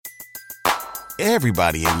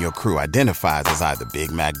Everybody in your crew identifies as either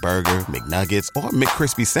Big Mac Burger, McNuggets, or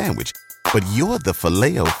McCrispy Sandwich. But you're the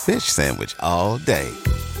Filet-O-Fish Sandwich all day.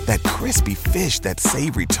 That crispy fish, that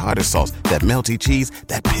savory tartar sauce, that melty cheese,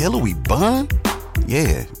 that pillowy bun.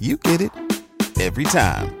 Yeah, you get it. Every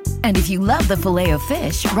time. And if you love the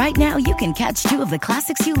Filet-O-Fish, right now you can catch two of the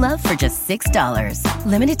classics you love for just $6.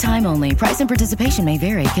 Limited time only. Price and participation may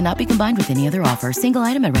vary. Cannot be combined with any other offer. Single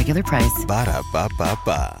item at regular price.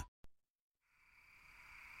 Ba-da-ba-ba-ba.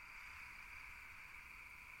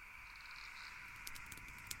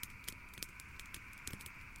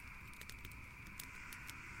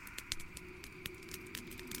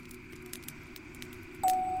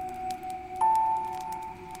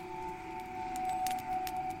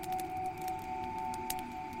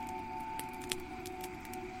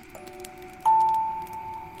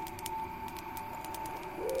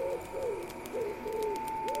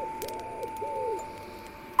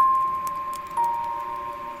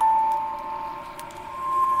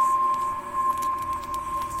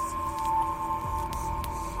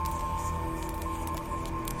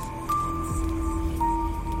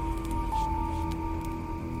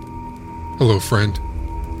 Hello, friend.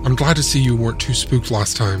 I'm glad to see you weren't too spooked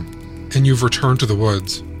last time, and you've returned to the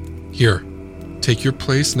woods. Here, take your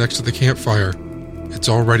place next to the campfire. It's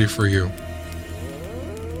all ready for you.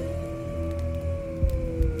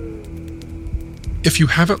 If you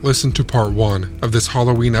haven't listened to part 1 of this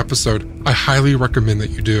Halloween episode, I highly recommend that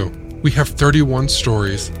you do. We have 31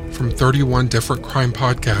 stories from 31 different crime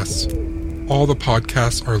podcasts. All the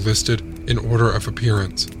podcasts are listed in order of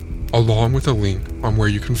appearance, along with a link on where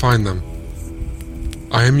you can find them.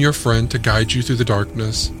 I am your friend to guide you through the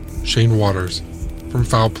darkness, Shane Waters, from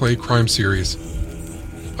Foul Play Crime Series.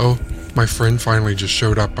 Oh, my friend finally just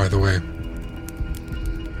showed up, by the way.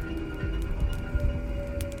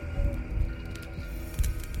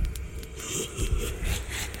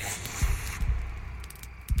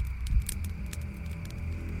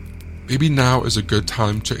 Maybe now is a good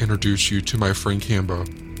time to introduce you to my friend Cambo.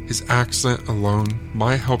 His accent alone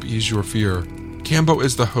might help ease your fear. Cambo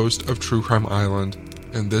is the host of True Crime Island,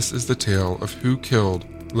 and this is the tale of who killed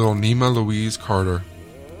little Nima Louise Carter.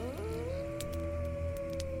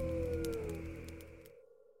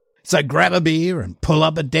 So grab a beer and pull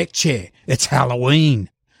up a deck chair. It's Halloween.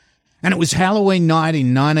 And it was Halloween night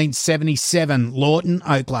in 1977, Lawton,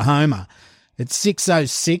 Oklahoma. At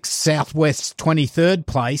 606 Southwest 23rd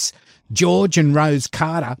Place, George and Rose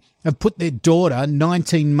Carter have put their daughter,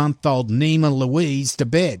 19-month-old Nima Louise, to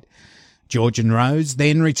bed. George and Rose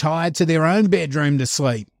then retired to their own bedroom to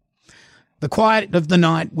sleep. The quiet of the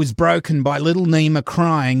night was broken by little Nima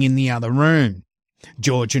crying in the other room.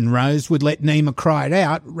 George and Rose would let Nima cry it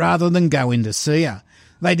out rather than go in to see her.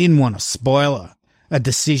 They didn't want to spoil her, a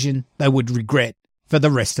decision they would regret for the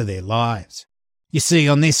rest of their lives. You see,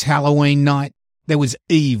 on this Halloween night, there was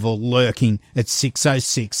evil lurking at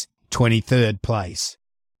 606 23rd Place.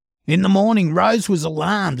 In the morning, Rose was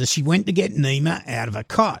alarmed as she went to get Nima out of her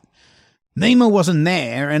cot. Nima wasn't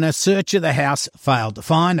there, and a search of the house failed to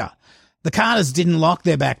find her. The Carters didn't lock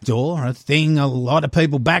their back door, a thing a lot of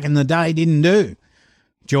people back in the day didn't do.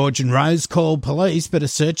 George and Rose called police, but a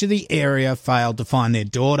search of the area failed to find their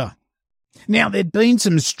daughter. Now, there'd been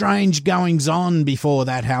some strange goings-on before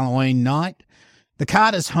that Halloween night. The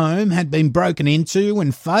Carters' home had been broken into,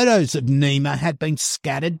 and photos of Nima had been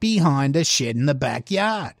scattered behind a shed in the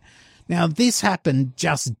backyard. Now, this happened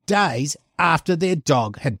just days after their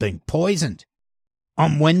dog had been poisoned.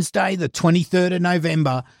 On Wednesday, the 23rd of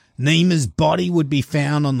November, Nima's body would be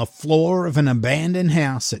found on the floor of an abandoned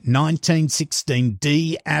house at 1916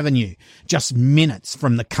 D Avenue, just minutes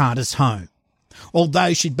from the Carters' home.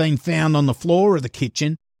 Although she'd been found on the floor of the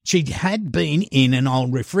kitchen, she had been in an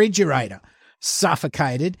old refrigerator,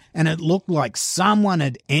 suffocated, and it looked like someone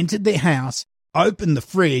had entered their house, opened the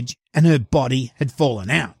fridge, and her body had fallen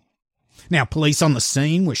out. Now, police on the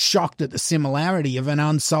scene were shocked at the similarity of an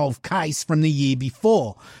unsolved case from the year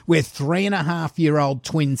before, where 3.5-year-old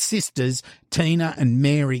twin sisters, Tina and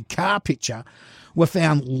Mary Carpitcher, were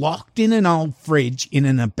found locked in an old fridge in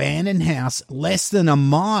an abandoned house less than a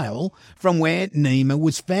mile from where Nima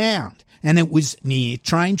was found, and it was near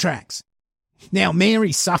train tracks. Now,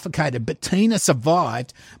 Mary suffocated, but Tina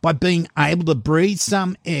survived by being able to breathe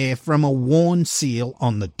some air from a worn seal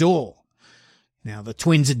on the door. Now, the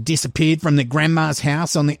twins had disappeared from their grandma's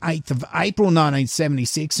house on the 8th of April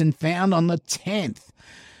 1976 and found on the 10th.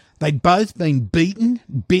 They'd both been beaten,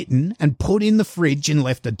 bitten, and put in the fridge and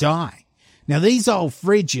left to die. Now, these old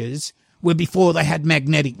fridges were before they had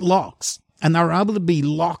magnetic locks, and they were able to be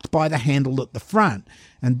locked by the handle at the front,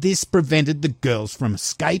 and this prevented the girls from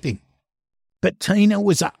escaping. But Tina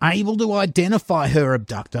was able to identify her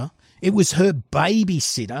abductor. It was her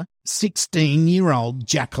babysitter, 16-year-old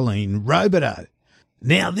Jacqueline Robideau.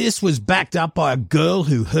 Now, this was backed up by a girl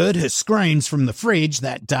who heard her screams from the fridge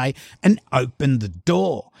that day and opened the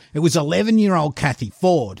door. It was 11-year-old Kathy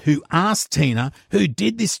Ford who asked Tina who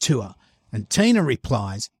did this to her, and Tina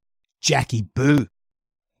replies, Jackie Boo.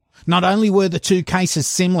 Not only were the two cases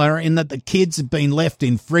similar in that the kids had been left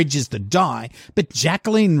in fridges to die, but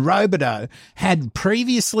Jacqueline Robideau had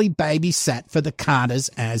previously babysat for the Carters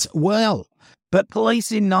as well. But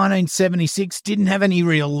police in 1976 didn't have any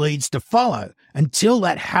real leads to follow until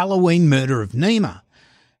that Halloween murder of Nima.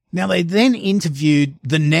 Now, they then interviewed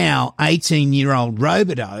the now 18-year-old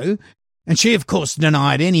Robideau, and she, of course,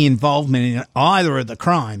 denied any involvement in either of the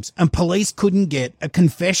crimes, and police couldn't get a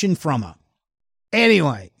confession from her.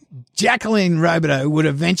 Anyway, Jacqueline Robideau would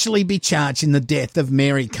eventually be charged in the death of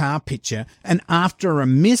Mary Carpitcher, and after a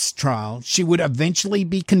mistrial, she would eventually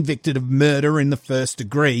be convicted of murder in the first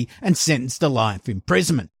degree and sentenced to life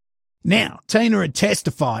imprisonment. Now, Tina had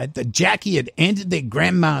testified that Jackie had entered their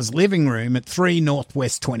grandma's living room at 3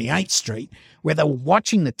 Northwest 28th Street, where they were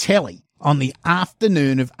watching the telly on the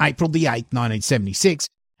afternoon of April the 8th, 1976,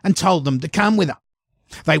 and told them to come with her.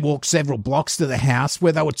 They walked several blocks to the house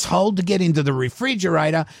where they were told to get into the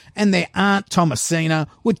refrigerator, and their Aunt Thomasina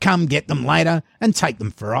would come get them later and take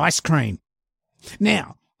them for ice cream.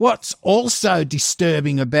 Now, what's also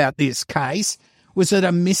disturbing about this case was that a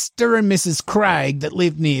Mr. and Mrs. Craig that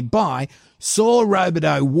lived nearby saw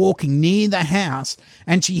Robideau walking near the house,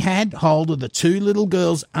 and she had hold of the two little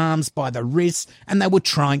girls' arms by the wrists, and they were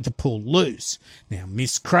trying to pull loose. Now,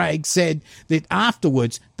 Miss Craig said that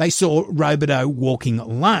afterwards they saw Robideau walking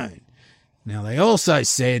alone. Now, they also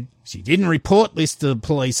said she didn't report this to the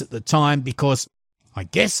police at the time because, I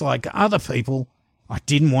guess like other people, I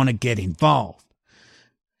didn't want to get involved.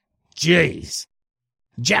 Jeez.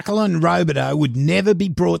 Jacqueline Robideau would never be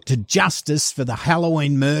brought to justice for the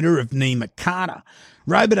Halloween murder of Nima Carter.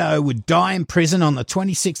 Robideau would die in prison on the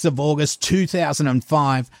 26th of August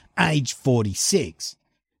 2005, aged 46.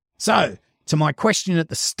 So, to my question at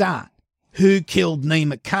the start, who killed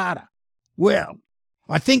Nima Carter? Well,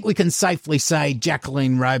 I think we can safely say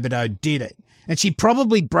Jacqueline Robideau did it. And she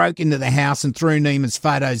probably broke into the house and threw Nima's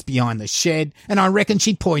photos behind the shed, and I reckon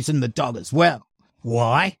she poisoned the dog as well.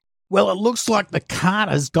 Why? Well, it looks like the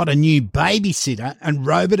Carters got a new babysitter and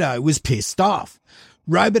Robideau was pissed off.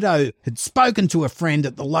 Robideau had spoken to a friend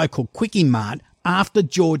at the local Quickie Mart after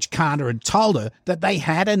George Carter had told her that they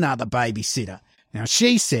had another babysitter. Now,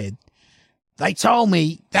 she said, "They told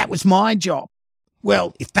me that was my job."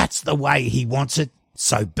 Well, if that's the way he wants it,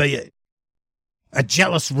 so be it. A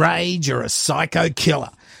jealous rage or a psycho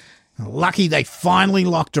killer. Lucky they finally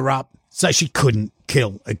locked her up so she couldn't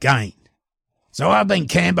kill again. So I've been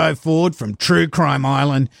Cambo Ford from True Crime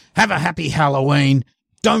Island. Have a happy Halloween.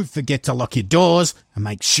 Don't forget to lock your doors and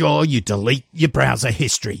make sure you delete your browser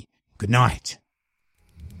history. Good night.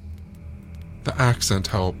 The accent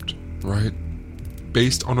helped, right?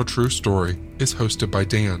 Based on a True Story is hosted by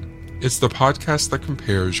Dan. It's the podcast that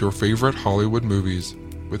compares your favorite Hollywood movies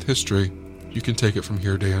with history. You can take it from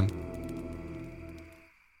here, Dan.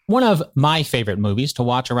 One of my favorite movies to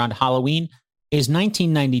watch around Halloween is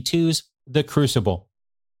 1992's The Crucible.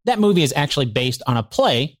 That movie is actually based on a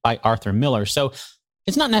play by Arthur Miller, so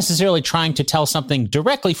it's not necessarily trying to tell something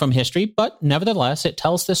directly from history, but nevertheless, it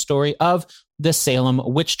tells the story of the Salem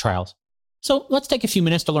witch trials. So let's take a few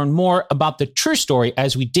minutes to learn more about the true story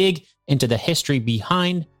as we dig into the history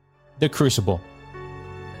behind The Crucible.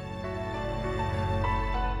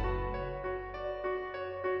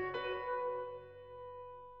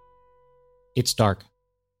 It's dark.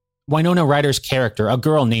 Winona Ryder's character, a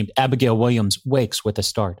girl named Abigail Williams, wakes with a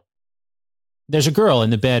start. There's a girl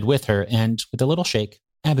in the bed with her, and with a little shake,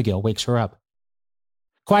 Abigail wakes her up.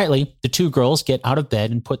 Quietly, the two girls get out of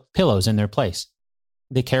bed and put pillows in their place.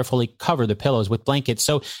 They carefully cover the pillows with blankets,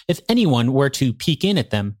 so if anyone were to peek in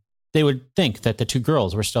at them, they would think that the two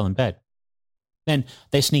girls were still in bed. Then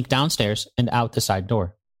they sneak downstairs and out the side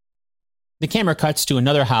door. The camera cuts to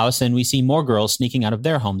another house, and we see more girls sneaking out of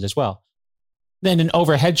their homes as well. Then an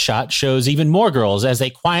overhead shot shows even more girls as they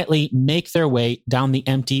quietly make their way down the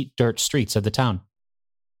empty dirt streets of the town.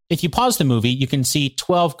 If you pause the movie, you can see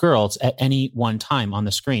 12 girls at any one time on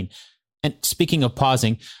the screen. And speaking of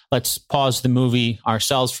pausing, let's pause the movie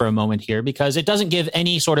ourselves for a moment here because it doesn't give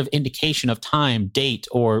any sort of indication of time, date,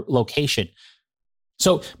 or location.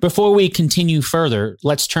 So before we continue further,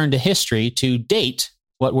 let's turn to history to date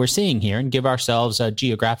what we're seeing here and give ourselves a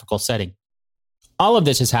geographical setting. All of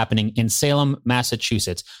this is happening in Salem,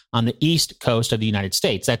 Massachusetts, on the east coast of the United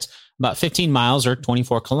States. That's about 15 miles or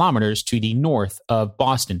 24 kilometers to the north of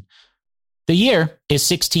Boston. The year is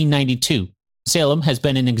 1692. Salem has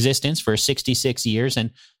been in existence for 66 years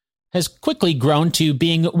and has quickly grown to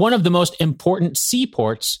being one of the most important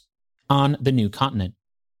seaports on the new continent.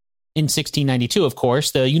 In 1692, of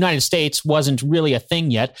course, the United States wasn't really a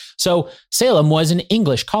thing yet, so Salem was an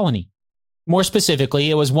English colony. More specifically,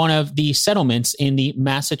 it was one of the settlements in the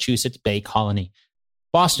Massachusetts Bay Colony.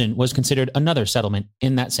 Boston was considered another settlement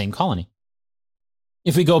in that same colony.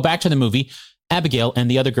 If we go back to the movie, Abigail and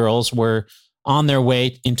the other girls were on their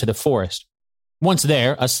way into the forest. Once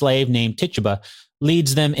there, a slave named Tituba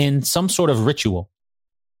leads them in some sort of ritual.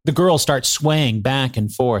 The girls start swaying back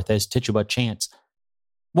and forth as Tituba chants.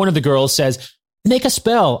 One of the girls says, "Make a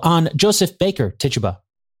spell on Joseph Baker, Tituba.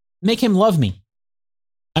 Make him love me."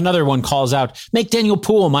 Another one calls out, "Make Daniel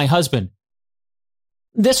Poole my husband."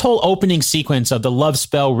 This whole opening sequence of the love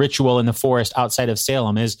spell ritual in the forest outside of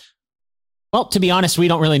Salem is, well, to be honest, we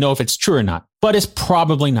don't really know if it's true or not, but it's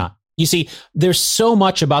probably not. You see, there's so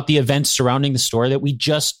much about the events surrounding the story that we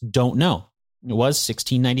just don't know. It was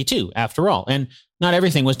 1692, after all, and not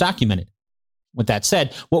everything was documented. With that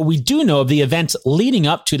said, what we do know of the events leading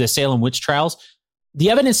up to the Salem witch trials, the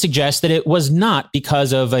evidence suggests that it was not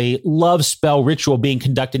because of a love spell ritual being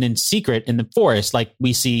conducted in secret in the forest like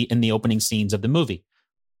we see in the opening scenes of the movie.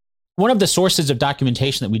 One of the sources of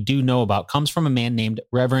documentation that we do know about comes from a man named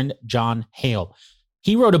Reverend John Hale.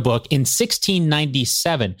 He wrote a book in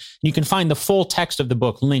 1697. You can find the full text of the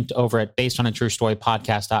book linked over at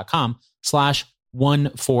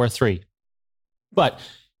basedonatruestorypodcast.com/143. But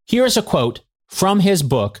here's a quote from his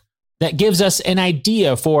book that gives us an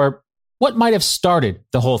idea for what might have started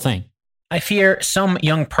the whole thing. "I fear some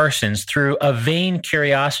young persons, through a vain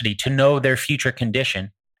curiosity to know their future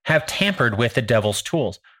condition, have tampered with the devil's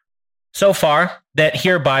tools, so far that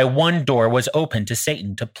hereby one door was opened to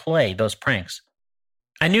Satan to play those pranks.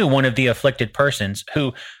 I knew one of the afflicted persons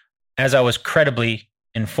who, as I was credibly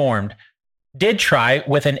informed, did try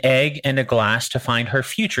with an egg and a glass to find her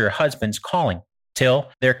future husband's calling,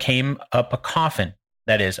 till there came up a coffin,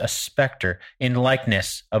 that is, a specter, in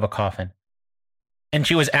likeness of a coffin. And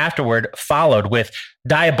she was afterward followed with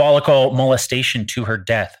diabolical molestation to her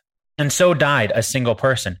death. And so died a single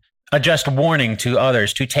person, a just warning to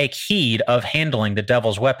others to take heed of handling the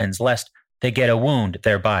devil's weapons, lest they get a wound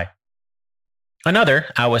thereby.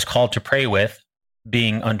 Another I was called to pray with,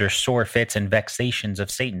 being under sore fits and vexations of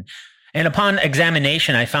Satan. And upon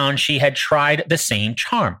examination, I found she had tried the same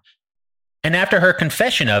charm. And after her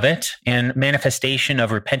confession of it and manifestation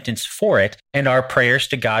of repentance for it and our prayers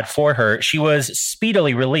to God for her, she was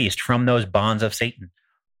speedily released from those bonds of Satan.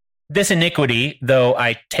 This iniquity, though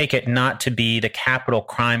I take it not to be the capital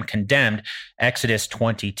crime condemned, Exodus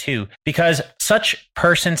 22, because such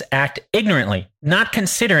persons act ignorantly, not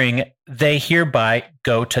considering they hereby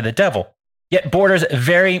go to the devil, yet borders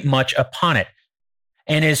very much upon it,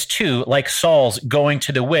 and is too like Saul's going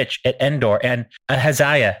to the witch at Endor and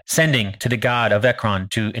Ahaziah sending to the god of Ekron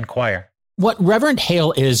to inquire. What Reverend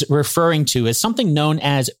Hale is referring to is something known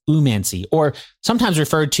as umancy, or sometimes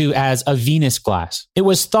referred to as a Venus glass. It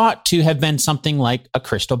was thought to have been something like a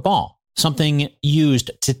crystal ball, something used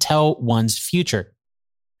to tell one's future.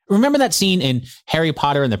 Remember that scene in Harry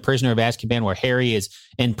Potter and the Prisoner of Azkaban where Harry is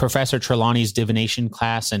in Professor Trelawney's divination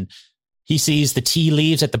class and he sees the tea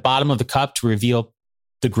leaves at the bottom of the cup to reveal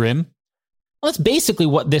the Grim? Well, that's basically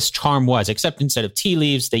what this charm was, except instead of tea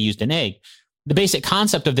leaves, they used an egg. The basic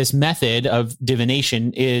concept of this method of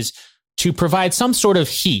divination is to provide some sort of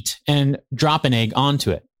heat and drop an egg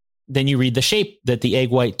onto it. Then you read the shape that the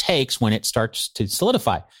egg white takes when it starts to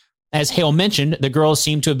solidify. As Hale mentioned, the girls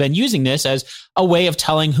seem to have been using this as a way of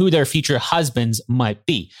telling who their future husbands might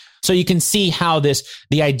be. So you can see how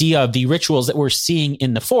the idea of the rituals that we're seeing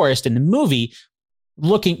in the forest in the movie,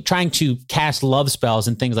 trying to cast love spells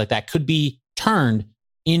and things like that, could be turned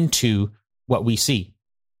into what we see.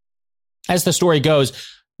 As the story goes,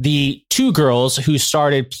 the two girls who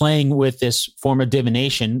started playing with this form of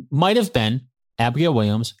divination might have been Abigail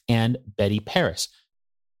Williams and Betty Paris.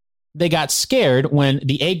 They got scared when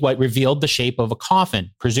the egg white revealed the shape of a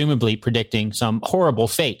coffin, presumably predicting some horrible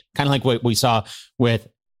fate, kind of like what we saw with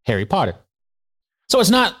Harry Potter. So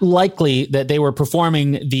it's not likely that they were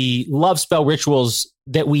performing the love spell rituals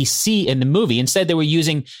that we see in the movie. Instead, they were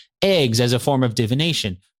using eggs as a form of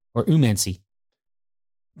divination or umancy.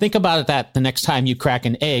 Think about that the next time you crack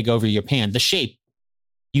an egg over your pan. The shape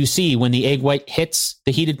you see when the egg white hits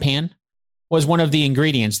the heated pan was one of the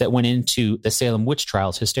ingredients that went into the Salem witch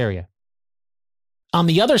trials hysteria. On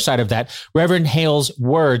the other side of that, Reverend Hale's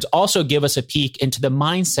words also give us a peek into the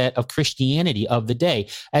mindset of Christianity of the day,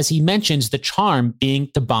 as he mentions the charm being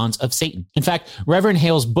the bonds of Satan. In fact, Reverend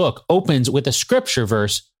Hale's book opens with a scripture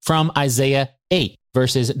verse from Isaiah 8,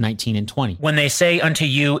 verses 19 and 20. When they say unto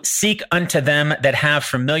you, seek unto them that have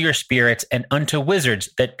familiar spirits, and unto wizards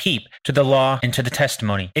that peep to the law and to the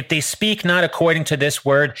testimony. If they speak not according to this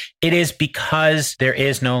word, it is because there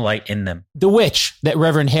is no light in them. The witch that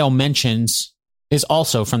Reverend Hale mentions is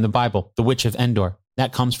also from the Bible, the witch of Endor.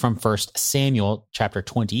 That comes from 1 Samuel chapter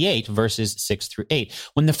 28, verses 6 through 8.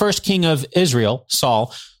 When the first king of Israel,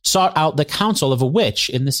 Saul, sought out the counsel of a witch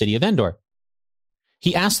in the city of Endor.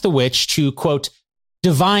 He asked the witch to, quote,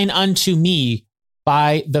 divine unto me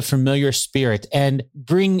by the familiar spirit, and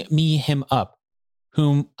bring me him up,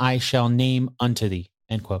 whom I shall name unto thee,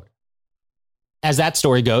 end quote. As that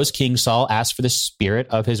story goes, King Saul asked for the spirit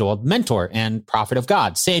of his old mentor and prophet of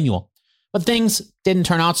God, Samuel. But things didn't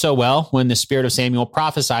turn out so well when the spirit of Samuel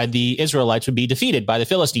prophesied the Israelites would be defeated by the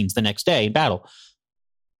Philistines the next day in battle.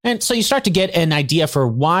 And so you start to get an idea for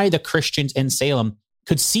why the Christians in Salem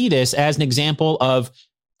could see this as an example of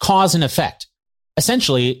cause and effect.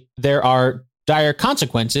 Essentially, there are dire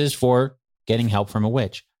consequences for getting help from a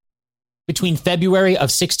witch. Between February of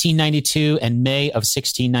 1692 and May of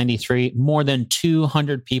 1693, more than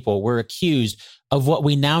 200 people were accused of what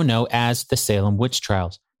we now know as the Salem witch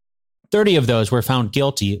trials. 30 of those were found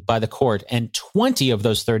guilty by the court, and 20 of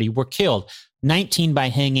those 30 were killed, 19 by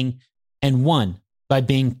hanging, and 1 by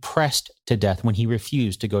being pressed to death when he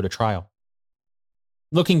refused to go to trial.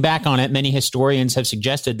 Looking back on it, many historians have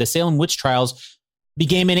suggested the Salem witch trials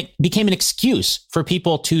became an excuse for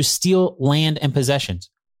people to steal land and possessions.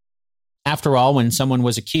 After all, when someone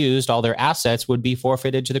was accused, all their assets would be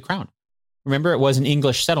forfeited to the crown. Remember, it was an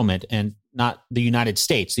English settlement and not the United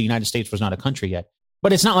States. The United States was not a country yet.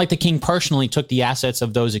 But it's not like the king personally took the assets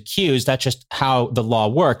of those accused. That's just how the law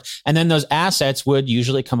worked. And then those assets would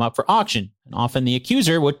usually come up for auction. And often the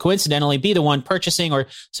accuser would coincidentally be the one purchasing or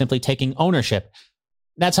simply taking ownership.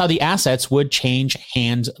 That's how the assets would change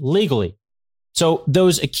hands legally. So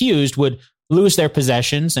those accused would lose their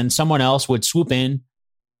possessions and someone else would swoop in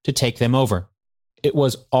to take them over. It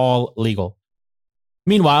was all legal.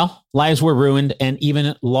 Meanwhile, lives were ruined and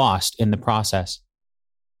even lost in the process.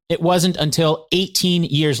 It wasn't until 18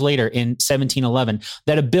 years later in 1711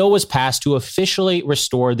 that a bill was passed to officially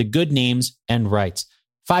restore the good names and rights.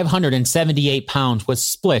 578 pounds was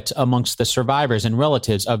split amongst the survivors and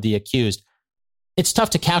relatives of the accused. It's tough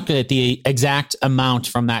to calculate the exact amount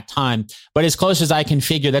from that time, but as close as I can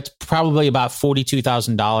figure, that's probably about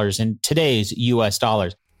 $42,000 in today's US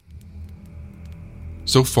dollars.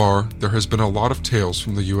 So far, there has been a lot of tales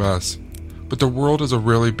from the US, but the world is a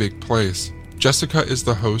really big place. Jessica is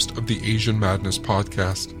the host of the Asian Madness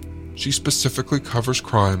podcast. She specifically covers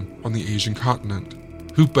crime on the Asian continent.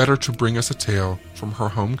 Who better to bring us a tale from her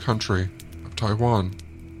home country of Taiwan?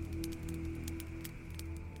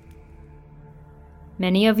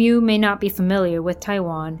 Many of you may not be familiar with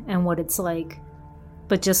Taiwan and what it's like,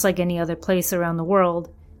 but just like any other place around the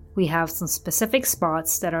world, we have some specific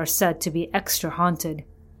spots that are said to be extra haunted.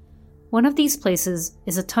 One of these places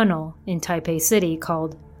is a tunnel in Taipei City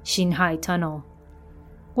called Xinhai Tunnel.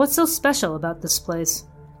 What's so special about this place?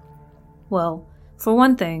 Well, for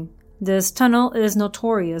one thing, this tunnel is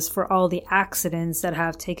notorious for all the accidents that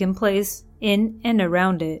have taken place in and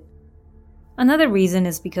around it. Another reason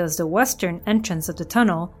is because the western entrance of the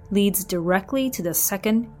tunnel leads directly to the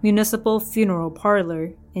second municipal funeral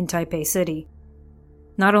parlor in Taipei City.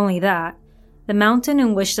 Not only that, the mountain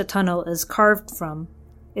in which the tunnel is carved from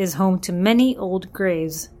is home to many old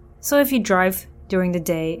graves, so if you drive during the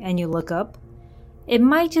day and you look up, it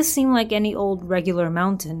might just seem like any old regular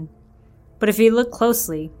mountain. But if you look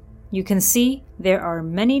closely, you can see there are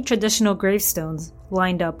many traditional gravestones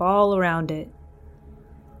lined up all around it.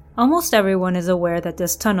 Almost everyone is aware that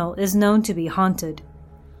this tunnel is known to be haunted.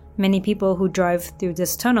 Many people who drive through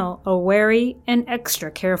this tunnel are wary and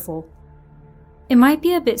extra careful. It might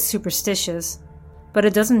be a bit superstitious, but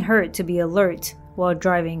it doesn't hurt to be alert while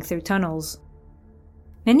driving through tunnels.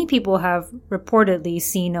 Many people have reportedly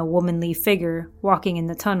seen a womanly figure walking in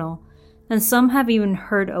the tunnel, and some have even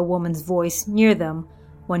heard a woman's voice near them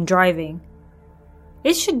when driving.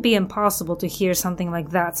 It should be impossible to hear something like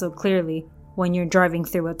that so clearly when you're driving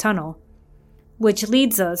through a tunnel. Which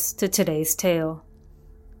leads us to today's tale.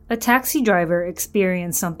 A taxi driver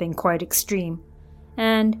experienced something quite extreme,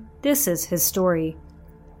 and this is his story.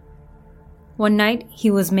 One night,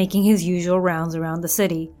 he was making his usual rounds around the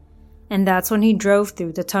city, and that's when he drove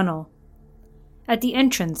through the tunnel. At the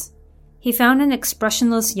entrance, he found an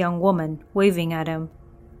expressionless young woman waving at him,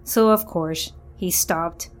 so of course, he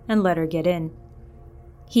stopped and let her get in.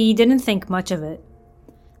 He didn't think much of it.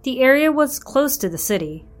 The area was close to the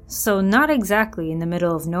city, so not exactly in the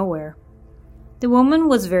middle of nowhere. The woman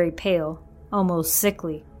was very pale, almost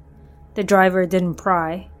sickly. The driver didn't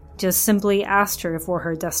pry, just simply asked her for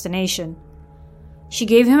her destination. She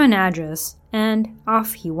gave him an address, and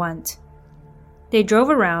off he went. They drove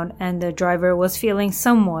around, and the driver was feeling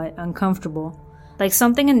somewhat uncomfortable, like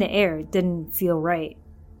something in the air didn't feel right,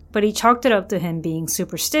 but he chalked it up to him being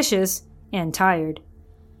superstitious and tired.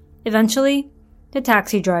 Eventually, the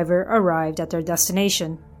taxi driver arrived at their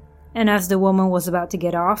destination, and as the woman was about to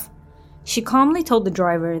get off, she calmly told the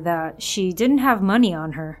driver that she didn't have money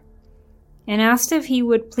on her, and asked if he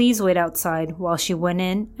would please wait outside while she went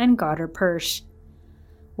in and got her purse.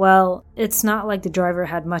 Well, it's not like the driver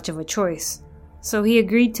had much of a choice, so he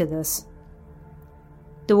agreed to this.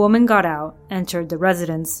 The woman got out, entered the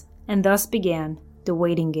residence, and thus began the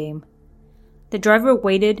waiting game. The driver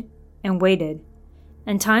waited,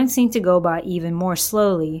 and time seemed to go by even more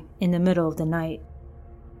slowly in the middle of the night.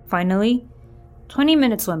 Finally, 20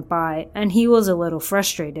 minutes went by, and he was a little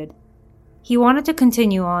frustrated. He wanted to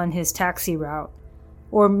continue on his taxi route,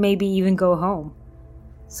 or maybe even go home.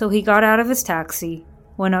 So he got out of his taxi,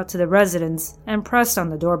 went out to the residence, and pressed on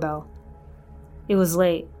the doorbell. It was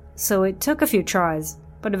late, so it took a few tries,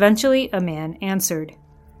 but eventually a man answered.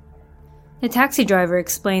 The taxi driver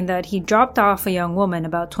explained that he dropped off a young woman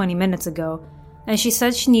about 20 minutes ago, and she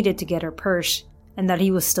said she needed to get her purse, and that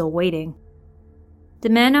he was still waiting. The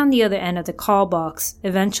man on the other end of the call box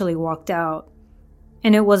eventually walked out,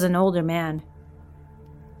 and it was an older man.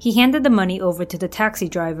 He handed the money over to the taxi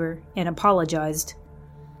driver and apologized.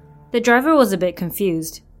 The driver was a bit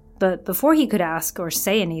confused, but before he could ask or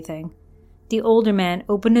say anything, the older man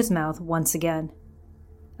opened his mouth once again.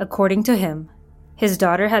 According to him, his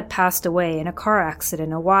daughter had passed away in a car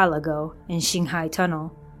accident a while ago in Xinhai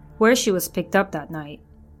Tunnel, where she was picked up that night.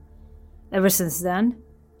 Ever since then,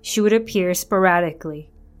 she would appear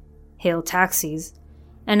sporadically, hail taxis,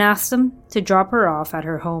 and ask them to drop her off at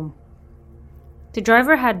her home. The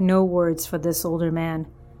driver had no words for this older man.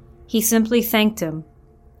 He simply thanked him,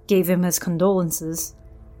 gave him his condolences,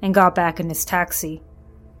 and got back in his taxi.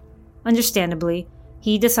 Understandably,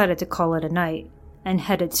 he decided to call it a night and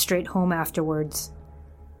headed straight home afterwards.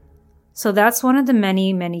 So that's one of the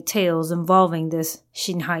many, many tales involving this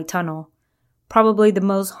Xinhai Tunnel, probably the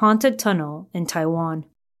most haunted tunnel in Taiwan.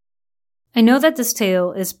 I know that this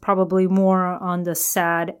tale is probably more on the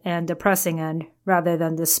sad and depressing end rather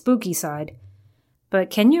than the spooky side, but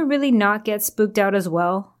can you really not get spooked out as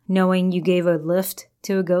well, knowing you gave a lift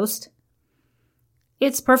to a ghost?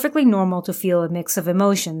 It's perfectly normal to feel a mix of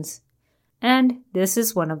emotions, and this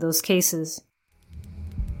is one of those cases.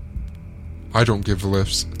 I don't give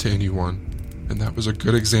lifts to anyone, and that was a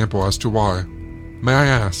good example as to why. May I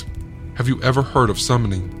ask, have you ever heard of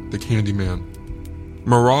summoning the Candyman?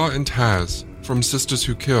 Mara and Taz from Sisters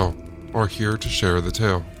Who Kill are here to share the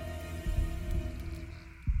tale.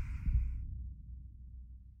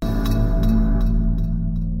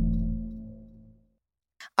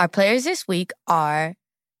 Our players this week are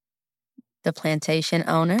the plantation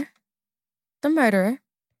owner, the murderer,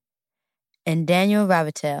 and Daniel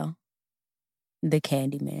Rabatel, the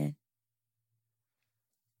Candyman.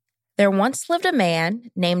 There once lived a man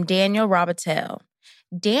named Daniel Rabatel.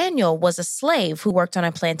 Daniel was a slave who worked on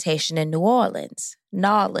a plantation in New Orleans,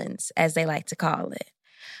 Nawlins, as they like to call it.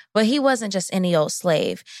 But he wasn't just any old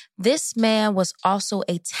slave. This man was also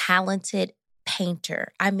a talented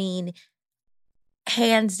painter. I mean,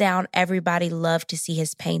 hands down, everybody loved to see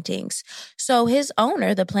his paintings. So his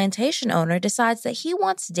owner, the plantation owner, decides that he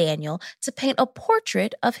wants Daniel to paint a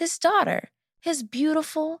portrait of his daughter, his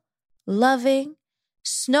beautiful, loving,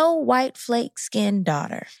 snow white flake-skinned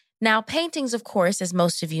daughter. Now, paintings, of course, as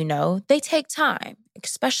most of you know, they take time,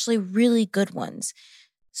 especially really good ones.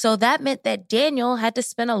 So that meant that Daniel had to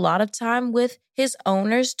spend a lot of time with his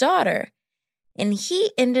owner's daughter. And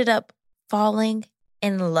he ended up falling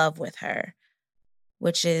in love with her,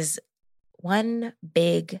 which is one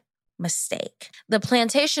big mistake. The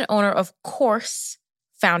plantation owner, of course,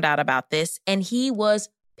 found out about this, and he was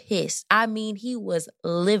pissed. I mean, he was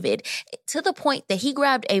livid to the point that he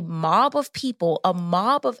grabbed a mob of people, a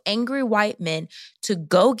mob of angry white men to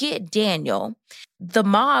go get Daniel. The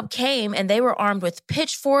mob came and they were armed with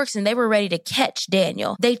pitchforks and they were ready to catch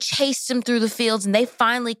Daniel. They chased him through the fields and they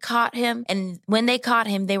finally caught him. And when they caught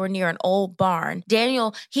him, they were near an old barn.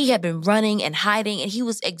 Daniel, he had been running and hiding and he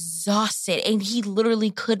was exhausted and he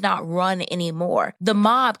literally could not run anymore. The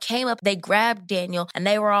mob came up, they grabbed Daniel and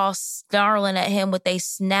they were all snarling at him with a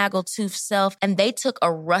snaggletooth self, and they took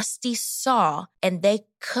a rusty saw and they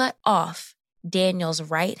cut off Daniel's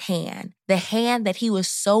right hand, the hand that he was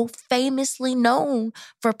so famously known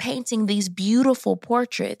for painting these beautiful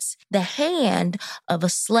portraits, the hand of a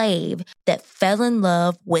slave that fell in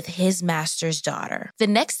love with his master's daughter. The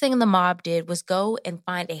next thing the mob did was go and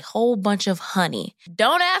find a whole bunch of honey.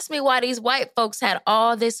 Don't ask me why these white folks had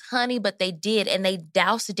all this honey, but they did, and they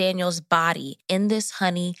doused Daniel's body in this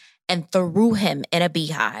honey and threw him in a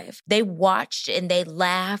beehive. They watched and they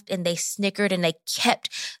laughed and they snickered and they kept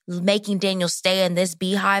making Daniel stay in this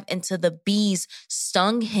beehive until the bees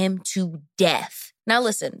stung him to death. Now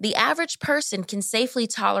listen, the average person can safely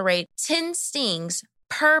tolerate 10 stings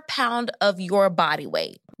per pound of your body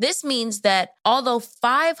weight. This means that although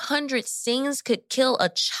 500 stings could kill a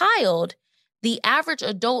child, the average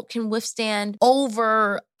adult can withstand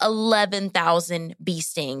over 11,000 bee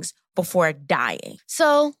stings before dying.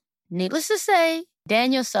 So, needless to say,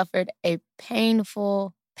 Daniel suffered a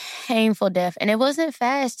painful death. And it wasn't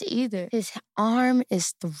fast either. His arm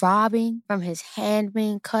is throbbing from his hand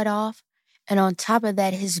being cut off. And on top of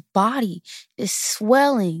that, his body is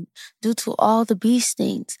swelling due to all the bee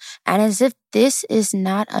stings. And as if this is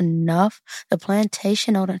not enough, the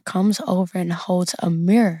plantation owner comes over and holds a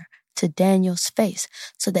mirror to Daniel's face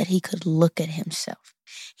so that he could look at himself.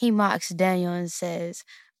 He mocks Daniel and says,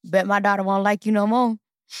 "Bet my daughter won't like you no more."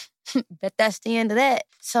 Bet that's the end of that.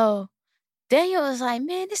 So Daniel was like,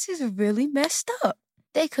 man, this is really messed up.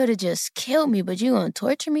 They could have just killed me, but you gonna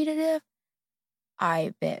torture me to death?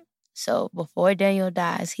 I bet. So before Daniel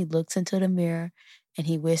dies, he looks into the mirror and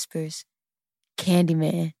he whispers,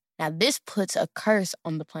 "Candyman." Now this puts a curse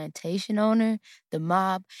on the plantation owner, the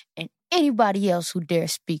mob, and anybody else who dare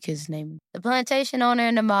speak his name. The plantation owner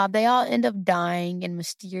and the mob, they all end up dying in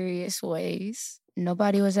mysterious ways.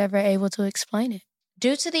 Nobody was ever able to explain it.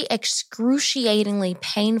 Due to the excruciatingly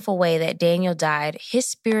painful way that Daniel died, his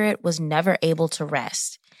spirit was never able to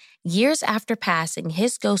rest. Years after passing,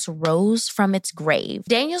 his ghost rose from its grave.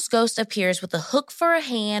 Daniel's ghost appears with a hook for a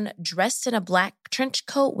hand, dressed in a black trench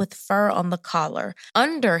coat with fur on the collar.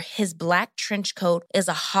 Under his black trench coat is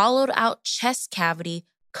a hollowed-out chest cavity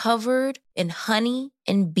covered in honey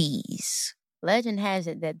and bees. Legend has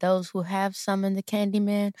it that those who have summoned the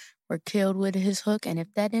Candyman were killed with his hook, and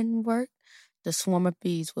if that didn't work, the swarm of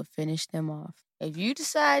bees would finish them off. If you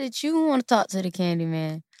decide that you want to talk to the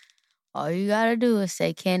Candyman, all you gotta do is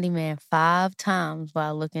say Candyman 5 times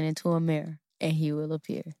while looking into a mirror, and he will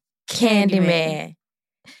appear. Candyman.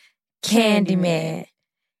 Candyman.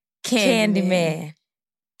 Candyman.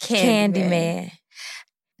 Candyman.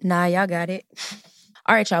 Nah, y'all got it.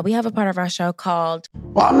 All right, y'all, we have a part of our show called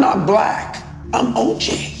Well, I'm not black. I'm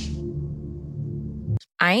OJ.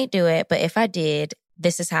 I ain't do it, but if I did,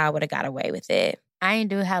 this is how I would have got away with it. I ain't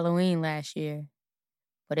do Halloween last year,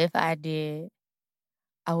 but if I did,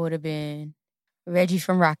 I would have been Reggie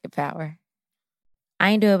from Rocket Power.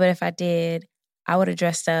 I ain't do it, but if I did, I would have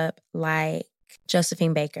dressed up like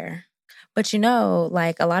Josephine Baker. But you know,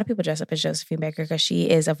 like a lot of people dress up as Josephine Baker because she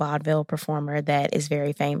is a vaudeville performer that is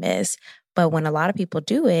very famous. But when a lot of people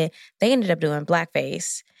do it, they ended up doing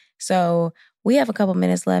blackface. So we have a couple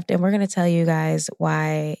minutes left, and we're going to tell you guys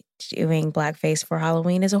why doing blackface for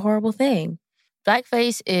Halloween is a horrible thing.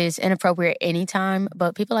 Blackface is inappropriate anytime,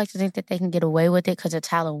 but people like to think that they can get away with it because it's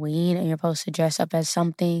Halloween and you're supposed to dress up as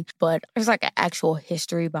something. But there's like an actual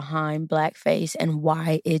history behind blackface and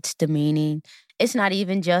why it's demeaning. It's not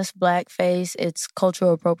even just blackface, it's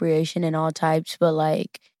cultural appropriation in all types. But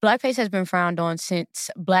like blackface has been frowned on since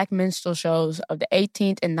black minstrel shows of the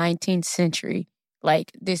 18th and 19th century.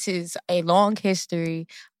 Like this is a long history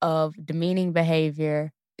of demeaning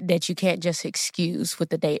behavior that you can't just excuse with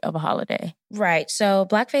the date of a holiday. Right. So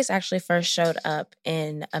blackface actually first showed up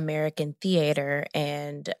in American theater.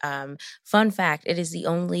 And fun fact, it is the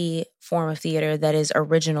only form of theater that is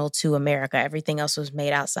original to America. Everything else was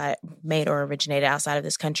made or originated outside of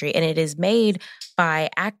this country. And it is made by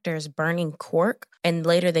actors burning cork. And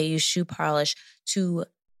later they used shoe polish to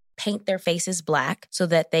paint their faces black so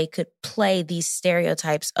that they could play these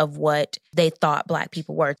stereotypes of what they thought Black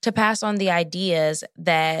people were, to pass on the ideas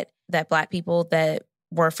that Black people that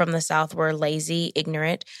were from the South were lazy,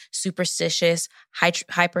 ignorant, superstitious,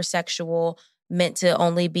 hypersexual, meant to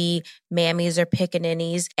only be mammies or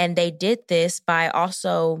pickaninnies. And they did this by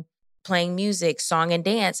also playing music, song, and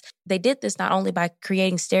dance. They did this not only by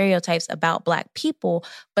creating stereotypes about Black people,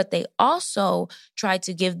 but they also tried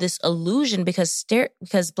to give this illusion because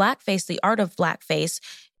blackface, the art of blackface,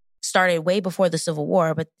 started way before the Civil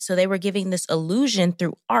War, but so they were giving this illusion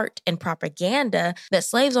through art and propaganda that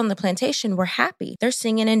slaves on the plantation were happy. They're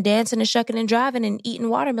singing and dancing and shucking and driving and eating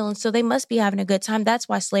watermelons, so they must be having a good time. That's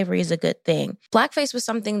why slavery is a good thing. Blackface was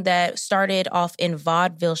something that started off in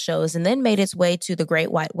vaudeville shows and then made its way to the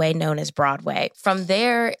Great White Way, known as Broadway. From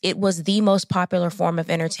there, it was the most popular form of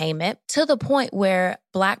entertainment, to the point where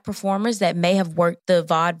Black performers that may have worked the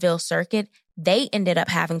vaudeville circuit, they ended up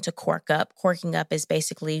having to cork up. Corking up is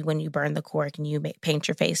basically when you burn the cork and you paint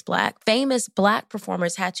your face black. Famous Black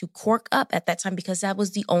performers had to cork up at that time because that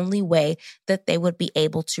was the only way that they would be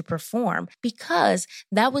able to perform, because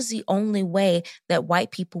that was the only way that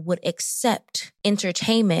white people would accept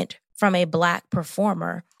entertainment from a Black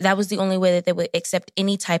performer. That was the only way that they would accept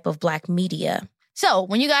any type of Black media. So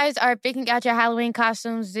when you guys are picking out your Halloween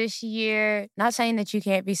costumes this year, not saying that you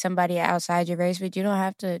can't be somebody outside your race, but you don't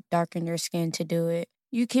have to darken your skin to do it.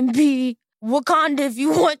 You can be Wakanda if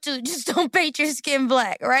you want to. Just don't paint your skin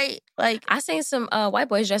black, right? Like, I seen some white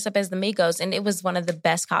boys dress up as the Migos, and it was one of the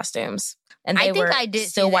best costumes. And they were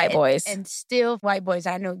still white boys. And still white boys.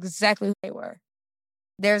 I know exactly who they were.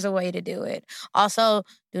 There's a way to do it. Also,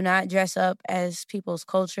 do not dress up as people's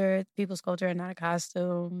culture. People's culture are not a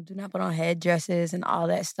costume. Do not put on headdresses and all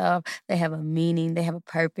that stuff. They have a meaning. They have a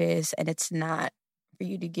purpose. And it's not for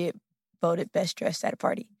you to get voted best dressed at a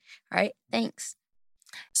party. All right? Thanks.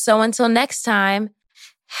 So until next time,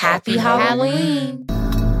 happy Halloween.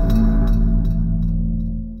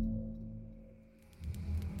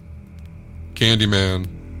 Candyman.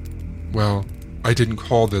 Well, I didn't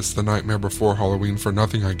call this The Nightmare Before Halloween for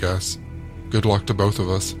nothing, I guess. Good luck to both of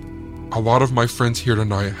us. A lot of my friends here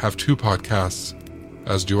tonight have 2 podcasts,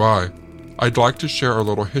 as do I. I'd like to share a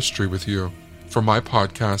little history with you from my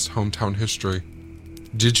podcast, Hometown History.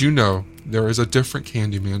 Did you know there is a different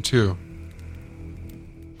Candyman too?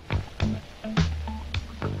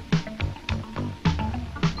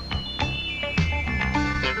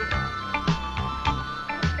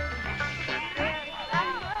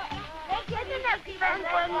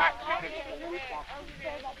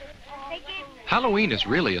 Halloween is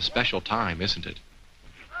really a special time, isn't it?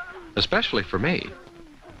 Especially for me.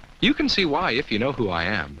 You can see why if you know who I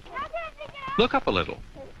am. Look up a little.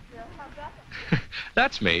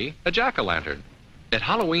 That's me, a jack-o'-lantern. At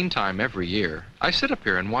Halloween time every year, I sit up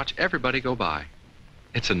here and watch everybody go by.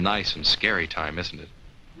 It's a nice and scary time, isn't it?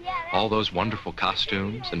 All those wonderful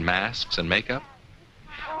costumes and masks and makeup.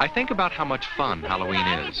 I think about how much fun Halloween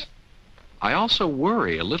is. I also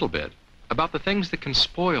worry a little bit about the things that can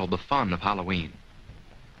spoil the fun of Halloween.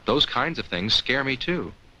 Those kinds of things scare me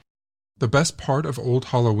too. The best part of old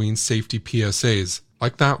Halloween safety PSAs,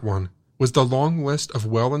 like that one, was the long list of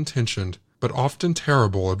well-intentioned but often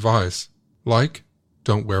terrible advice, like,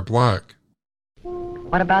 don't wear black.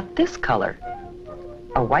 What about this color?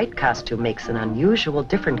 A white costume makes an unusual,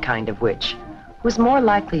 different kind of witch, who's more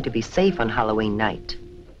likely to be safe on Halloween night.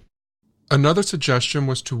 Another suggestion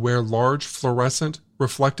was to wear large fluorescent,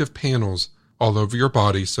 reflective panels all over your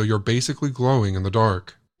body so you're basically glowing in the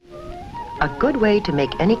dark. A good way to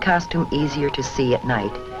make any costume easier to see at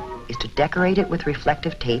night is to decorate it with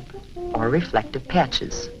reflective tape or reflective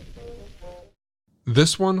patches.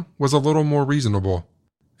 This one was a little more reasonable.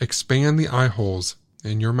 Expand the eye holes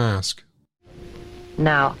in your mask.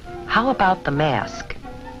 Now, how about the mask?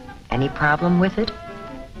 Any problem with it?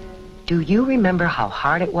 Do you remember how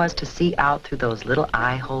hard it was to see out through those little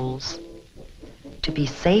eye holes? To be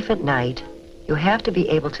safe at night, you have to be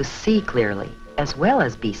able to see clearly as well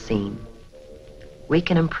as be seen. We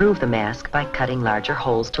can improve the mask by cutting larger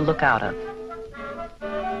holes to look out of.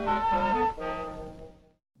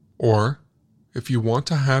 Or, if you want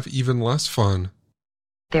to have even less fun,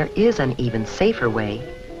 there is an even safer way.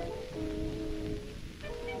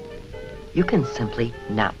 You can simply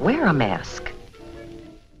not wear a mask.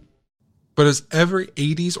 But as every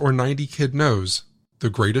 80s or 90 kid knows, the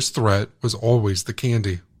greatest threat was always the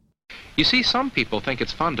candy. You see, some people think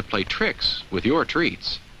it's fun to play tricks with your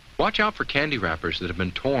treats. Watch out for candy wrappers that have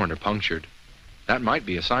been torn or punctured. That might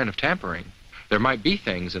be a sign of tampering. There might be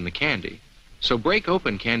things in the candy. So break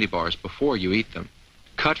open candy bars before you eat them.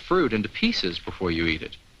 Cut fruit into pieces before you eat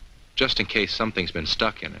it, just in case something's been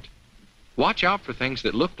stuck in it. Watch out for things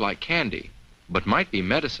that look like candy, but might be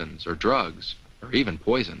medicines or drugs or even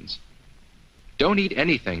poisons. Don't eat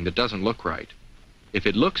anything that doesn't look right. If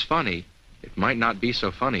it looks funny, it might not be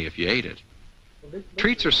so funny if you ate it.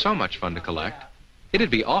 Treats are so much fun to collect. It'd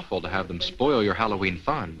be awful to have them spoil your Halloween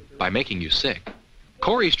fun by making you sick.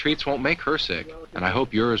 Corey's treats won't make her sick, and I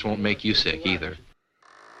hope yours won't make you sick either.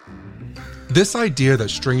 This idea that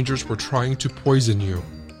strangers were trying to poison you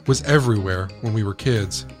was everywhere when we were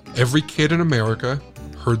kids. Every kid in America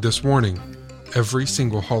heard this warning every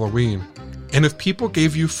single Halloween. And if people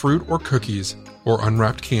gave you fruit or cookies or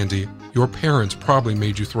unwrapped candy, your parents probably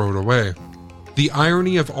made you throw it away. The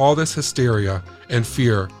irony of all this hysteria and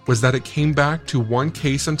fear was that it came back to one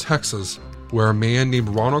case in Texas where a man named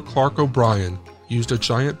Ronald Clark O'Brien used a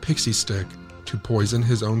giant pixie stick to poison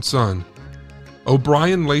his own son.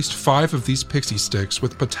 O'Brien laced 5 of these pixie sticks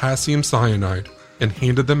with potassium cyanide and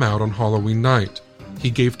handed them out on Halloween night. He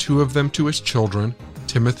gave 2 of them to his children,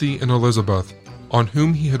 Timothy and Elizabeth, on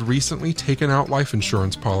whom he had recently taken out life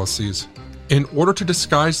insurance policies. In order to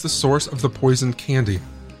disguise the source of the poisoned candy,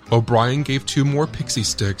 O'Brien gave 2 more pixie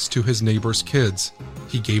sticks to his neighbor's kids.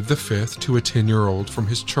 He gave the 5th to a 10-year-old from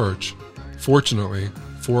his church. Fortunately,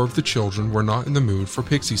 4 of the children were not in the mood for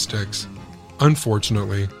pixie sticks.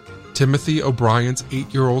 Unfortunately, Timothy O'Brien's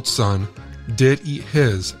 8-year-old son did eat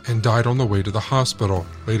his and died on the way to the hospital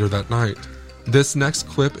later that night. This next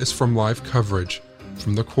clip is from live coverage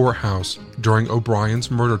from the courthouse during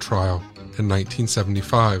O'Brien's murder trial in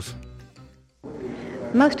 1975.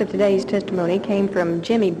 Most of today's testimony came from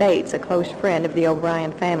Jimmy Bates, a close friend of the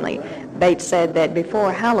O'Brien family. Bates said that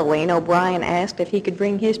before Halloween, O'Brien asked if he could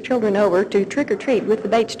bring his children over to trick-or-treat with the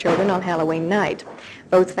Bates children on Halloween night.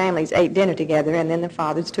 Both families ate dinner together, and then the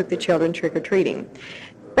fathers took the children trick-or-treating.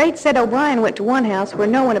 Bates said O'Brien went to one house where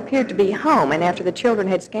no one appeared to be home, and after the children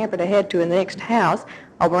had scampered ahead to the next house,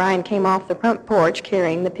 O'Brien came off the front porch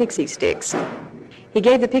carrying the pixie sticks. He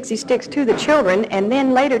gave the pixie sticks to the children and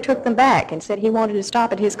then later took them back and said he wanted to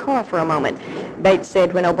stop at his car for a moment. Bates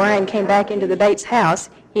said when O'Brien came back into the Bates house,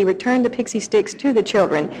 he returned the pixie sticks to the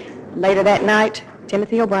children. Later that night,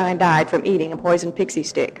 Timothy O'Brien died from eating a poisoned pixie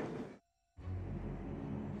stick.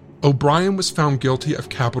 O'Brien was found guilty of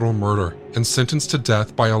capital murder and sentenced to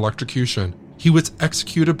death by electrocution. He was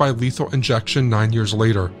executed by lethal injection 9 years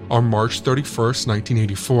later, on March 31st,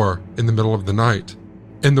 1984, in the middle of the night.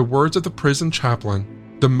 In the words of the prison chaplain,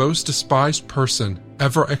 the most despised person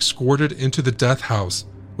ever escorted into the death house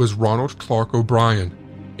was Ronald Clark O'Brien,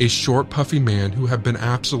 a short, puffy man who had been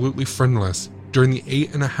absolutely friendless during the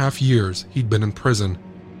 8.5 years he'd been in prison.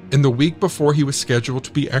 In the week before he was scheduled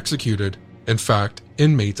to be executed, in fact,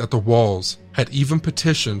 inmates at the walls had even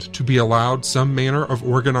petitioned to be allowed some manner of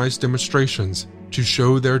organized demonstrations to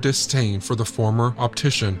show their disdain for the former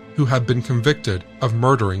optician who had been convicted of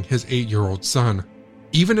murdering his 8-year-old son.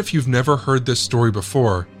 Even if you've never heard this story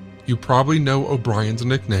before, you probably know O'Brien's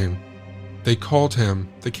nickname. They called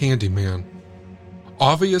him the Candyman.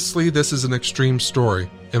 Obviously, this is an extreme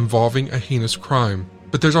story involving a heinous crime,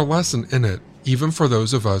 but there's a lesson in it, even for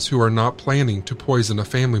those of us who are not planning to poison a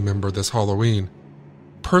family member this Halloween.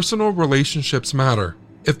 Personal relationships matter.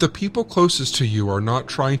 If the people closest to you are not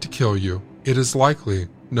trying to kill you, it is likely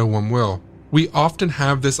no one will. We often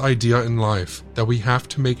have this idea in life that we have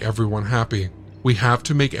to make everyone happy. We have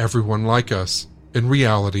to make everyone like us. In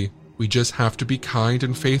reality, we just have to be kind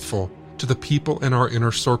and faithful to the people in our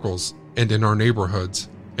inner circles and in our neighborhoods.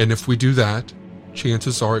 And if we do that,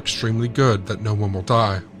 chances are extremely good that no one will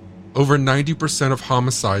die. Over 90% of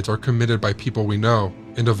homicides are committed by people we know,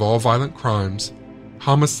 and of all violent crimes,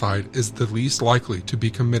 homicide is the least likely to be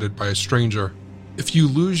committed by a stranger. If you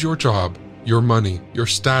lose your job, your money, your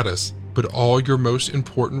status, but all your most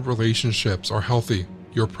important relationships are healthy,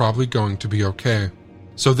 you're probably going to be okay.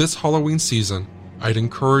 So this Halloween season, I'd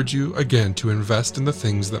encourage you again to invest in the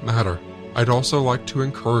things that matter. I'd also like to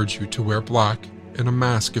encourage you to wear black and a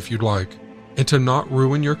mask if you'd like, and to not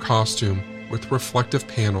ruin your costume with reflective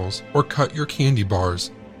panels or cut your candy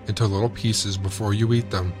bars into little pieces before you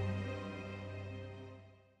eat them.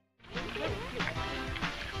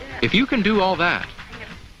 If you can do all that,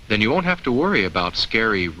 then you won't have to worry about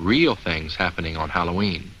scary, real things happening on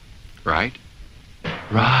Halloween, right?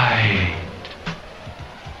 Right.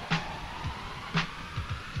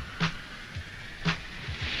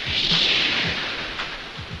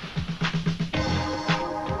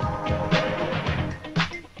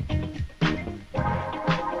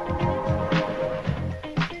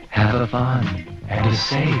 Have a fun and a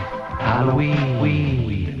safe Halloween.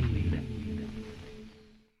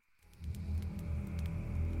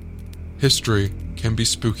 History can be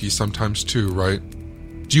spooky sometimes too, right?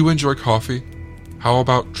 Do you enjoy coffee? How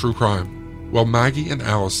about true crime? Well, Maggie and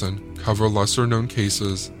Allison cover lesser-known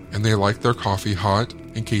cases, and they like their coffee hot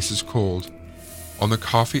and cases cold. On the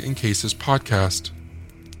Coffee and Cases podcast.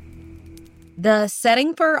 The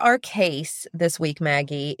setting for our case this week,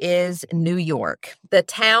 Maggie, is New York. The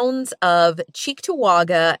towns of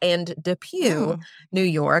Cheektowaga and Depew, New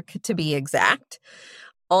York, to be exact.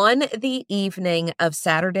 On the evening of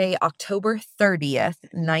Saturday, October 30th,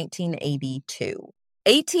 1982.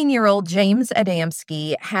 18-year-old James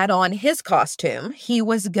Adamski had on his costume. He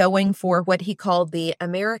was going for what he called the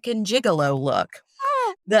American Gigolo look.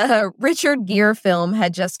 The Richard Gere film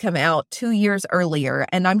had just come out 2 years earlier,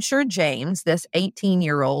 and I'm sure James, this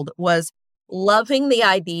 18-year-old, was loving the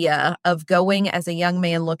idea of going as a young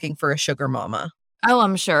man looking for a sugar mama. Oh,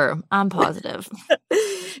 I'm sure. I'm positive.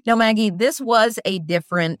 Now, Maggie, this was a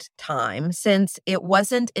different time since it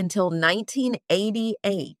wasn't until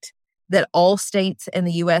 1988 that all states in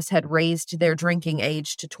the U.S. had raised their drinking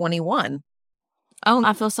age to 21. Oh,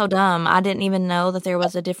 I feel so dumb. I didn't even know that there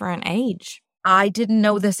was a different age. I didn't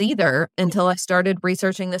know this either until I started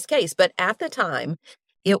researching this case. But at the time,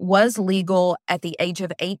 it was legal at the age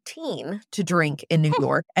of 18 to drink in New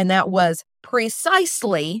York. And that was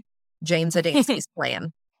precisely James Adamski's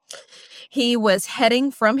plan. He was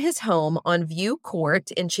heading from his home on View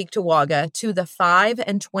Court in Cheektowaga to the 5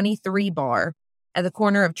 and 23 bar at the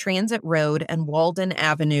corner of Transit Road and Walden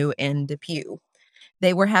Avenue in Depew.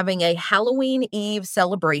 They were having a Halloween Eve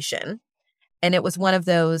celebration, and it was one of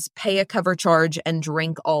those pay a cover charge and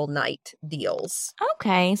drink all night deals.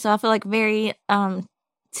 Okay, so I feel like very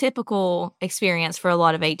typical experience for a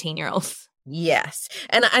lot of 18-year-olds. Yes,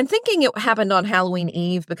 and I'm thinking it happened on Halloween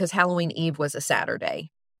Eve because Halloween Eve was a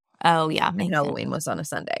Saturday. Oh, yeah. And Halloween was on a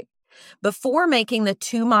Sunday. Before making the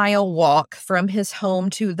 2-mile walk from his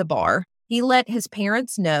home to the bar, he let his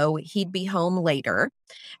parents know he'd be home later.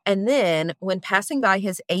 And then when passing by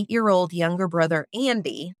his 8-year-old younger brother,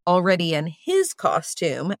 Andy, already in his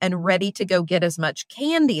costume and ready to go get as much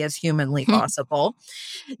candy as humanly possible,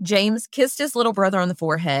 James kissed his little brother on the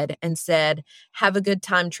forehead and said, "Have a good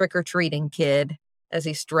time trick-or-treating, kid," as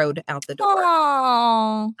he strode out the door.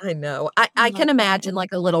 Aww. I know. I can imagine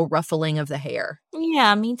like a little ruffling of the hair.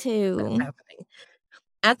 Yeah, me too. Happening.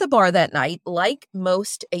 At the bar that night, like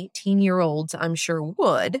most 18-year-olds I'm sure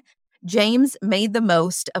would, James made the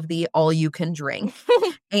most of the all-you-can-drink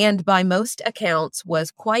and by most accounts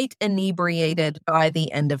was quite inebriated by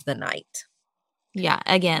the end of the night. Yeah,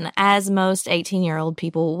 again, as most 18-year-old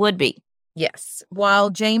people would be. Yes.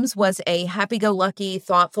 While James was a happy-go-lucky,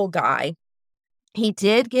 thoughtful guy, he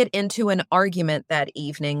did get into an argument that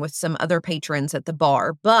evening with some other patrons at the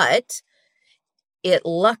bar, but it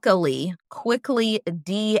luckily quickly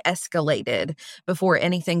de-escalated before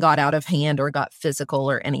anything got out of hand or got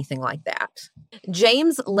physical or anything like that.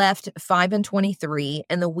 James left 5 and 23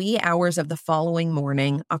 in the wee hours of the following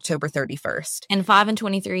morning, October 31st. And 5 and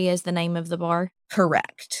 23 is the name of the bar?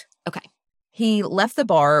 Correct. Okay. He left the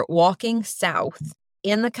bar walking south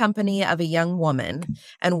in the company of a young woman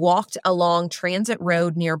and walked along Transit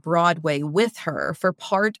Road near Broadway with her for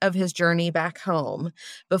part of his journey back home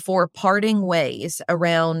before parting ways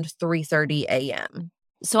around 3:30 a.m.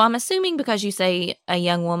 So I'm assuming because you say a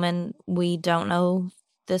young woman, we don't know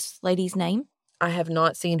this lady's name? I have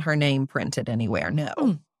not seen her name printed anywhere,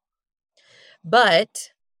 no. But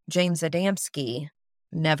James Adamski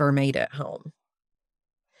never made it home.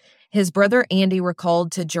 His brother Andy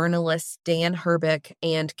recalled to journalists Dan Herbeck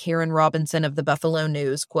and Karen Robinson of the Buffalo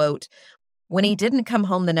News, quote, "When he didn't come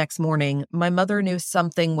home the next morning, my mother knew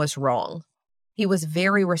something was wrong. He was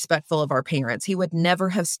very respectful of our parents. He would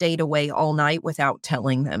never have stayed away all night without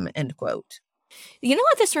telling them," end quote. You know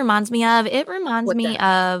what this reminds me of? It reminds me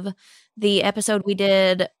of the episode we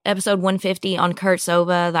did, episode 150 on Kurt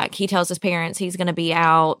Sova, like he tells his parents he's going to be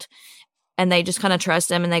out and they just kind of trust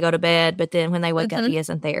him and they go to bed. But then when they wake up, he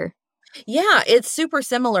isn't there. Yeah, it's super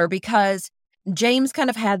similar because James kind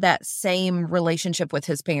of had that same relationship with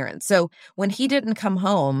his parents. So when he didn't come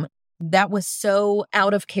home, that was so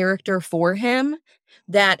out of character for him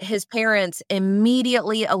that his parents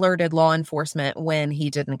immediately alerted law enforcement when he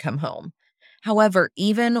didn't come home. However,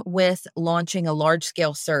 even with launching a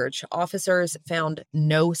large-scale search, officers found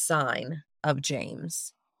no sign of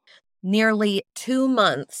James. Nearly 2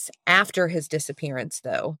 months after his disappearance,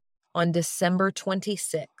 though, on December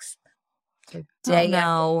 26th, the day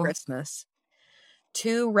after Christmas,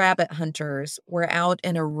 2 rabbit hunters were out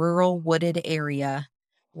in a rural wooded area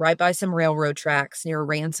right by some railroad tracks near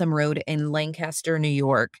Ransom Road in Lancaster, New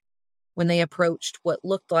York, when they approached what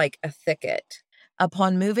looked like a thicket.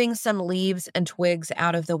 Upon moving some leaves and twigs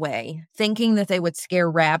out of the way, thinking that they would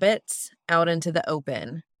scare rabbits out into the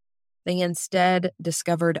open, they instead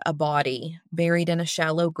discovered a body buried in a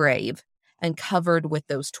shallow grave and covered with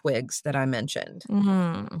those twigs that I mentioned.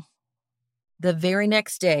 Mm-hmm. The very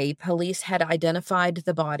next day, police had identified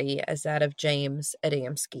the body as that of James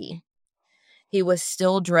Adamski. He was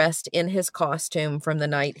still dressed in his costume from the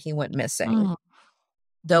night he went missing,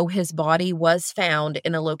 though his body was found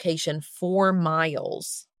in a location 4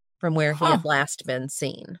 miles from where he had last been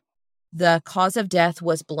seen. The cause of death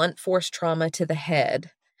was blunt force trauma to the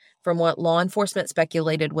head, from what law enforcement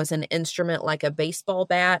speculated was an instrument like a baseball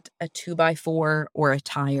bat, a 2x4, or a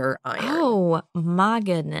tire iron. Oh, my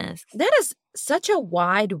goodness. That is such a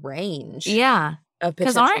wide range of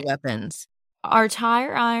potential weapons. Are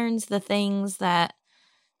tire irons the things that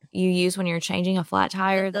you use when you're changing a flat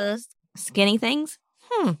tire, those skinny things?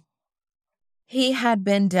 He had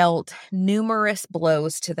been dealt numerous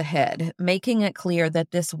blows to the head, making it clear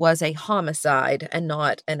that this was a homicide and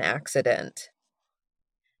not an accident.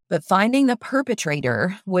 But finding the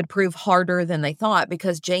perpetrator would prove harder than they thought,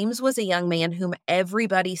 because James was a young man whom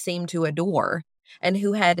everybody seemed to adore and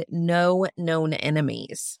who had no known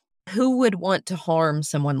enemies. Who would want to harm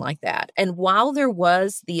someone like that? And while there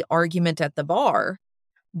was the argument at the bar,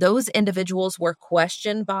 those individuals were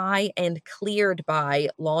questioned by and cleared by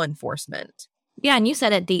law enforcement. Yeah, and you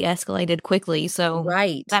said it de-escalated quickly, so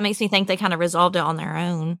that makes me think they kind of resolved it on their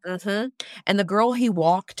own. And the girl he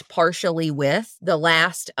walked partially with, the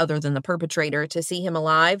last other than the perpetrator to see him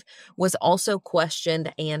alive, was also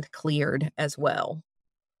questioned and cleared as well.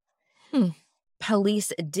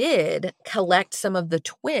 Police did collect some of the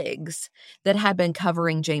twigs that had been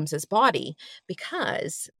covering James's body,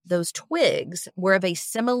 because those twigs were of a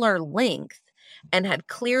similar length and had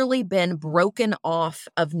clearly been broken off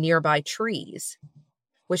of nearby trees,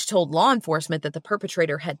 which told law enforcement that the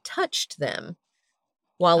perpetrator had touched them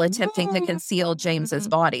while attempting to conceal James's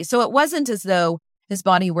body. So it wasn't as though his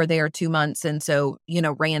body were there 2 months and so,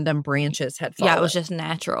 random branches had fallen. Yeah, it was just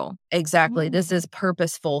natural. Exactly. This is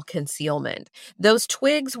purposeful concealment. Those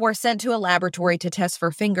twigs were sent to a laboratory to test for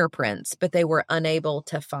fingerprints, but they were unable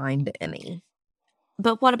to find any.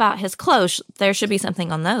 But what about his clothes? There should be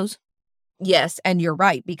something on those. Yes, and you're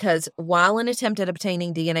right, because while an attempt at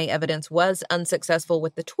obtaining DNA evidence was unsuccessful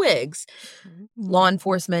with the twigs, law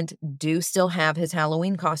enforcement do still have his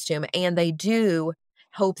Halloween costume, and they do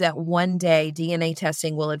hope that one day DNA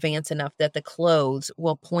testing will advance enough that the clothes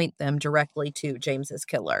will point them directly to James's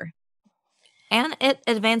killer. And it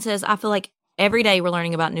advances, I feel like every day we're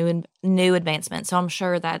learning about new advancements, so I'm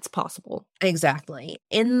sure that's possible. Exactly.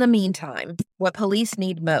 In the meantime, what police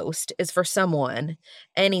need most is for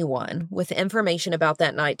anyone with information about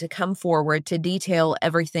that night to come forward to detail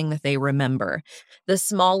everything that they remember. The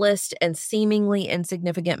smallest and seemingly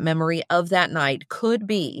insignificant memory of that night could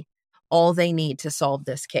be all they need to solve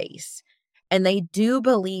this case. And they do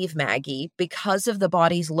believe, Maggie, because of the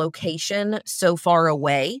body's location so far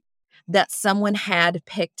away, that someone had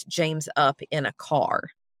picked James up in a car.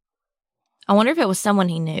 I wonder if it was someone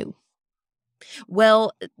he knew.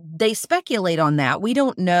 Well, they speculate on that. We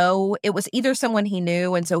don't know. It was either someone he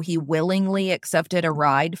knew, and so he willingly accepted a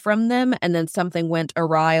ride from them, and then something went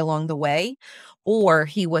awry along the way, or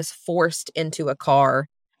he was forced into a car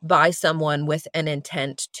by someone with an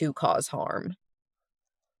intent to cause harm.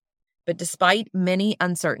 But despite many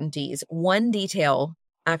uncertainties, one detail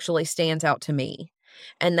actually stands out to me.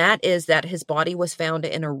 And that is that his body was found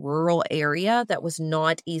in a rural area that was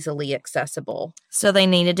not easily accessible. So they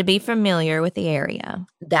needed to be familiar with the area.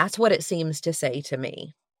 That's what it seems to say to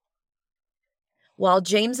me. While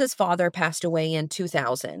James's father passed away in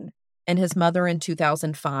 2000 and his mother in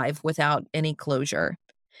 2005 without any closure,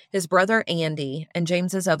 his brother Andy and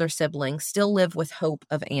James's other siblings still live with hope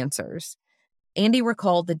of answers. Andy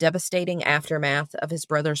recalled the devastating aftermath of his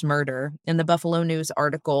brother's murder in the Buffalo News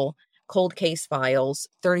article Cold Case Files,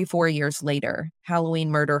 34 years later,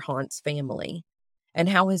 Halloween Murder Haunts Family, and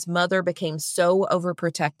how his mother became so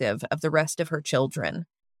overprotective of the rest of her children,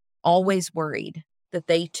 always worried that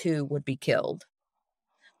they too would be killed.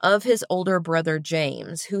 Of his older brother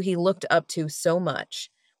James, who he looked up to so much,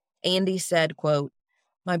 Andy said, quote,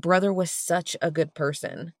 "My brother was such a good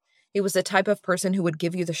person. He was the type of person who would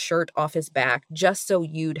give you the shirt off his back just so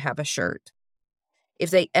you'd have a shirt. If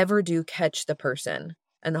they ever do catch the person,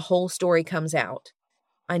 and the whole story comes out,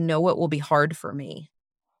 I know it will be hard for me,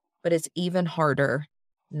 but it's even harder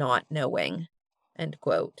not knowing." End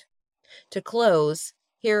quote. To close,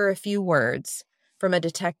 here are a few words from a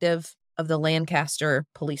detective of the Lancaster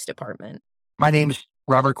Police Department. My name is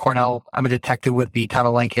Robert Cornell. I'm a detective with the Town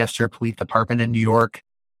of Lancaster Police Department in New York.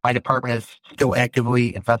 My department is still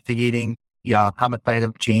actively investigating the homicide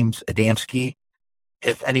of James Adamski.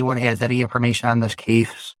 If anyone has any information on this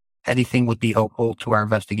case, anything would be helpful to our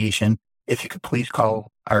investigation. If you could please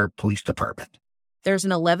call our police department. There's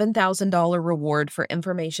an $11,000 reward for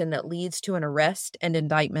information that leads to an arrest and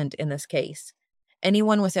indictment in this case.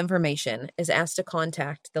 Anyone with information is asked to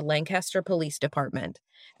contact the Lancaster Police Department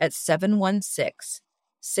at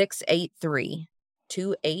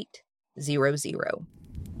 716-683-2800.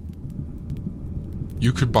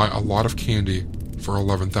 You could buy a lot of candy for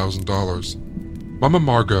 $11,000. Mama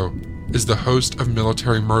Margot is the host of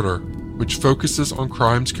Military Murder, which focuses on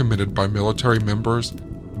crimes committed by military members,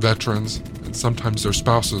 veterans, and sometimes their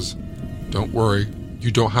spouses. Don't worry,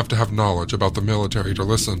 you don't have to have knowledge about the military to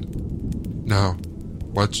listen. Now,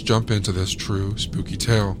 let's jump into this true spooky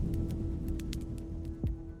tale.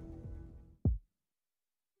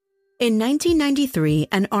 In 1993,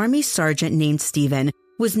 an Army sergeant named Stephen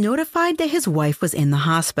was notified that his wife was in the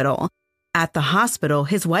hospital. At the hospital,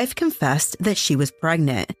 his wife confessed that she was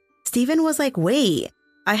pregnant. Stephen was like, wait,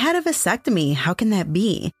 I had a vasectomy. How can that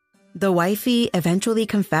be? The wifey eventually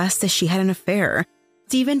confessed that she had an affair.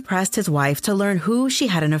 Stephen pressed his wife to learn who she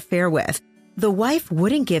had an affair with. The wife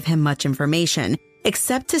wouldn't give him much information,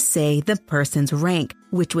 except to say the person's rank,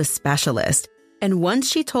 which was specialist. And once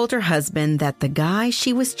she told her husband that the guy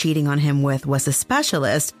she was cheating on him with was a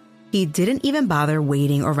specialist, he didn't even bother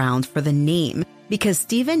waiting around for the name because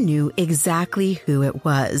Stephen knew exactly who it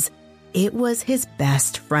was. It was his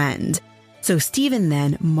best friend. So Stephen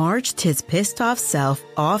then marched his pissed off self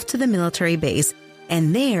off to the military base,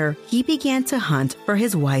 and there he began to hunt for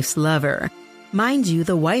his wife's lover. Mind you,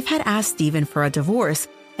 the wife had asked Stephen for a divorce,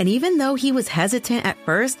 and even though he was hesitant at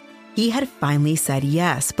first, he had finally said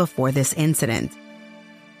yes before this incident.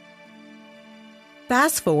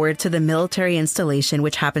 Fast forward to the military installation,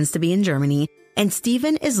 which happens to be in Germany, and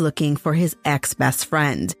Stephen is looking for his ex-best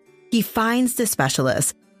friend. He finds the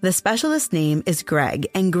specialist. The specialist's name is Greg,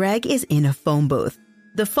 and Greg is in a phone booth.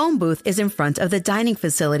 The phone booth is in front of the dining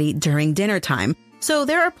facility during dinner time, so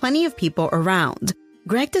there are plenty of people around.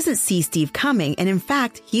 Greg doesn't see Steve coming, and in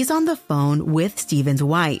fact, he's on the phone with Stephen's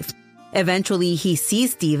wife. Eventually, he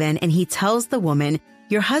sees Stephen and he tells the woman,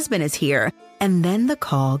 "Your husband is here," and then the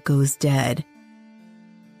call goes dead.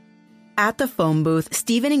 At the phone booth,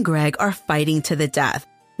 Stephen and Greg are fighting to the death.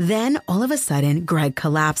 Then, all of a sudden, Greg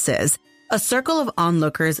collapses. A circle of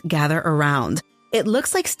onlookers gather around. It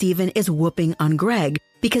looks like Stephen is whooping on Greg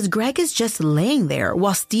because Greg is just laying there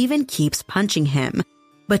while Stephen keeps punching him.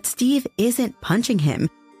 But Steve isn't punching him.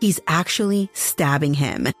 He's actually stabbing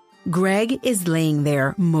him. Greg is laying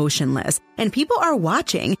there motionless, and people are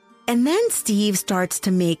watching. And then Steve starts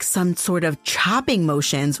to make some sort of chopping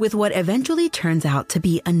motions with what eventually turns out to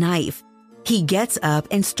be a knife. He gets up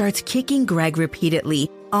and starts kicking Greg repeatedly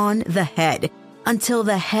on the head until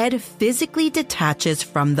the head physically detaches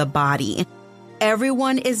from the body.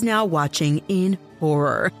 Everyone is now watching in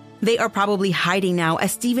horror. They are probably hiding now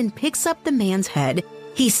as Stephen picks up the man's head.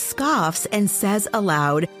 He scoffs and says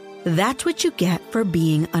aloud, "That's what you get for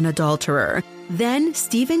being an adulterer." Then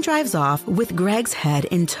Stephen drives off with Greg's head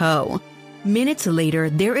in tow. Minutes later,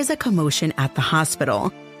 there is a commotion at the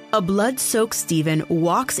hospital. A blood-soaked Stephen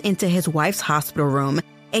walks into his wife's hospital room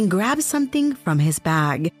and grabs something from his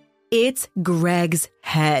bag. It's Greg's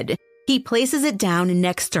head. He places it down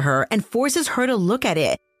next to her and forces her to look at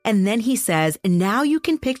it. And then he says, "Now you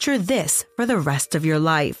can picture this for the rest of your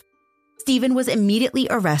life." Stephen was immediately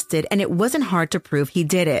arrested, and it wasn't hard to prove he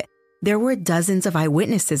did it. There were dozens of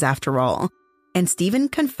eyewitnesses after all. And Stephen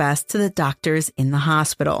confessed to the doctors in the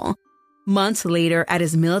hospital. Months later, at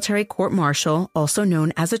his military court-martial, also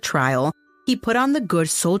known as a trial, he put on the good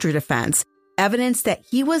soldier defense, evidence that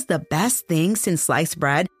he was the best thing since sliced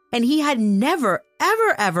bread, and he had never,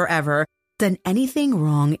 ever done anything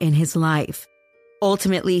wrong in his life.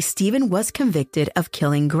 Ultimately, Stephen was convicted of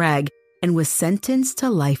killing Greg and was sentenced to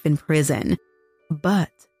life in prison.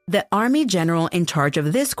 But the Army general in charge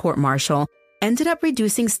of this court-martial ended up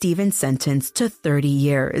reducing Stephen's sentence to 30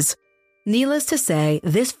 years. Needless to say,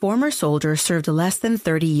 this former soldier served less than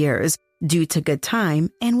 30 years due to good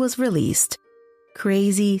time and was released.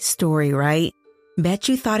 Crazy story, right? Bet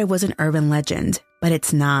you thought it was an urban legend, but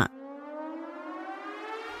it's not.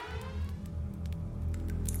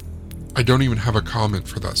 I don't even have a comment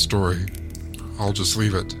for that story. I'll just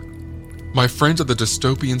leave it. My friends at the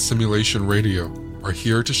Dystopian Simulation Radio are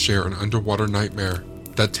here to share an underwater nightmare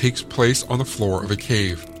that takes place on the floor of a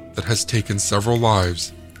cave that has taken several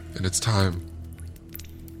lives in its time.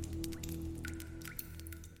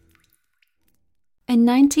 In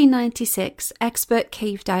 1996, expert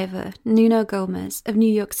cave diver Nuno Gomes of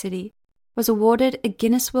New York City was awarded a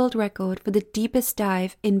Guinness World Record for the deepest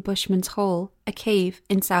dive in Bushman's Hole, a cave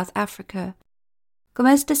in South Africa.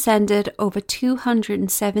 Gomes descended over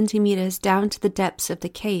 270 meters down to the depths of the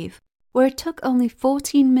cave, where it took only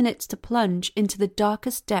 14 minutes to plunge into the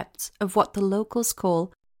darkest depths of what the locals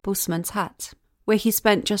call Bosman's Hat, where he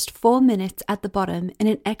spent just 4 minutes at the bottom in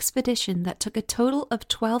an expedition that took a total of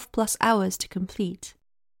 12+ hours to complete.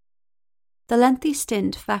 The lengthy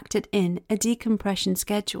stint factored in a decompression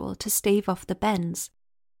schedule to stave off the bends.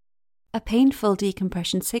 a painful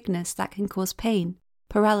decompression sickness that can cause pain,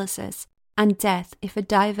 paralysis, and death if a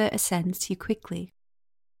diver ascends too quickly.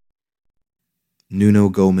 Nuno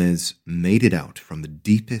Gomes made it out from the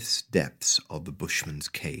deepest depths of the Bushman's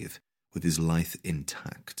Cave with his life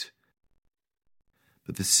intact.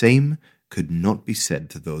 But the same could not be said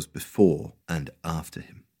to those before and after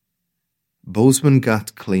him. Bozeman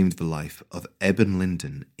Ghat claimed the life of Eben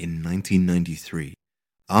Linden in 1993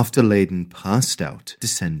 after Leyden passed out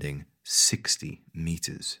descending 60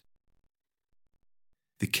 meters.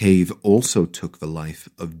 The cave also took the life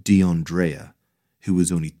of DeAndrea, who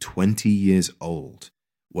was only 20 years old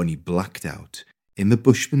when he blacked out in the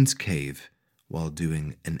Bushman's Cave while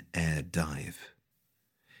doing an air dive.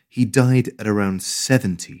 He died at around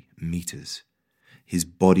 70 meters, his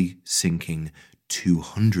body sinking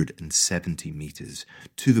 270 meters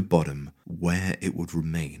to the bottom, where it would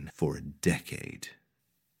remain for a decade.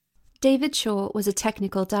 David Shaw was a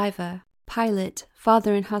technical diver, pilot,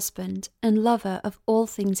 father and husband, and lover of all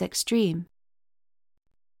things extreme.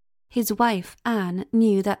 His wife, Anne,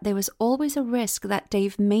 knew that there was always a risk that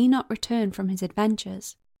Dave may not return from his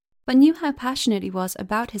adventures, but knew how passionate he was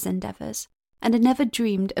about his endeavours, and had never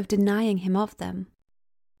dreamed of denying him of them.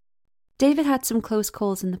 David had some close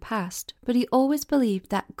calls in the past, but he always believed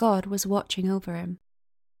that God was watching over him.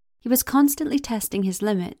 He was constantly testing his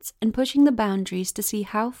limits and pushing the boundaries to see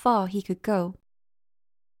how far he could go.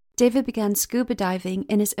 David began scuba diving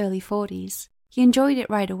in his early 40s. He enjoyed it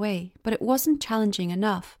right away, but it wasn't challenging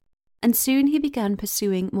enough, and soon he began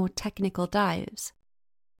pursuing more technical dives.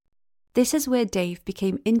 This is where Dave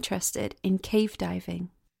became interested in cave diving.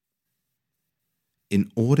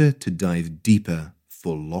 In order to dive deeper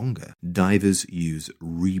for longer, divers use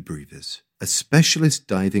rebreathers, a specialist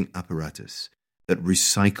diving apparatus that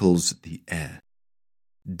recycles the air.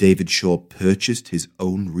 David Shaw purchased his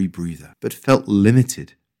own rebreather, but felt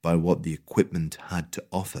limited by what the equipment had to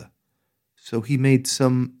offer, so he made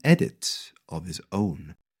some edits of his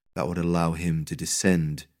own that would allow him to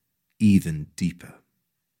descend even deeper.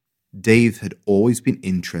 Dave had always been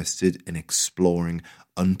interested in exploring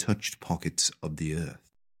untouched pockets of the earth,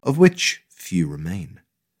 of which few remain,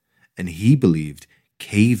 and he believed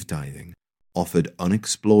cave diving offered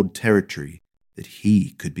unexplored territory that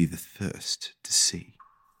he could be the first to see.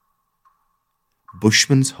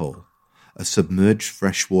 Bushman's Hole, a submerged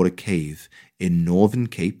freshwater cave in Northern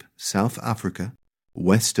Cape, South Africa,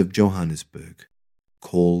 west of Johannesburg,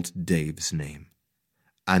 called Dave's name.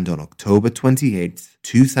 And on October 28,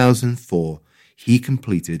 2004, he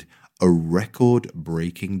completed a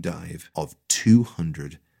record-breaking dive of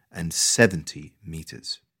 270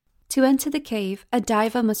 meters. To enter the cave, a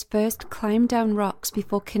diver must first climb down rocks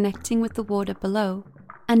before connecting with the water below,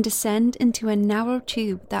 and descend into a narrow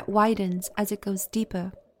tube that widens as it goes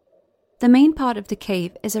deeper. The main part of the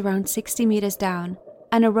cave is around 60 meters down,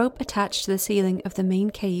 and a rope attached to the ceiling of the main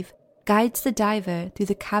cave guides the diver through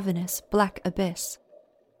the cavernous black abyss.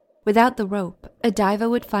 Without the rope, a diver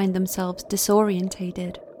would find themselves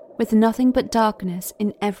disorientated, with nothing but darkness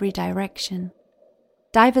in every direction.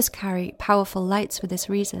 Divers carry powerful lights for this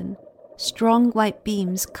reason, strong white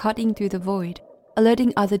beams cutting through the void,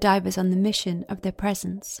 alerting other divers on the mission of their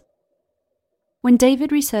presence. When David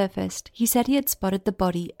resurfaced, he said he had spotted the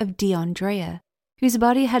body of DeAndrea, whose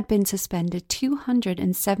body had been suspended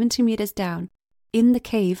 270 meters down in the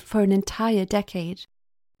cave for an entire decade.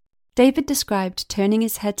 David described turning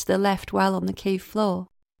his head to the left while on the cave floor,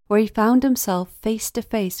 where he found himself face to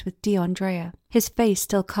face with DeAndrea, his face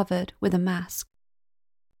still covered with a mask.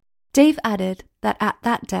 Dave added that at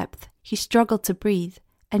that depth he struggled to breathe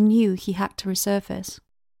and knew he had to resurface.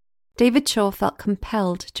 David Shaw felt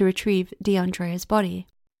compelled to retrieve DeAndrea's body.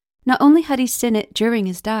 Not only had he seen it during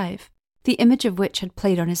his dive, the image of which had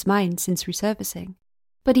played on his mind since resurfacing,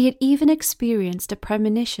 but he had even experienced a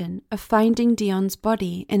premonition of finding Dion's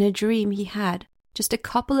body in a dream he had just a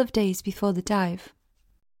couple of days before the dive.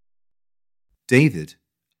 David,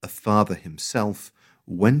 a father himself,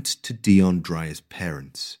 went to DeAndrea's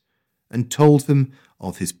parents and told them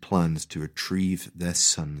of his plans to retrieve their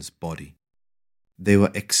son's body. They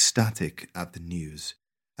were ecstatic at the news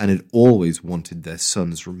and had always wanted their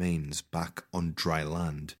son's remains back on dry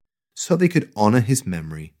land so they could honour his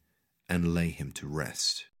memory and lay him to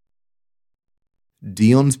rest.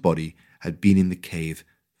 Dion's body had been in the cave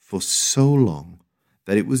for so long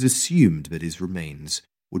that it was assumed that his remains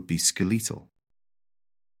would be skeletal.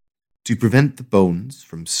 To prevent the bones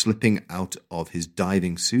from slipping out of his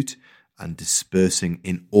diving suit and dispersing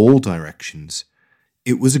in all directions,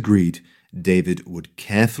 it was agreed David would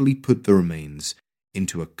carefully put the remains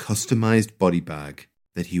into a customized body bag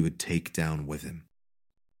that he would take down with him.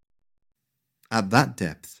 At that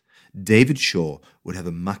depth, David Shaw would have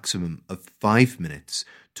a maximum of 5 minutes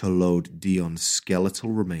to load Dion's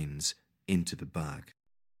skeletal remains into the bag.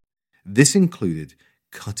 This included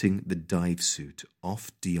cutting the dive suit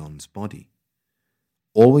off Dion's body.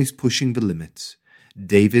 Always pushing the limits,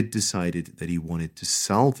 David decided that he wanted to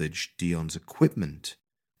salvage Dion's equipment,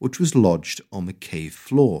 which was lodged on the cave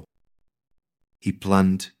floor. He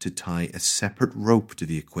planned to tie a separate rope to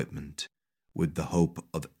the equipment with the hope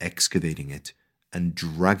of excavating it and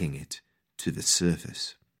dragging it to the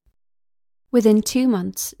surface. Within 2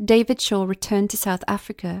 months, David Shaw returned to South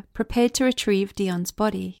Africa, prepared to retrieve Dion's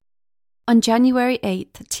body. On January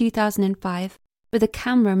 8, 2005, with a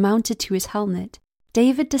camera mounted to his helmet,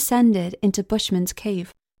 David descended into Bushman's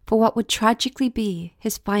Cave for what would tragically be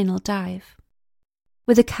his final dive.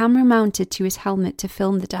 With a camera mounted to his helmet to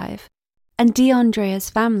film the dive, and DeAndrea's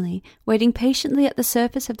family waiting patiently at the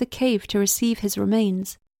surface of the cave to receive his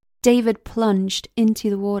remains, David plunged into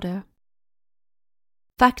the water.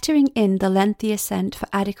 Factoring in the lengthy ascent for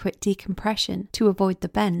adequate decompression to avoid the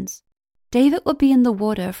bends, David would be in the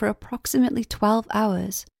water for approximately 12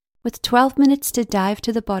 hours, with 12 minutes to dive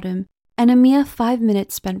to the bottom and a mere 5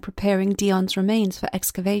 minutes spent preparing Dion's remains for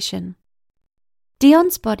excavation.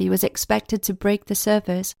 Dion's body was expected to break the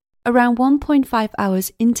surface around 1.5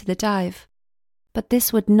 hours into the dive, but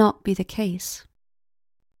this would not be the case.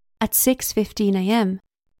 At 6:15 a.m.,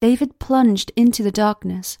 David plunged into the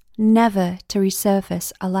darkness, never to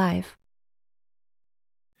resurface alive.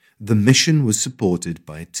 The mission was supported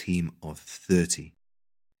by a team of 30,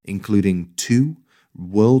 including 2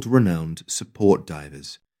 world-renowned support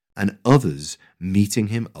divers and others meeting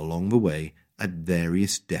him along the way at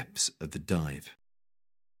various depths of the dive.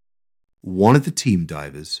 One of the team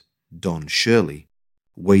divers, Don Shirley,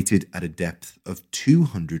 waited at a depth of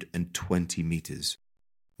 220 meters,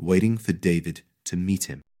 waiting for David to meet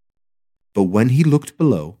him. But when he looked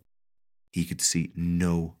below, he could see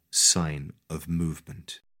no sign of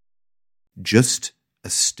movement. Just a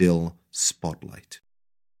still spotlight,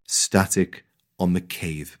 static on the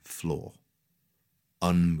cave floor,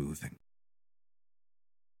 unmoving.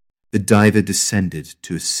 The diver descended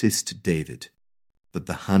to assist David, but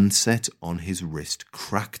the handset on his wrist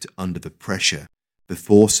cracked under the pressure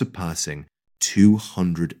before surpassing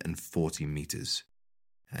 240 meters,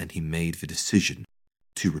 and he made the decision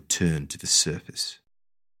to return to the surface.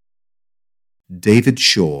 David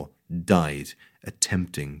Shaw died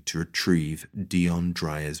attempting to retrieve Dion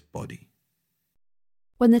Dreyer's body.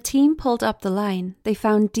 When the team pulled up the line, they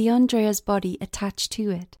found DeAndrea's body attached to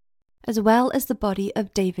it, as well as the body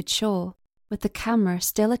of David Shaw, with the camera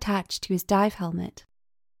still attached to his dive helmet.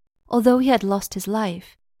 Although he had lost his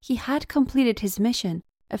life, he had completed his mission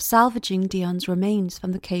of salvaging Dion's remains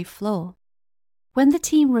from the cave floor. When the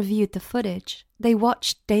team reviewed the footage, they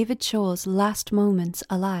watched David Shaw's last moments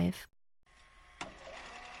alive.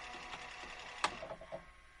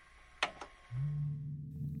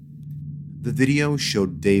 The video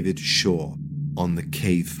showed David Shaw on the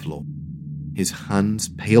cave floor, his hands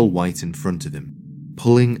pale white in front of him,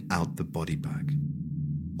 pulling out the body bag.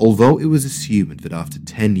 Although it was assumed that after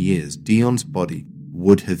 10 years Dion's body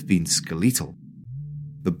would have been skeletal,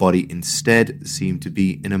 the body instead seemed to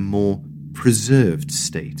be in a more preserved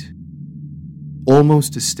state,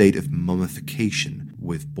 almost a state of mummification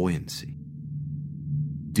with buoyancy.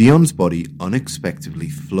 Dion's body unexpectedly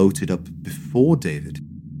floated up before David,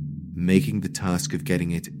 making the task of getting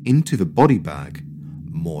it into the body bag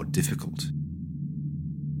more difficult.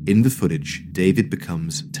 In the footage, David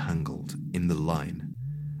becomes tangled in the line,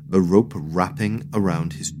 the rope wrapping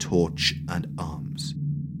around his torch and arms,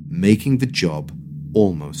 making the job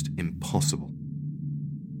almost impossible.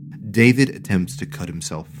 David attempts to cut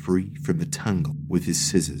himself free from the tangle with his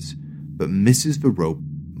scissors, but misses the rope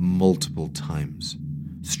multiple times,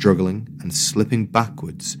 struggling and slipping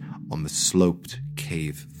backwards on the sloped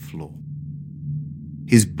cave floor.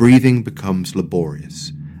 His breathing becomes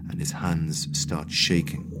laborious and his hands start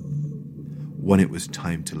shaking. When it was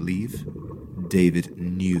time to leave, David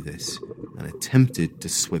knew this and attempted to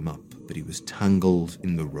swim up, but he was tangled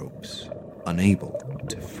in the ropes, unable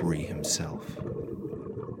to free himself.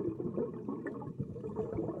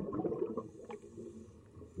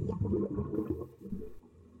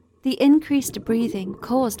 The increased breathing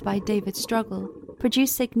caused by David's struggle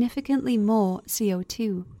produced significantly more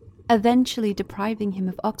CO2, eventually depriving him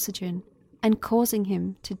of oxygen and causing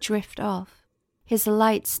him to drift off, his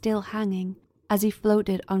light still hanging as he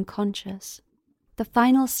floated unconscious. The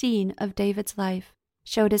final scene of David's life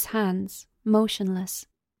showed his hands, motionless,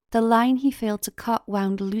 the line he failed to cut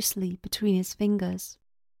wound loosely between his fingers.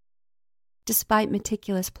 Despite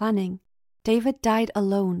meticulous planning, David died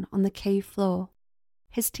alone on the cave floor,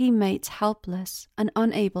 his teammates helpless and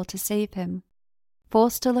unable to save him,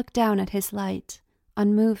 forced to look down at his light,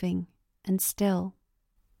 unmoving and still.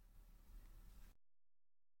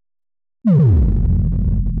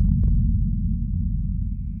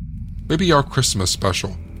 Maybe our Christmas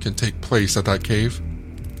special can take place at that cave.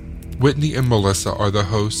 Whitney and Melissa are the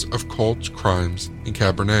hosts of Cult Crimes in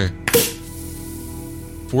Cabernet.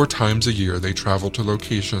 4 times a year they travel to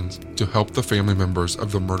locations to help the family members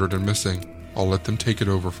of the murdered and missing. I'll let them take it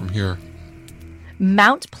over from here.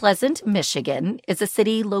 Mount Pleasant, Michigan is a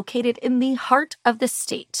city located in the heart of the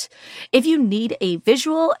state. If you need a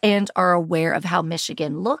visual and are aware of how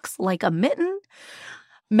Michigan looks like a mitten,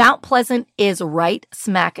 Mount Pleasant is right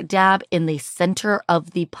smack dab in the center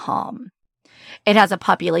of the palm. It has a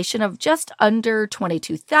population of just under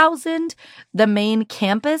 22,000. The main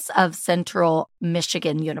campus of Central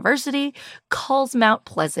Michigan University calls Mount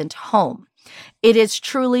Pleasant home. It is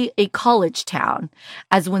truly a college town,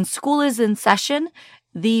 as when school is in session,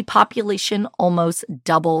 the population almost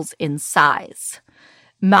doubles in size.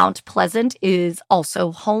 Mount Pleasant is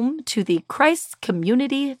also home to the Christ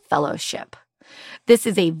Community Fellowship. This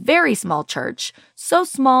is a very small church, so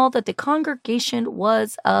small that the congregation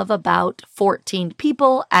was of about 14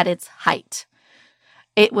 people at its height.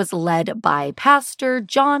 It was led by Pastor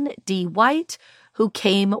John D. White, who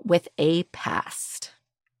came with a past.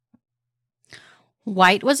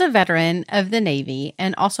 White was a veteran of the Navy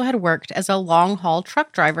and also had worked as a long-haul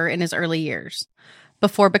truck driver in his early years.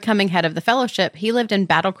 Before becoming head of the fellowship, he lived in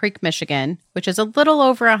Battle Creek, Michigan, which is a little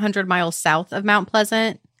over 100 miles south of Mount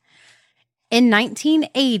Pleasant. In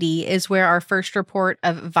 1980 is where our first report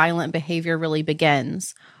of violent behavior really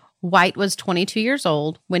begins. White was 22 years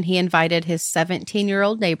old when he invited his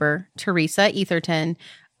 17-year-old neighbor, Teresa Etherton,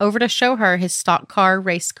 over to show her his stock car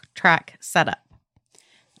racetrack setup.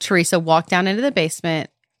 Teresa walked down into the basement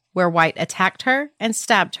where White attacked her and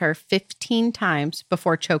stabbed her 15 times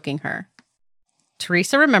before choking her.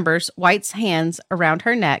 Teresa remembers White's hands around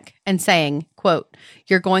her neck and saying, quote,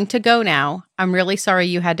 "You're going to go now. I'm really sorry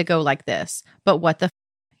you had to go like this, but what the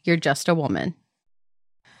you're just a woman."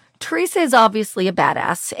 Teresa is obviously a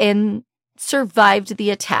badass and survived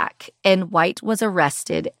the attack, and White was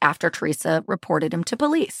arrested after Teresa reported him to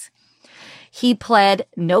police. He pled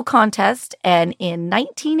no contest, and in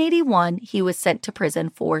 1981, he was sent to prison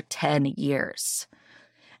for 10 years.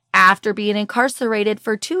 After being incarcerated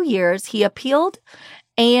for 2 years, he appealed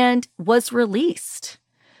and was released.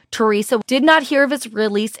 Teresa did not hear of his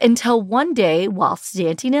release until one day, while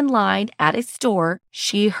standing in line at a store,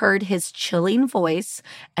 she heard his chilling voice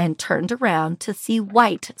and turned around to see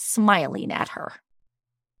White smiling at her.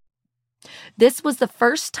 This was the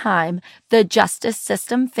first time the justice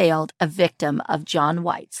system failed a victim of John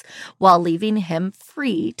White's, while leaving him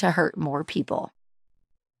free to hurt more people.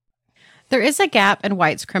 There is a gap in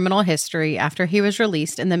White's criminal history after he was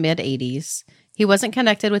released in the mid-'80s. He wasn't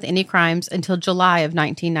connected with any crimes until July of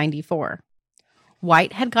 1994.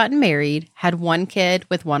 White had gotten married, had 1 kid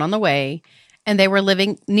with 1 on the way, and they were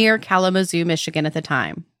living near Kalamazoo, Michigan at the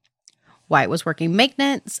time. White was working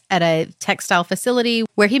maintenance at a textile facility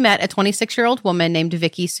where he met a 26-year-old woman named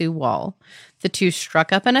Vicky Sue Wall. The two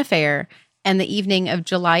struck up an affair, and the evening of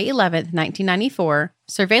July 11, 1994,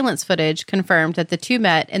 surveillance footage confirmed that the two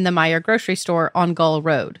met in the Meyer grocery store on Gull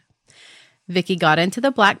Road. Vicky got into the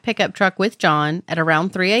black pickup truck with John at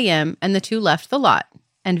around 3 a.m., and the two left the lot,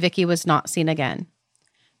 and Vicky was not seen again.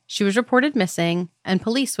 She was reported missing, and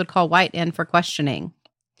police would call White in for questioning.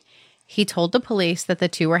 He told the police that the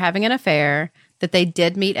two were having an affair, that they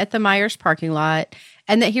did meet at the Myers parking lot,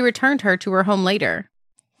 and that he returned her to her home later.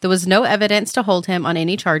 There was no evidence to hold him on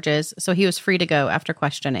any charges, so he was free to go after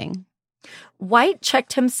questioning. White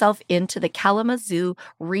checked himself into the Kalamazoo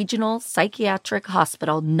Regional Psychiatric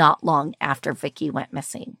Hospital not long after Vicky went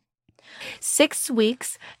missing. 6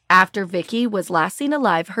 weeks after Vicky was last seen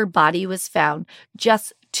alive, her body was found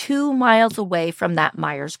just 2 miles away from that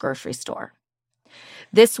Myers grocery store.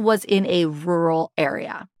 This was in a rural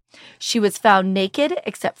area. She was found naked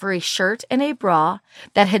except for a shirt and a bra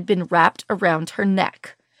that had been wrapped around her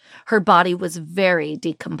neck. Her body was very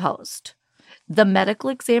decomposed. The medical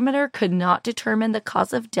examiner could not determine the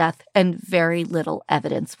cause of death, and very little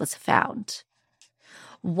evidence was found.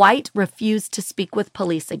 White refused to speak with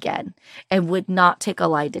police again and would not take a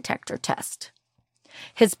lie detector test.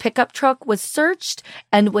 His pickup truck was searched,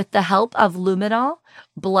 and with the help of luminol,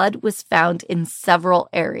 blood was found in several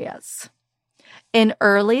areas. In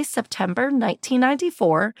early September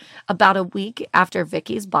 1994, about a week after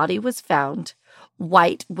Vicky's body was found,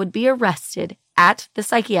 White would be arrested at the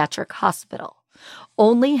psychiatric hospital.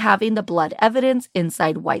 Only having the blood evidence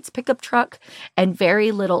inside White's pickup truck and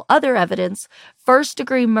very little other evidence,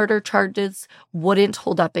 first-degree murder charges wouldn't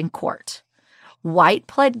hold up in court. White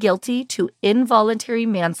pled guilty to involuntary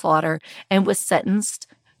manslaughter and was sentenced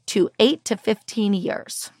to 8 to 15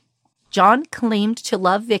 years. John claimed to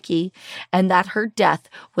love Vicky and that her death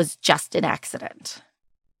was just an accident.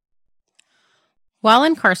 While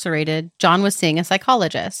incarcerated, John was seeing a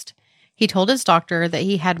psychologist. He told his doctor that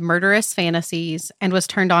he had murderous fantasies and was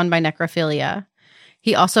turned on by necrophilia.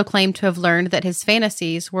 He also claimed to have learned that his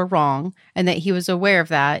fantasies were wrong and that he was aware of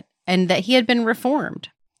that and that he had been reformed.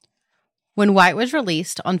 When White was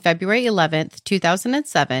released on February 11th,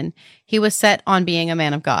 2007, he was set on being a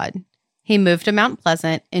man of God. He moved to Mount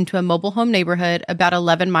Pleasant into a mobile home neighborhood about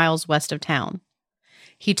 11 miles west of town.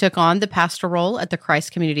 He took on the pastor role at the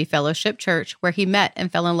Christ Community Fellowship Church, where he met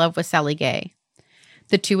and fell in love with Sally Gay.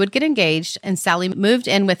 The two would get engaged, and Sally moved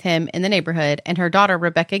in with him in the neighborhood, and her daughter,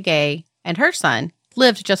 Rebecca Gay, and her son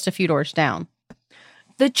lived just a few doors down.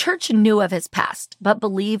 The church knew of his past, but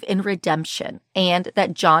believed in redemption and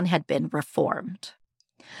that John had been reformed.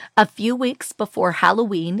 A few weeks before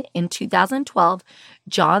Halloween in 2012,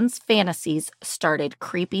 John's fantasies started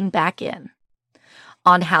creeping back in.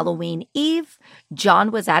 On Halloween Eve,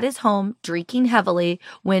 John was at his home drinking heavily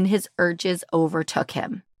when his urges overtook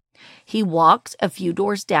him. He walked a few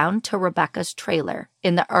doors down to Rebecca's trailer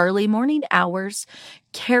in the early morning hours,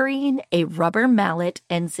 carrying a rubber mallet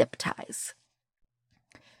and zip ties.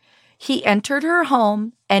 He entered her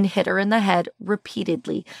home and hit her in the head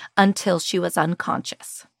repeatedly until she was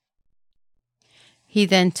unconscious. He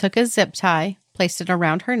then took a zip tie, placed it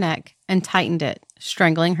around her neck, and tightened it,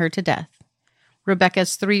 strangling her to death.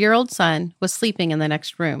 Rebecca's 3-year-old son was sleeping in the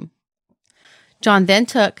next room. John then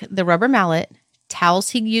took the rubber mallet, towels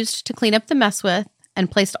he used to clean up the mess with, and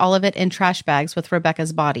placed all of it in trash bags with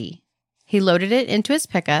Rebecca's body. He loaded it into his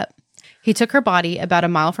pickup. He took her body about a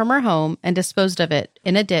mile from her home and disposed of it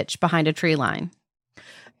in a ditch behind a tree line.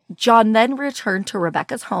 John then returned to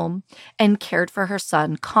Rebecca's home and cared for her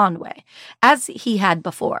son, Conway, as he had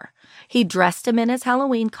before. He dressed him in his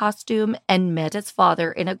Halloween costume and met his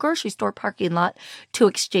father in a grocery store parking lot to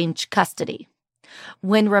exchange custody.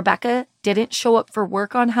 When Rebecca didn't show up for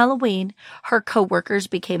work on Halloween, her co-workers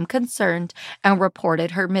became concerned and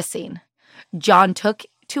reported her missing. John took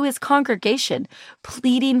to his congregation,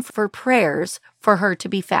 pleading for prayers for her to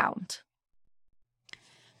be found.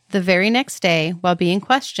 The very next day, while being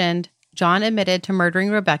questioned, John admitted to murdering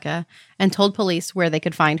Rebecca and told police where they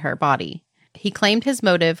could find her body. He claimed his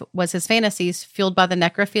motive was his fantasies fueled by the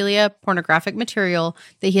necrophilia pornographic material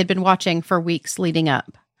that he had been watching for weeks leading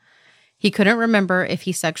up. He couldn't remember if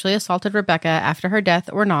he sexually assaulted Rebecca after her death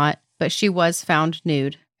or not, but she was found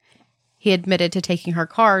nude. He admitted to taking her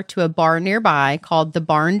car to a bar nearby called the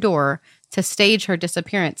Barn Door to stage her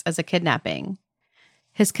disappearance as a kidnapping.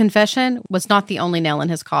 His confession was not the only nail in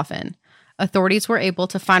his coffin. Authorities were able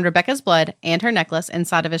to find Rebecca's blood and her necklace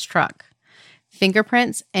inside of his truck.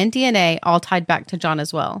 Fingerprints and DNA all tied back to John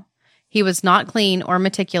as well. He was not clean or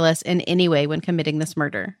meticulous in any way when committing this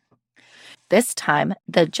murder. This time,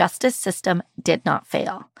 the justice system did not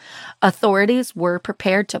fail. Authorities were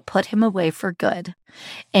prepared to put him away for good.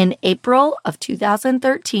 In April of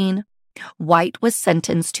 2013, White was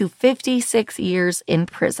sentenced to 56 years in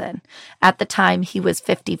prison. At the time, he was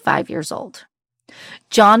 55 years old.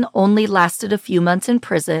 John only lasted a few months in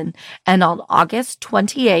prison, and on August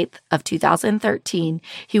 28th of 2013,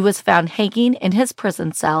 he was found hanging in his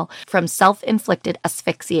prison cell from self-inflicted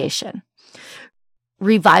asphyxiation.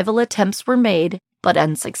 Revival attempts were made, but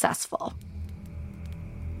unsuccessful.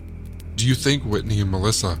 Do you think Whitney and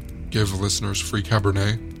Melissa give listeners free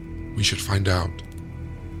Cabernet? We should find out.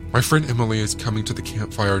 My friend Emily is coming to the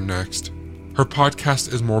campfire next. Her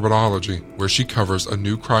podcast is Morbidology, where she covers a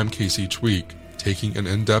new crime case each week, taking an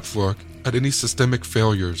in-depth look at any systemic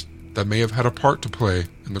failures that may have had a part to play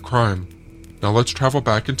in the crime. Now let's travel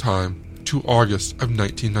back in time to August of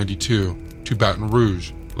 1992 to Baton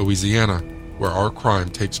Rouge, Louisiana, where our crime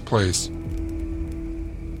takes place.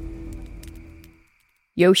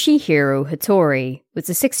 Yoshihiro Hattori was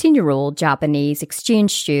a 16-year-old Japanese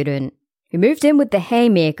exchange student who moved in with the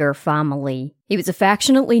Haymaker family. He was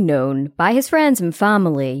affectionately known by his friends and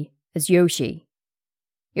family as Yoshi.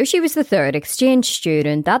 Yoshi was the third exchange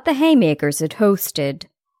student that the Haymakers had hosted,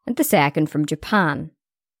 and the second from Japan.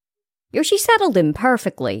 Yoshi settled in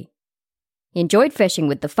perfectly. He enjoyed fishing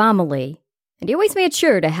with the family, and he always made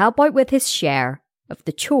sure to help out with his share of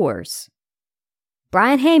the chores.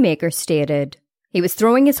 Brian Haymaker stated, he was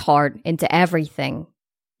throwing his heart into everything.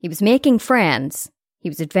 He was making friends. He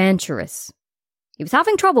was adventurous. He was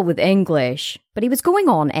having trouble with English, but he was going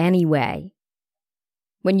on anyway.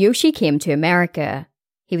 When Yoshi came to America,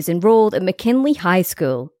 he was enrolled at McKinley High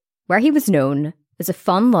School, where he was known as a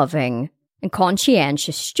fun-loving and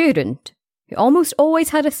conscientious student who almost always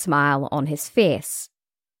had a smile on his face.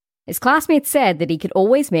 His classmates said that he could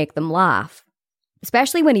always make them laugh,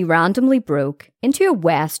 especially when he randomly broke into a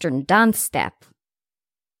Western dance step.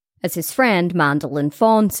 As his friend Mandolin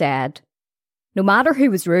Fawn said, no matter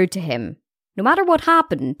who was rude to him, no matter what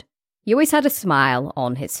happened, he always had a smile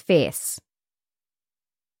on his face.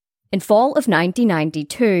 In fall of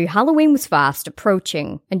 1992, Halloween was fast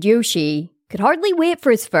approaching, and Yoshi could hardly wait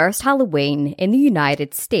for his first Halloween in the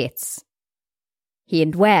United States. He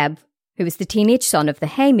and Webb, who was the teenage son of the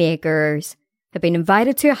Haymakers, had been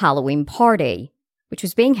invited to a Halloween party, which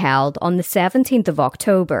was being held on the 17th of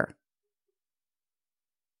October.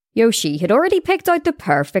 Yoshi had already picked out the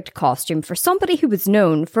perfect costume for somebody who was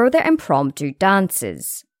known for their impromptu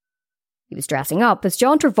dances. He was dressing up as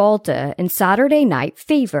John Travolta in Saturday Night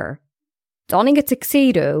Fever, donning a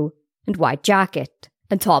tuxedo and white jacket,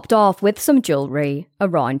 and topped off with some jewellery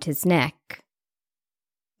around his neck.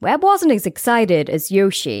 Webb wasn't as excited as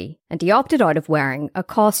Yoshi, and he opted out of wearing a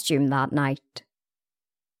costume that night.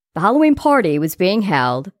 The Halloween party was being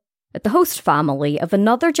held at the host family of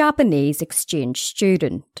another Japanese exchange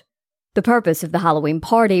student. The purpose of the Halloween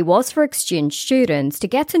party was for exchange students to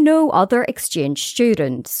get to know other exchange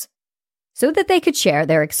students, so that they could share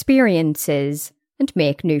their experiences and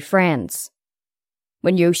make new friends.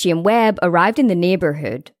 When Yoshi and Webb arrived in the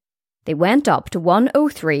neighbourhood, they went up to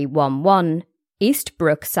 10311 East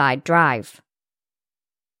Brookside Drive.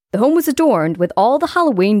 The home was adorned with all the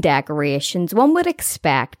Halloween decorations one would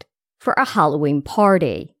expect for a Halloween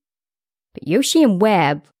party. But Yoshi and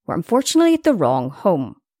Webb were unfortunately at the wrong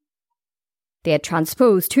home. They had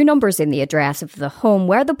transposed 2 numbers in the address of the home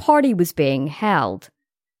where the party was being held,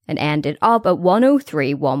 and ended up at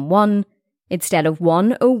 10311 instead of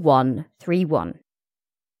 10131.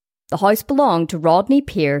 The house belonged to Rodney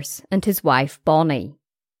Pierce and his wife Bonnie.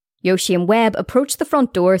 Yoshi and Webb approached the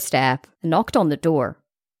front doorstep and knocked on the door.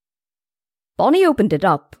 Bonnie opened it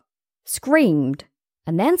up, screamed,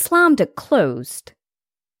 and then slammed it closed.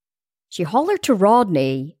 She hollered to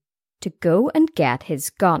Rodney to go and get his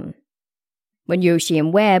gun. When Yoshi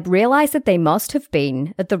and Webb realised that they must have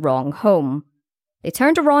been at the wrong home, they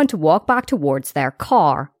turned around to walk back towards their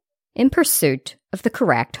car in pursuit of the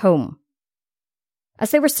correct home.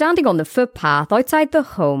 As they were standing on the footpath outside the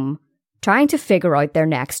home, trying to figure out their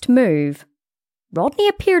next move, Rodney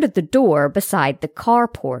appeared at the door beside the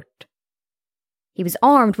carport. He was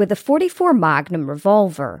armed with a .44 Magnum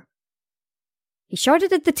revolver. He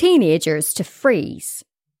shouted at the teenagers to freeze,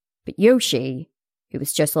 but Yoshi, who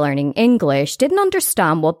was just learning English, didn't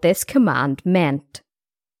understand what this command meant.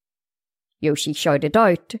 Yoshi shouted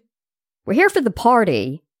out, "We're here for the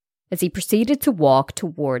party," as he proceeded to walk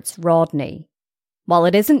towards Rodney. While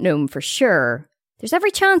it isn't known for sure, there's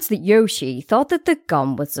every chance that Yoshi thought that the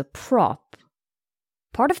gun was a prop,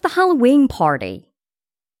 part of the Halloween party.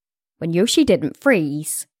 When Yoshi didn't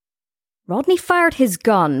freeze, Rodney fired his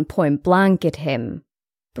gun point blank at him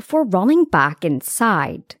before running back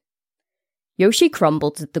inside. Yoshi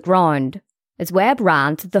crumbled to the ground as Webb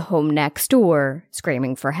ran to the home next door,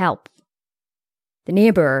 screaming for help. The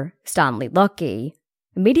neighbour, Stanley Lucky,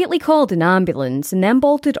 immediately called an ambulance and then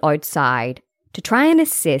bolted outside to try and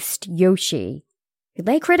assist Yoshi, who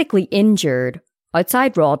lay critically injured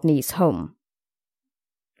outside Rodney's home.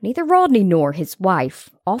 Neither Rodney nor his wife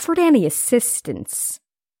offered any assistance.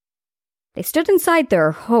 They stood inside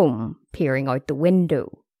their home, peering out the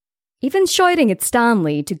window, even shouting at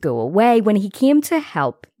Stanley to go away when he came to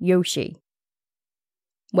help Yoshi.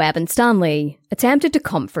 Webb and Stanley attempted to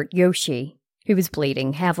comfort Yoshi, who was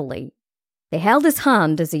bleeding heavily. They held his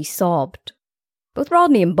hand as he sobbed. Both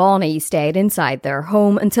Rodney and Bonnie stayed inside their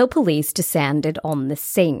home until police descended on the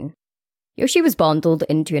scene. Yoshi was bundled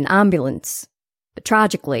into an ambulance, but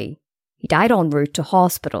tragically, he died en route to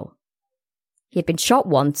hospital. He had been shot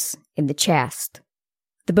once in the chest.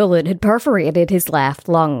 The bullet had perforated his left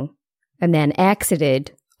lung and then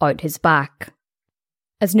exited out his back.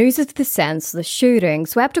 As news of the senseless shooting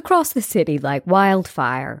swept across the city like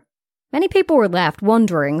wildfire, many people were left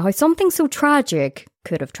wondering how something so tragic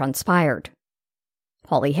could have transpired.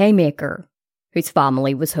 Holly Haymaker, whose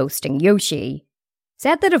family was hosting Yoshi,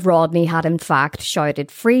 said that if Rodney had in fact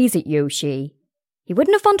shouted freeze at Yoshi, he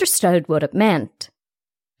wouldn't have understood what it meant.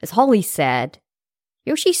 As Holly said,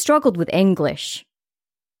 Yoshi struggled with English.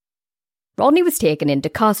 Rodney was taken into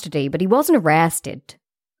custody, but he wasn't arrested.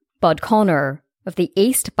 Bud Connor of the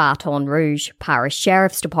East Baton Rouge Parish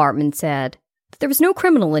Sheriff's Department said that there was no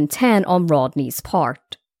criminal intent on Rodney's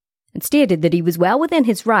part, and stated that he was well within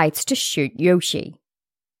his rights to shoot Yoshi.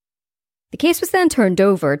 The case was then turned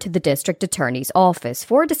over to the district attorney's office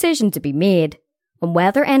for a decision to be made on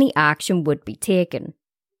whether any action would be taken.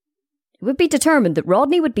 It would be determined that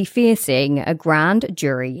Rodney would be facing a grand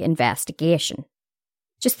jury investigation.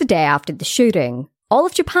 Just the day after the shooting, all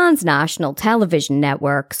of Japan's national television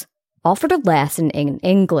networks offered a lesson in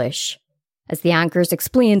English, as the anchors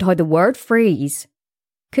explained how the word freeze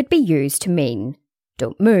could be used to mean,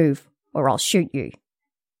 don't move or I'll shoot you.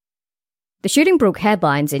 The shooting broke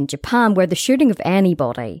headlines in Japan, where the shooting of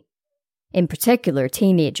anybody, in particular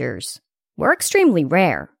teenagers, were extremely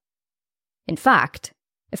rare. In fact,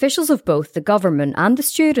 officials of both the government and the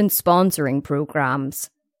student sponsoring programs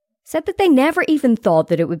said that they never even thought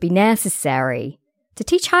that it would be necessary to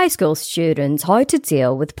teach high school students how to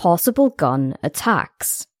deal with possible gun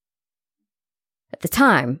attacks. At the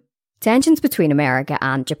time, tensions between America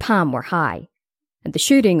and Japan were high, and the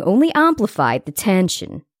shooting only amplified the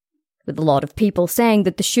tension, with a lot of people saying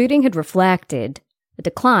that the shooting had reflected a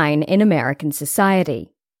decline in American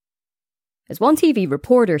society. As one TV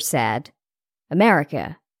reporter said,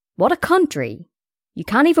 "America, what a country! You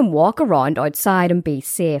can't even walk around outside and be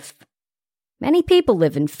safe. Many people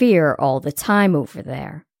live in fear all the time over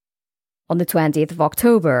there." On the 20th of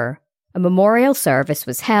October, a memorial service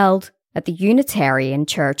was held at the Unitarian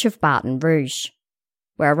Church of Baton Rouge,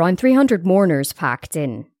 where around 300 mourners packed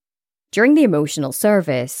in. During the emotional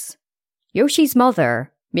service, Yoshi's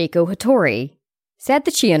mother, Miko Hattori, said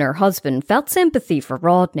that she and her husband felt sympathy for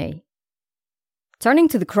Rodney. Turning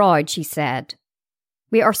to the crowd, she said,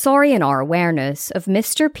 "We are sorry in our awareness of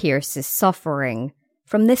Mr. Pierce's suffering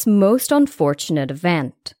from this most unfortunate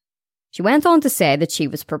event." She went on to say that she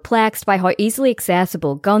was perplexed by how easily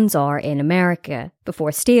accessible guns are in America,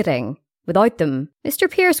 before stating, without them, Mr.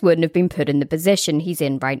 Pierce wouldn't have been put in the position he's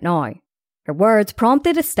in right now. Her words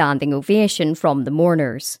prompted a standing ovation from the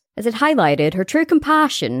mourners, as it highlighted her true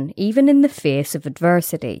compassion even in the face of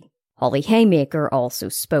adversity. Holly Haymaker also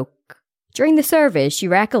spoke. During the service, she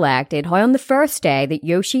recollected how on the first day that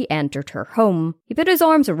Yoshi entered her home, he put his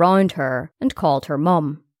arms around her and called her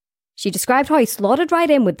mum. She described how he slotted right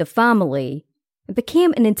in with the family and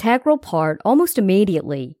became an integral part almost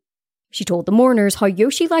immediately. She told the mourners how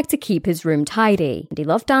Yoshi liked to keep his room tidy and he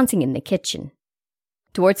loved dancing in the kitchen.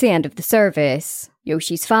 Towards the end of the service,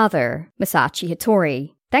 Yoshi's father, Masashi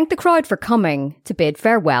Hattori, thanked the crowd for coming to bid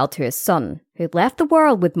farewell to his son, who had left the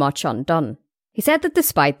world with much undone. He said that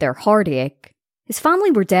despite their heartache, his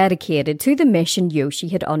family were dedicated to the mission Yoshi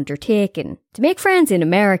had undertaken to make friends in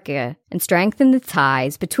America and strengthen the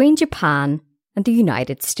ties between Japan and the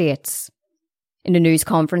United States. In a news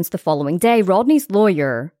conference the following day, Rodney's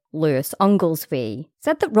lawyer, Louis Unglesby,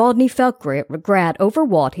 said that Rodney felt great regret over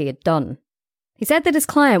what he had done. He said that his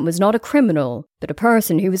client was not a criminal, but a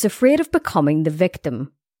person who was afraid of becoming the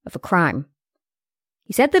victim of a crime.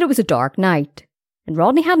 He said that it was a dark night, and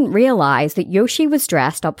Rodney hadn't realised that Yoshi was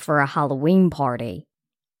dressed up for a Halloween party.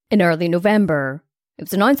 In early November, it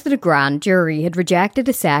was announced that a grand jury had rejected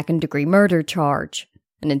a second-degree murder charge,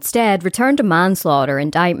 and instead returned a manslaughter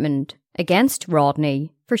indictment against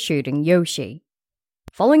Rodney for shooting Yoshi.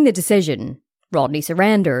 Following the decision, Rodney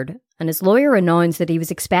surrendered, and his lawyer announced that he was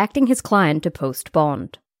expecting his client to post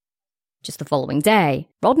bond. Just the following day,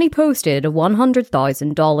 Rodney posted a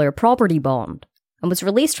 $100,000 property bond and was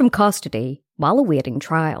released from custody while awaiting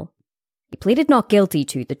trial. He pleaded not guilty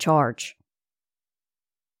to the charge.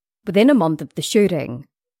 Within a month of the shooting,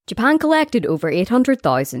 Japan collected over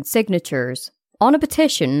 800,000 signatures on a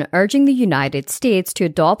petition urging the United States to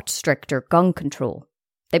adopt stricter gun control.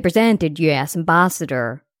 They presented US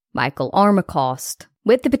Ambassador Michael Armacost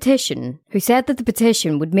with the petition, who said that the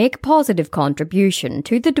petition would make a positive contribution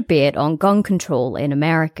to the debate on gun control in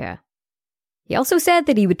America. He also said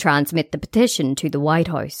that he would transmit the petition to the White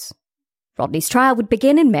House. Rodney's trial would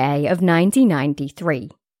begin in May of 1993.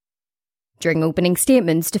 During opening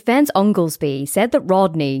statements, defense Unglesby said that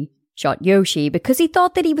Rodney shot Yoshi because he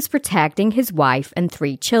thought that he was protecting his wife and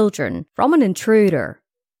 3 children from an intruder.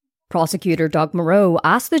 Prosecutor Doug Moreau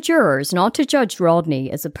asked the jurors not to judge Rodney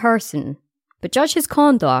as a person, but judge his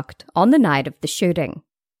conduct on the night of the shooting.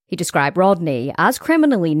 He described Rodney as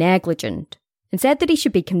criminally negligent and said that he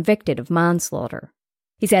should be convicted of manslaughter.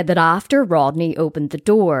 He said that after Rodney opened the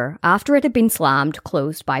door, after it had been slammed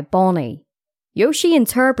closed by Bonnie, Yoshi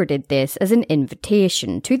interpreted this as an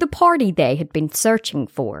invitation to the party they had been searching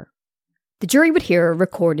for. The jury would hear a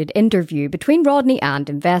recorded interview between Rodney and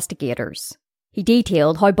investigators. He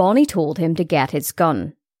detailed how Bonnie told him to get his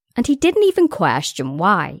gun, and he didn't even question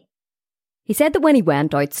why. He said that when he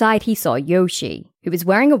went outside he saw Yoshi, who was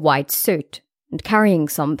wearing a white suit and carrying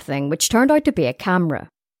something which turned out to be a camera.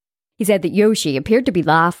 He said that Yoshi appeared to be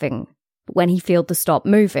laughing, but when he failed to stop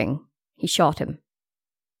moving, he shot him.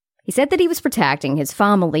 He said that he was protecting his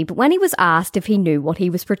family, but when he was asked if he knew what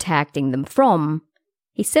he was protecting them from,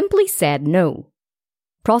 he simply said no.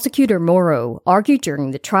 Prosecutor Morrow argued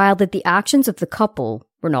during the trial that the actions of the couple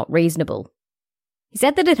were not reasonable. He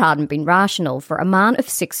said that it hadn't been rational for a man of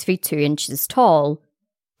 6 feet 2 inches tall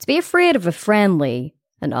to be afraid of a friendly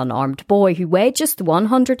and unarmed boy who weighed just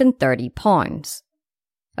 130 pounds.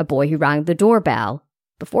 A boy who rang the doorbell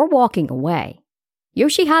before walking away.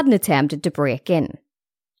 Yoshi hadn't attempted to break in.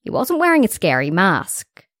 He wasn't wearing a scary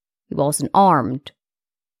mask. He wasn't armed.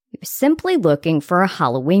 He was simply looking for a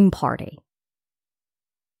Halloween party.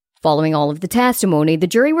 Following all of the testimony, the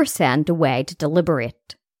jury were sent away to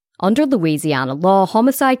deliberate. Under Louisiana law,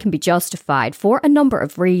 homicide can be justified for a number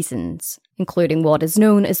of reasons, including what is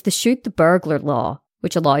known as the shoot the burglar law,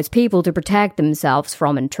 which allows people to protect themselves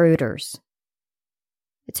from intruders.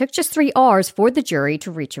 It took just 3 hours for the jury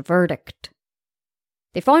to reach a verdict.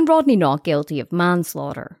 They found Rodney not guilty of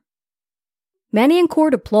manslaughter. Many in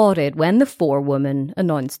court applauded when the forewoman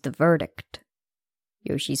announced the verdict.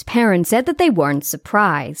 Yoshi's parents said that they weren't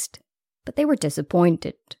surprised, but they were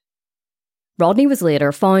disappointed. Rodney was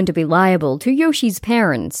later found to be liable to Yoshi's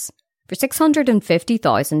parents for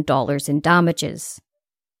 $650,000 in damages.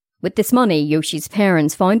 With this money, Yoshi's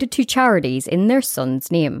parents founded 2 charities in their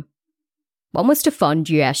son's name. One was to fund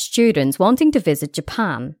US students wanting to visit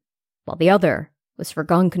Japan, while the other was for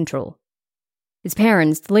gun control. His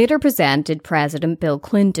parents later presented President Bill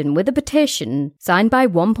Clinton with a petition signed by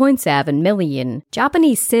 1.7 million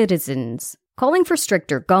Japanese citizens calling for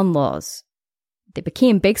stricter gun laws. They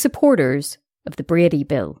became big supporters of the Brady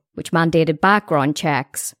Bill, which mandated background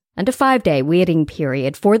checks and a 5-day waiting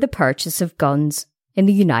period for the purchase of guns in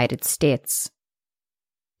the United States.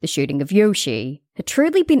 The shooting of Yoshi had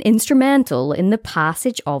truly been instrumental in the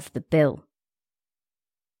passage of the bill.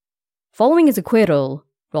 Following his acquittal,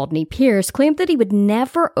 Rodney Pierce claimed that he would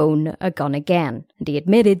never own a gun again, and he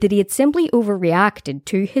admitted that he had simply overreacted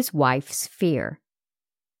to his wife's fear.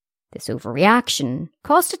 This overreaction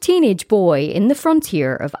caused a teenage boy in the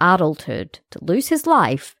frontier of adulthood to lose his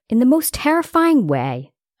life in the most terrifying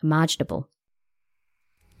way imaginable.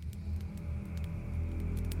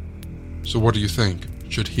 So what do you think?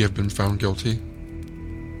 Should he have been found guilty?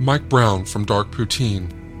 Mike Brown from Dark Poutine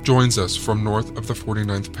joins us from north of the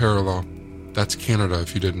 49th parallel. That's Canada,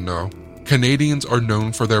 if you didn't know. Canadians are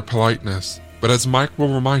known for their politeness, but as Mike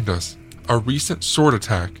will remind us, a recent sword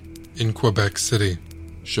attack in Quebec City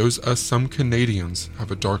shows us some Canadians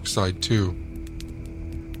have a dark side too.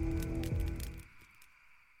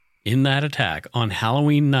 In that attack on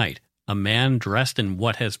Halloween night, a man dressed in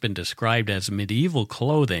what has been described as medieval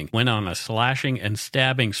clothing went on a slashing and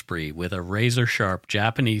stabbing spree with a razor-sharp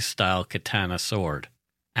Japanese-style katana sword.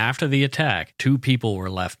 After the attack, 2 people were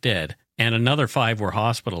left dead, and another 5 were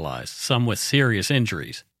hospitalized, some with serious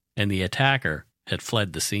injuries, and the attacker had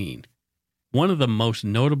fled the scene. One of the most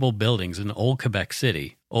notable buildings in Old Quebec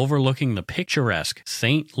City, overlooking the picturesque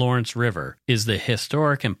St. Lawrence River, is the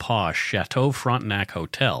historic and posh Chateau Frontenac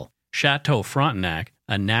Hotel. Chateau Frontenac,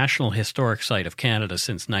 a National Historic Site of Canada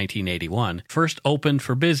since 1981, first opened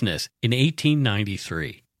for business in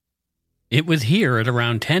 1893. It was here at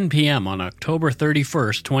around 10 p.m. on October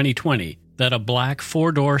 31st, 2020, that a black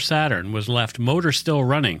 4-door Saturn was left motor still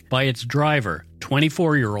running by its driver,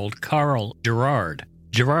 24-year-old Carl Girard.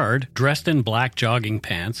 Girard, dressed in black jogging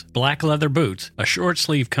pants, black leather boots, a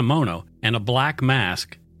short-sleeve kimono, and a black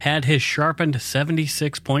mask, had his sharpened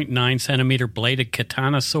 76.9-centimeter bladed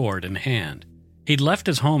katana sword in hand. He'd left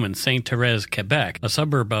his home in Sainte-Thérèse, Quebec, a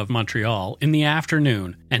suburb of Montreal, in the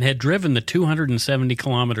afternoon and had driven the 270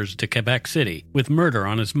 kilometers to Quebec City with murder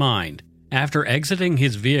on his mind. After exiting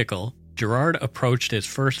his vehicle, Girard approached his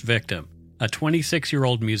first victim, a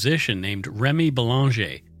 26-year-old musician named Remy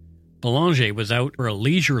Belanger. Belanger was out for a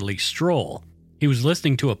leisurely stroll. He was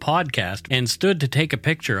listening to a podcast and stood to take a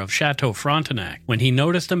picture of Chateau Frontenac when he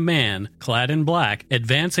noticed a man, clad in black,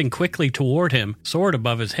 advancing quickly toward him, sword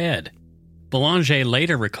above his head. Belanger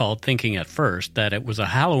later recalled thinking at first that it was a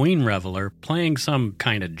Halloween reveler playing some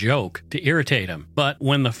kind of joke to irritate him, but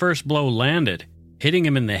when the first blow landed, hitting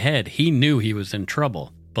him in the head, he knew he was in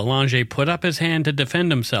trouble. Belanger put up his hand to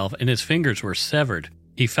defend himself and his fingers were severed.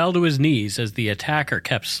 He fell to his knees as the attacker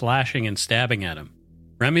kept slashing and stabbing at him.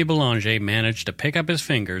 Remy Belanger managed to pick up his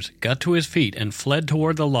fingers, got to his feet, and fled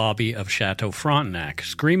toward the lobby of Chateau Frontenac,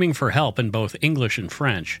 screaming for help in both English and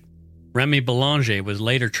French. Remy Belanger was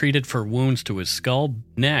later treated for wounds to his skull,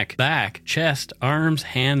 neck, back, chest, arms,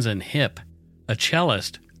 hands, and hip. A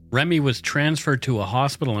cellist, Remy was transferred to a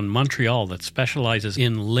hospital in Montreal that specializes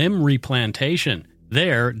in limb replantation.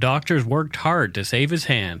 There, doctors worked hard to save his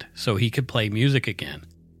hand so he could play music again.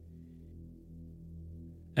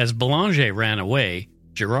 As Belanger ran away,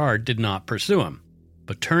 Girard did not pursue him,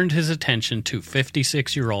 but turned his attention to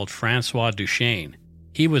 56-year-old Francois Duchesne.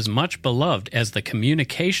 He was much beloved as the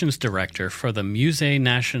communications director for the Musée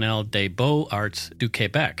National des Beaux-Arts du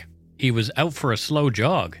Québec. He was out for a slow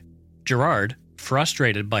jog. Girard,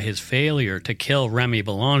 frustrated by his failure to kill Remy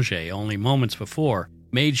Belanger only moments before,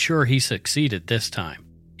 made sure he succeeded this time.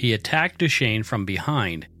 He attacked Duchesne from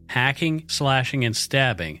behind, hacking, slashing, and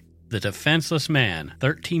stabbing the defenseless man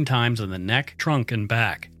 13 times in the neck, trunk, and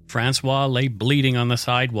back. Francois lay bleeding on the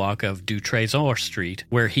sidewalk of Du Trésor Street,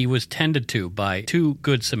 where he was tended to by 2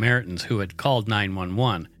 Good Samaritans who had called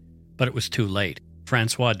 911, but it was too late.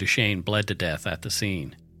 Francois Duchesne bled to death at the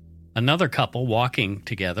scene. Another couple walking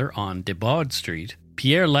together on Debaud Street,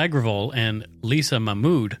 Pierre Lagravol and Lisa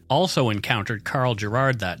Mahmoud, also encountered Carl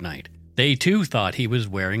Girard that night. They too thought he was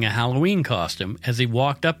wearing a Halloween costume as he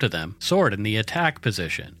walked up to them, sword in the attack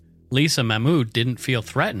position. Lisa Mahmoud didn't feel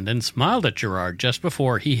threatened and smiled at Girard just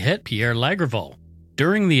before he hit Pierre Lagravol.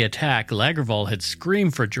 During the attack, Lagravol had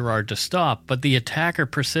screamed for Girard to stop, but the attacker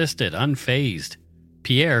persisted, unfazed.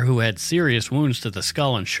 Pierre, who had serious wounds to the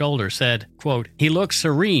skull and shoulder, said, quote, "He looked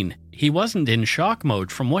serene. He wasn't in shock mode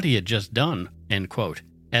from what he had just done," end quote.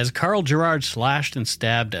 As Carl Girard slashed and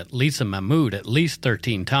stabbed at Lisa Mahmoud at least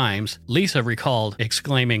 13 times, Lisa recalled,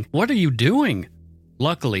 exclaiming, "What are you doing?"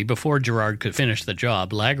 Luckily, before Girard could finish the job,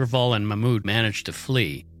 Lagravol and Mahmoud managed to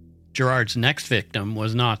flee. Girard's next victim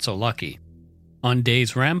was not so lucky. On Des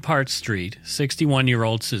Ramparts Street,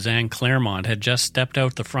 61-year-old Suzanne Claremont had just stepped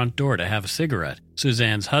out the front door to have a cigarette.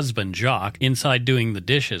 Suzanne's husband, Jacques, inside doing the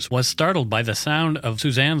dishes, was startled by the sound of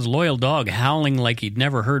Suzanne's loyal dog howling like he'd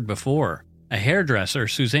never heard before. A hairdresser,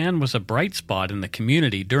 Suzanne was a bright spot in the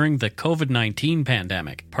community during the COVID-19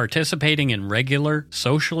 pandemic, participating in regular,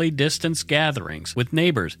 socially distanced gatherings with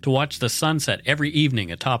neighbors to watch the sunset every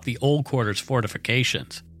evening atop the old quarters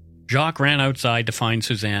fortifications. Jacques ran outside to find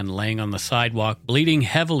Suzanne laying on the sidewalk, bleeding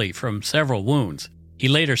heavily from several wounds. He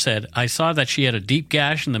later said, "I saw that she had a deep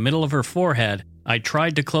gash in the middle of her forehead. I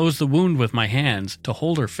tried to close the wound with my hands to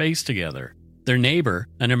hold her face together." Their neighbor,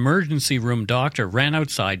 an emergency room doctor, ran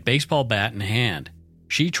outside, baseball bat in hand.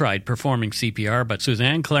 She tried performing CPR, but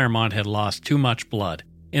Suzanne Claremont had lost too much blood.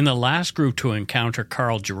 In the last group to encounter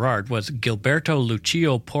Carl Girard was Gilberto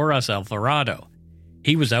Lucio Porras Alvarado.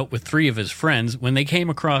 He was out with 3 of his friends when they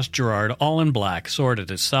came across Girard all in black, sword at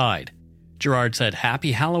his side. Girard said,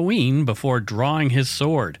 "Happy Halloween," before drawing his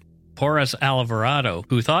sword. Porras Alvarado,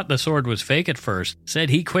 who thought the sword was fake at first, said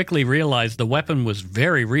he quickly realized the weapon was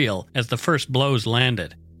very real as the first blows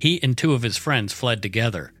landed. He and 2 of his friends fled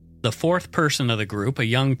together. The 4th person of the group, a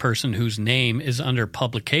young person whose name is under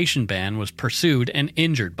publication ban, was pursued and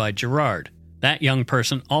injured by Girard. That young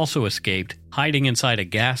person also escaped, hiding inside a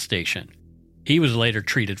gas station. He was later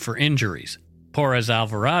treated for injuries. Porras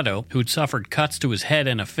Alvarado, who'd suffered cuts to his head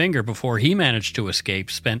and a finger before he managed to escape,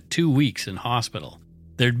 spent 2 weeks in hospital.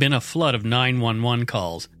 There'd been a flood of 911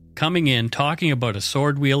 calls, coming in talking about a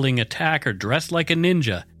sword-wielding attacker dressed like a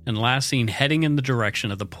ninja and last seen heading in the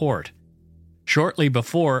direction of the port. Shortly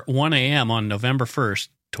before 1 a.m. on November 1st,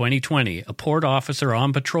 2020, a port officer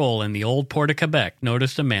on patrol in the old port of Quebec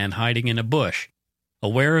noticed a man hiding in a bush.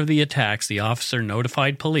 Aware of the attacks, the officer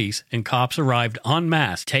notified police, and cops arrived en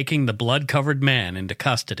masse, taking the blood-covered man into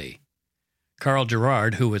custody. Carl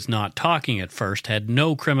Girard, who was not talking at first, had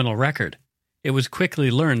no criminal record. It was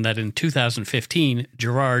quickly learned that in 2015,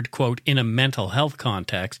 Girard, quote, in a mental health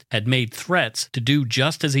context, had made threats to do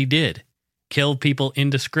just as he did, kill people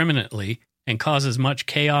indiscriminately, and cause as much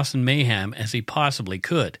chaos and mayhem as he possibly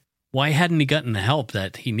could. Why hadn't he gotten the help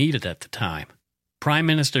that he needed at the time? Prime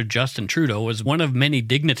Minister Justin Trudeau was one of many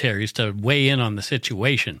dignitaries to weigh in on the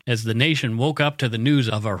situation, as the nation woke up to the news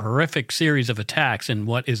of a horrific series of attacks in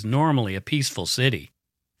what is normally a peaceful city.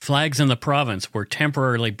 Flags in the province were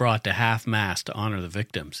temporarily brought to half-mast to honor the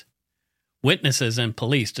victims. Witnesses and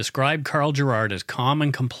police described Carl Girard as calm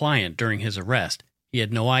and compliant during his arrest. He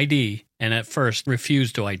had no ID and at first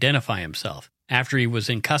refused to identify himself. After he was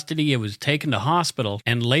in custody, he was taken to hospital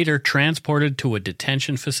and later transported to a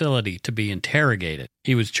detention facility to be interrogated.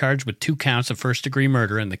 He was charged with 2 counts of first-degree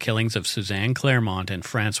murder in the killings of Suzanne Claremont and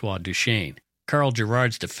Francois Duchesne. Carl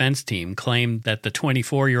Girard's defense team claimed that the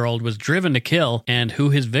 24-year-old was driven to kill and who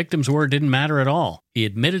his victims were didn't matter at all. He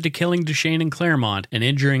admitted to killing Duchesne and Claremont and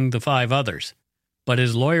injuring the 5 others. But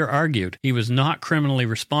his lawyer argued he was not criminally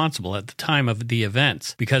responsible at the time of the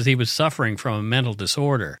events because he was suffering from a mental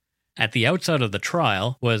disorder. At the outset of the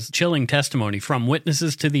trial was chilling testimony from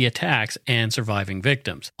witnesses to the attacks and surviving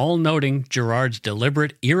victims, all noting Girard's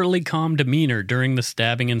deliberate, eerily calm demeanor during the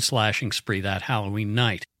stabbing and slashing spree that Halloween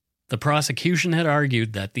night. The prosecution had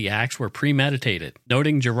argued that the acts were premeditated,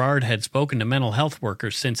 noting Girard had spoken to mental health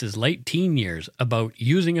workers since his late teen years about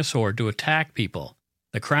using a sword to attack people.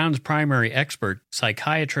 The Crown's primary expert,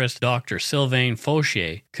 psychiatrist Dr. Sylvain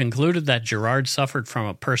Fauchier, concluded that Girard suffered from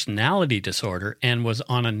a personality disorder and was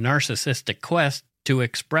on a narcissistic quest to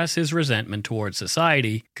express his resentment towards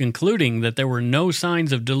society, concluding that there were no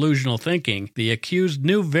signs of delusional thinking. The accused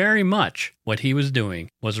knew very much what he was doing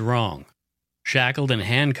was wrong. Shackled and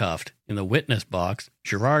handcuffed in the witness box,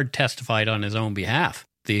 Girard testified on his own behalf.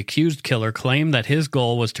 The accused killer claimed that his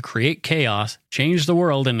goal was to create chaos, change the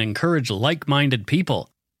world, and encourage like-minded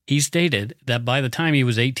people. He stated that by the time he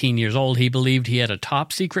was 18 years old, he believed he had a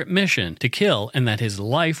top-secret mission to kill and that his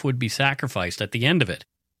life would be sacrificed at the end of it.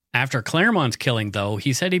 After Claremont's killing, though,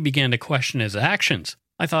 he said he began to question his actions.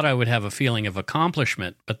 "I thought I would have a feeling of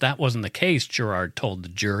accomplishment, but that wasn't the case," Girard told the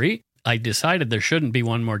jury. "I decided there shouldn't be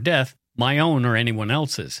one more death, my own or anyone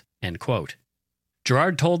else's." End quote.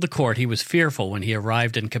 Girard told the court he was fearful when he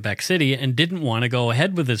arrived in Quebec City and didn't want to go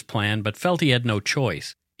ahead with his plan, but felt he had no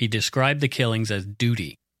choice. He described the killings as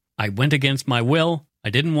duty. "I went against my will. I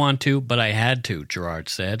didn't want to, but I had to," Girard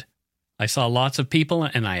said. "I saw lots of people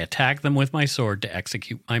and I attacked them with my sword to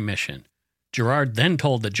execute my mission." Girard then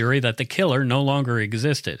told the jury that the killer no longer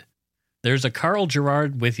existed. "There's a Carl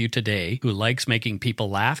Girard with you today who likes making people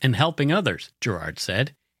laugh and helping others," Girard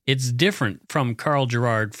said. "It's different from Carl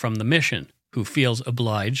Girard from the mission, who feels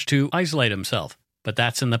obliged to isolate himself. But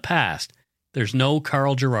that's in the past. There's no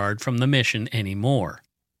Carl Girard from the mission anymore."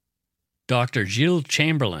 Dr. Gilles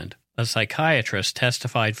Chamberlain, a psychiatrist,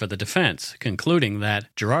 testified for the defense, concluding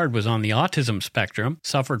that Girard was on the autism spectrum,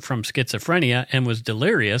 suffered from schizophrenia, and was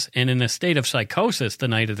delirious and in a state of psychosis the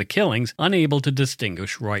night of the killings, unable to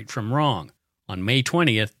distinguish right from wrong. On May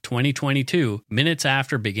 20th, 2022, minutes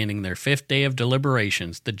after beginning their 5th day of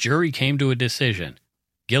deliberations, the jury came to a decision: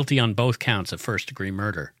 guilty on both counts of first-degree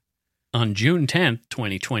murder. On June 10th,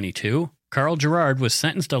 2022, Carl Girard was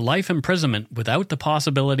sentenced to life imprisonment without the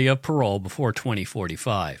possibility of parole before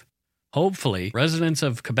 2045. Hopefully, residents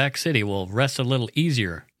of Quebec City will rest a little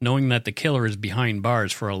easier knowing that the killer is behind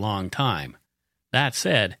bars for a long time. That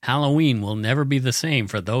said, Halloween will never be the same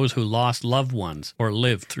for those who lost loved ones or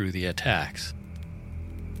lived through the attacks.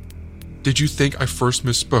 Did you think I first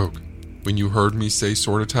misspoke when you heard me say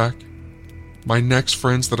sword attack? My next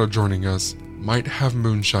friends that are joining us might have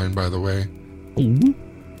moonshine, by the way.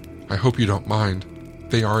 I hope you don't mind.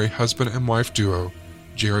 They are a husband and wife duo,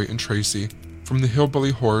 Jerry and Tracy, from the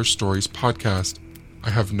Hillbilly Horror Stories podcast.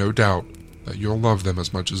 I have no doubt that you'll love them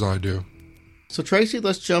as much as I do. So Tracy,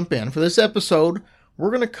 let's jump in. For this episode,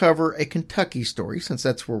 we're going to cover a Kentucky story, since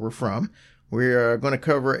that's where we're from. We're going to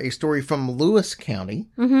cover a story from Lewis County,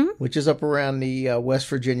 which is up around the West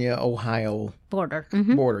Virginia-Ohio border.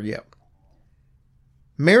 Border, yep.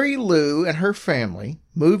 Mary Lou and her family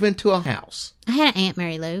move into a house. I had an Aunt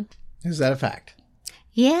Mary Lou. Is that a fact?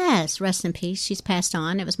 Yes, rest in peace. She's passed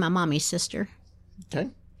on. It was my mommy's sister. Okay.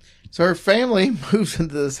 So her family moves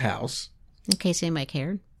into this house. In case anybody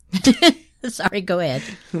cared. Sorry, go ahead.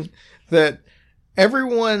 That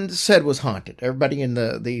everyone said was haunted. Everybody in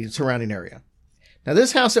the surrounding area. Now,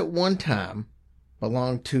 this house at one time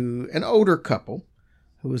belonged to an older couple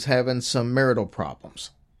who was having some marital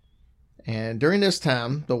problems. And during this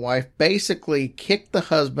time, the wife basically kicked the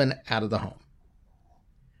husband out of the home.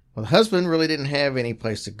 Well, the husband really didn't have any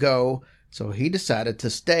place to go, so he decided to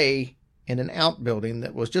stay in an outbuilding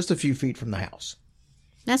that was just a few feet from the house.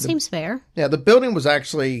 That seems fair. Yeah, the building was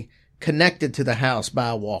actually connected to the house by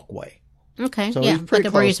a walkway. Okay, so yeah, it was pretty like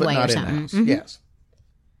a close, but breezeway not or in the something. house. Yes.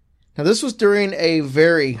 Now, this was during a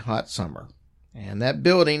very hot summer, and that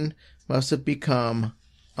building must have become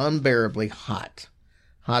unbearably hot.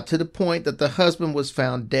 Hot to the point that the husband was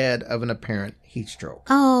found dead of an apparent heat stroke.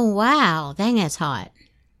 Oh, wow. Dang, that's hot.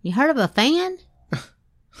 You heard of a fan?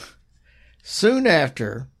 Soon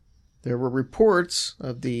after, there were reports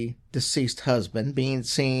of the deceased husband being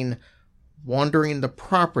seen wandering the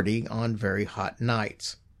property on very hot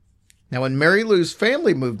nights. Now, when Mary Lou's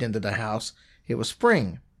family moved into the house, it was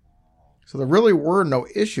spring. So there really were no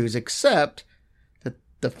issues, except that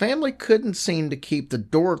the family couldn't seem to keep the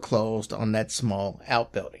door closed on that small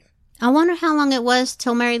outbuilding. I wonder how long it was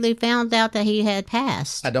till Mary Lou found out that he had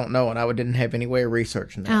passed. I don't know, and I didn't have any way of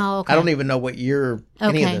researching that. Oh, okay. I don't even know what year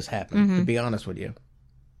any of Okay. this happened, to be honest with you.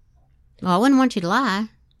 Well, I wouldn't want you to lie.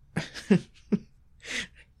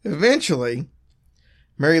 Eventually,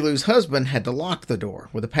 Mary Lou's husband had to lock the door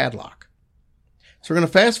with a padlock. So we're going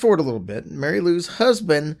to fast forward a little bit. Mary Lou's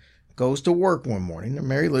husband goes to work one morning, and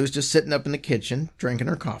Mary Lou's just sitting up in the kitchen drinking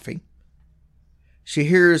her coffee. She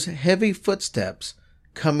hears heavy footsteps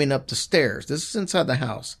coming up the stairs. This is inside the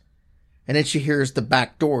house. and then she hears the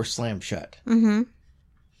back door slam shut. Mm-hmm.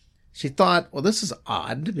 She thought, well, this is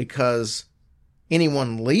odd because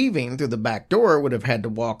anyone leaving through the back door would have had to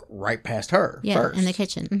walk right past her first. In the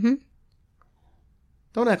kitchen. Mm-hmm.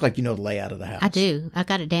 Don't act like you know the layout of the house. I do. I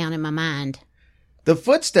got it down in my mind. The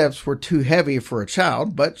footsteps were too heavy for a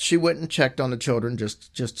child, but she went and checked on the children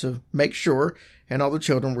just to make sure, and all the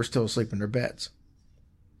children were still asleep in their beds.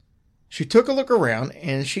 She took a look around,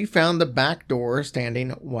 and she found the back door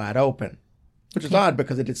standing wide open, which is odd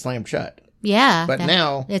because it had slammed shut. Yeah. But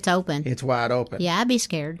now it's open. It's wide open. Yeah, I'd be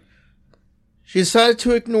scared. She decided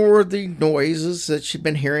to ignore the noises that she'd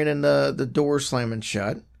been hearing in the door slamming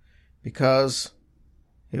shut because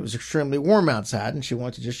it was extremely warm outside and she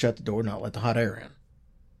wanted to just shut the door and not let the hot air in.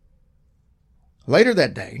 Later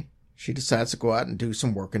that day, she decides to go out and do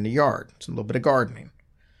some work in the yard, a little bit of gardening.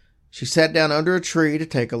 She sat down under a tree to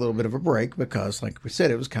take a little bit of a break because, like we said,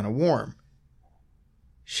 it was kind of warm.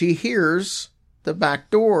 She hears the back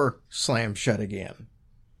door slam shut again.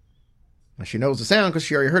 Now, she knows the sound because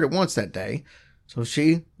she already heard it once that day. So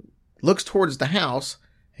she looks towards the house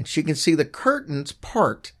and she can see the curtains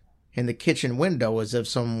part in the kitchen window as if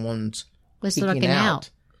someone's looking out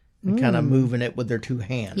and kind of moving it with their two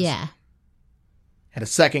hands. Yeah. At a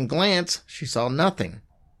second glance, she saw nothing.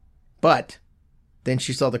 But then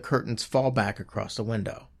she saw the curtains fall back across the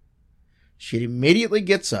window. She immediately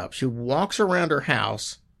gets up. She walks around her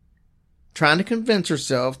house, trying to convince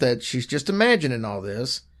herself that she's just imagining all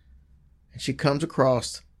this. And she comes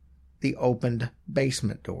across the opened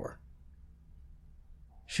basement door.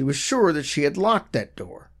 She was sure that she had locked that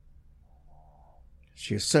door.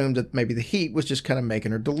 She assumed that maybe the heat was just kind of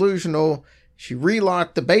making her delusional. She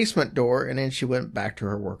relocked the basement door and then she went back to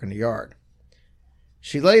her work in the yard.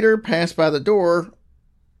 She later passed by the door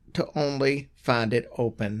to only find it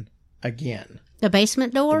open again. The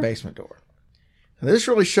basement door? The basement door. And this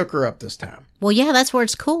really shook her up this time. Well, yeah, that's where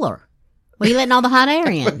it's cooler. Well, you letting all the hot air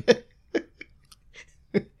in.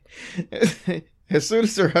 As soon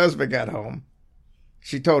as her husband got home,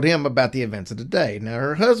 she told him about the events of the day. Now,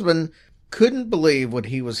 her husband couldn't believe what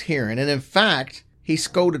he was hearing, and in fact, he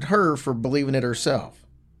scolded her for believing it herself.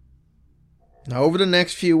 Now, over the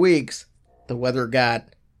next few weeks, the weather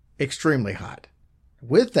got extremely hot.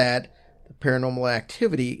 With that, the paranormal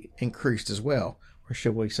activity increased as well, or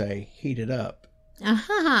should we say, heated up.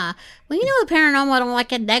 Uh-huh. Well, you know the paranormal don't like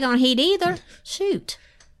that daggone heat either. Shoot.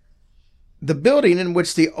 The building in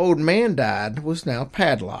which the old man died was now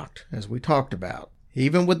padlocked, as we talked about.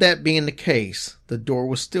 Even with that being the case, the door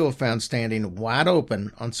was still found standing wide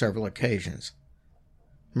open on several occasions.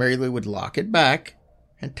 Mary Lou would lock it back,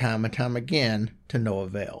 and time again, to no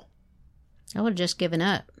avail. I would have just given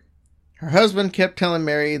up. Her husband kept telling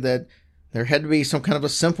Mary that there had to be some kind of a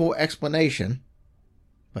simple explanation,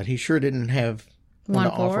 but he sure didn't have one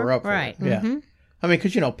to offer up for right. it. Yeah. Mm-hmm. I mean,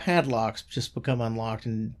 because, padlocks just become unlocked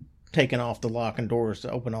and taken off the lock and doors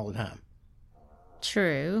to open all the time.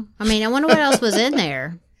 True. I mean, I wonder what else was in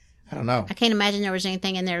there. I don't know. I can't imagine there was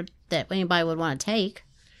anything in there that anybody would want to take.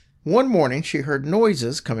 One morning, she heard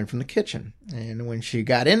noises coming from the kitchen, and when she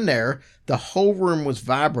got in there, the whole room was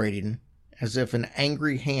vibrating as if an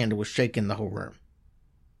angry hand was shaking the whole room.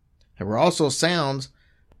 There were also sounds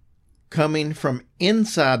coming from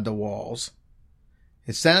inside the walls.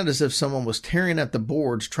 It sounded as if someone was tearing at the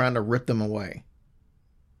boards trying to rip them away.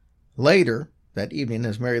 Later, that evening,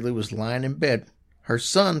 as Mary Lou was lying in bed, her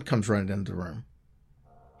son comes running into the room.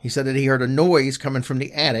 He said that he heard a noise coming from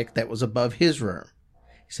the attic that was above his room.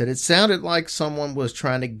 He said it sounded like someone was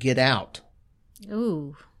trying to get out.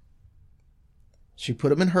 Ooh. She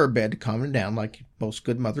put him in her bed to calm him down like most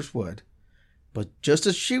good mothers would. But just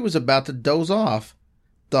as she was about to doze off,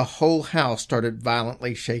 the whole house started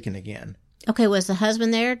violently shaking again. Okay, was the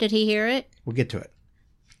husband there? Did he hear it? We'll get to it.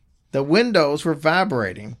 The windows were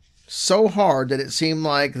vibrating so hard that it seemed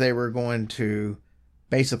like they were going to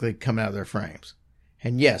basically come out of their frames.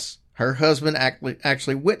 And yes, her husband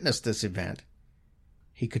actually witnessed this event.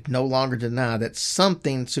 He could no longer deny that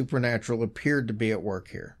something supernatural appeared to be at work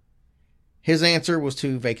here. His answer was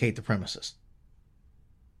to vacate the premises.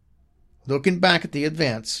 Looking back at the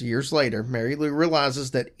events years later, Mary Lou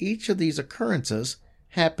realizes that each of these occurrences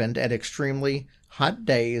happened at extremely hot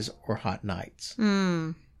days or hot nights.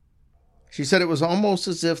 She said it was almost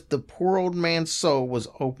as if the poor old man's soul was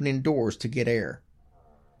opening doors to get air.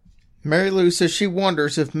 Mary Lou says she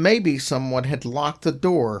wonders if maybe someone had locked the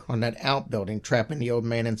door on that outbuilding, trapping the old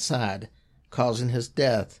man inside, causing his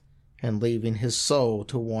death, and leaving his soul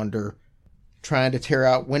to wander, trying to tear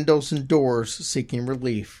out windows and doors, seeking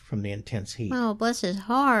relief from the intense heat. Oh, bless his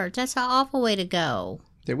heart. That's an awful way to go.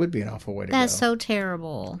 There would be an awful way to go. That's so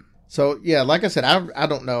terrible. So, yeah, like I said, I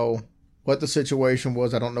don't know what the situation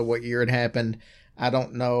was. I don't know what year it happened. I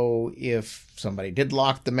don't know if somebody did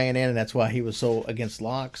lock the man in and that's why he was so against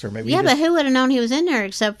locks, or maybe but who would have known he was in there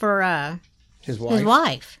except for his wife? His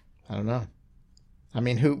wife. I don't know. I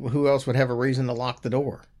mean, who else would have a reason to lock the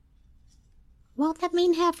door? Well, that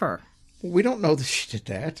mean heifer. We don't know that she did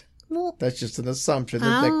that. Well, that's just an assumption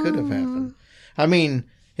that could have happened. I mean,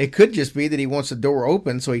 it could just be that he wants the door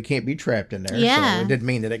open so he can't be trapped in there. Yeah. So it didn't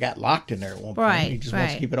mean that it got locked in there at one point. Right, He just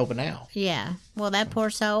wants to keep it open now. Yeah. Well, that poor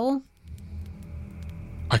soul.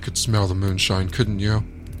 I could smell the moonshine, couldn't you?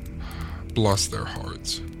 Bless their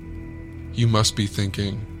hearts. You must be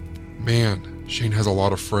thinking, man, Shane has a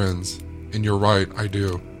lot of friends. And you're right, I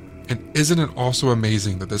do. And isn't it also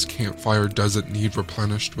amazing that this campfire doesn't need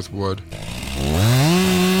replenished with wood?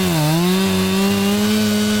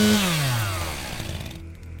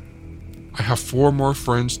 I have 4 more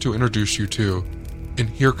friends to introduce you to, and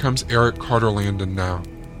here comes Eric Carter Landon now.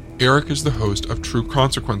 Eric is the host of True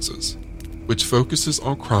Consequences, which focuses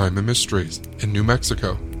on crime and mysteries in New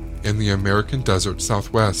Mexico and the American desert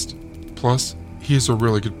Southwest. Plus, he is a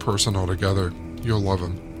really good person altogether. You'll love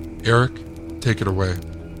him. Eric, take it away.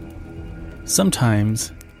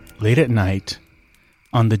 Sometimes, late at night,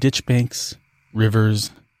 on the ditch banks,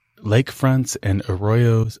 rivers, lakefronts, and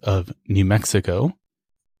arroyos of New Mexico,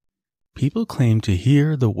 people claim to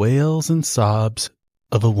hear the wails and sobs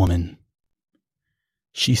of a woman.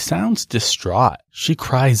 She sounds distraught. She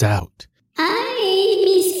cries out, "Ay,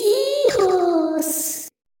 mis hijos!"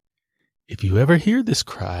 If you ever hear this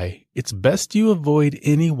cry, it's best you avoid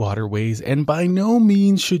any waterways, and by no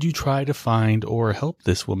means should you try to find or help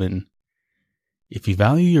this woman. If you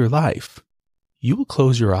value your life, you will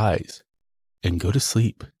close your eyes and go to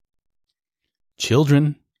sleep.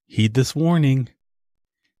 Children, heed this warning.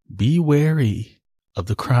 Be wary of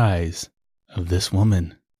the cries of this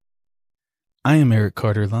woman. I am Eric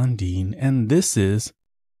Carter Landine, and this is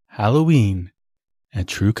Halloween at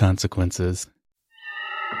True Consequences.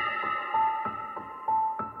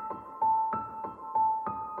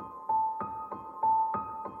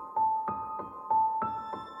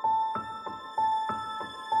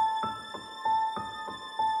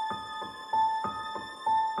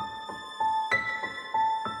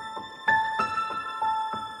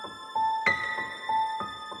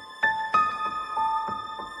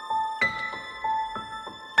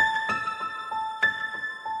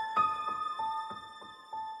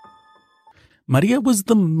 Maria was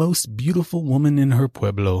the most beautiful woman in her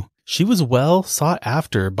pueblo. She was well sought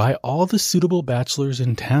after by all the suitable bachelors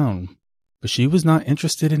in town, but she was not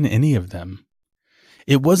interested in any of them.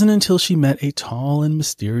 It wasn't until she met a tall and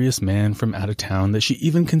mysterious man from out of town that she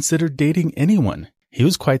even considered dating anyone. He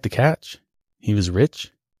was quite the catch. He was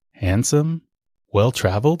rich, handsome,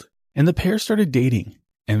 well-traveled, and the pair started dating,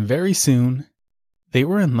 and very soon, they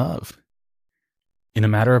were in love. In a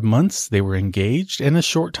matter of months, they were engaged, and a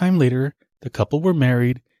short time later, the couple were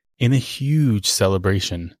married in a huge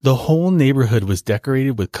celebration. The whole neighborhood was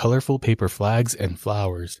decorated with colorful paper flags and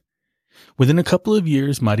flowers. Within a couple of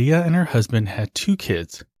years, Maria and her husband had 2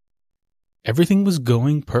 kids. Everything was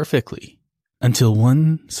going perfectly until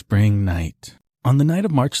one spring night. On the night of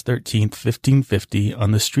March 13th, 1550, on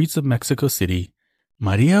the streets of Mexico City,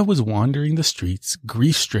 Maria was wandering the streets,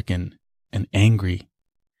 grief-stricken and angry.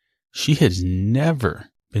 She had never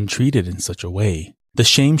been treated in such a way. The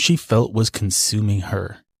shame she felt was consuming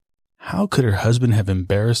her. How could her husband have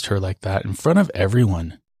embarrassed her like that in front of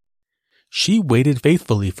everyone? She waited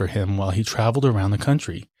faithfully for him while he traveled around the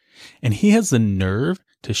country, and he has the nerve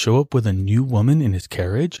to show up with a new woman in his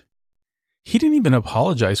carriage? He didn't even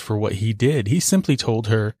apologize for what he did. He simply told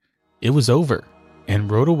her it was over and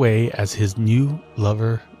rode away as his new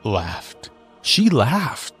lover laughed. She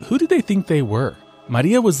laughed. Who did they think they were?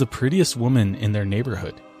 Maria was the prettiest woman in their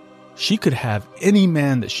neighborhood. She could have any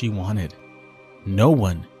man that she wanted. No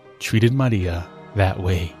one treated Maria that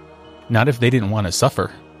way. Not if they didn't want to suffer.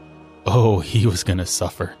 Oh, he was going to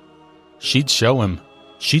suffer. She'd show him.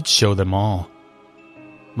 She'd show them all.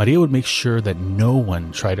 Maria would make sure that no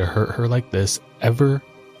one tried to hurt her like this ever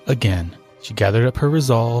again. She gathered up her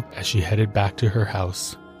resolve as she headed back to her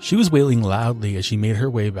house. She was wailing loudly as she made her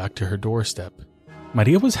way back to her doorstep.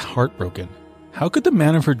 Maria was heartbroken. How could the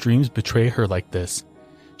man of her dreams betray her like this?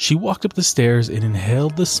 She walked up the stairs and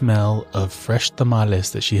inhaled the smell of fresh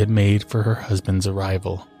tamales that she had made for her husband's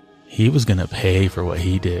arrival. He was going to pay for what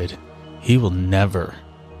he did. He will never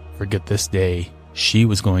forget this day. She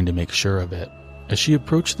was going to make sure of it. As she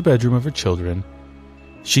approached the bedroom of her children,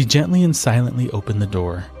 she gently and silently opened the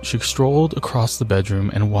door. She strolled across the bedroom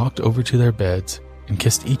and walked over to their beds and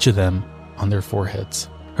kissed each of them on their foreheads.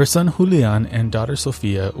 Her son Julian and daughter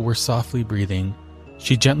Sofia were softly breathing.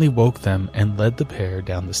 She gently woke them and led the pair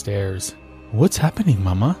down the stairs. "What's happening,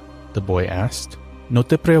 Mama?" the boy asked. "No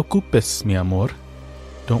te preocupes, mi amor."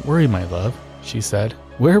 "Don't worry, my love," she said.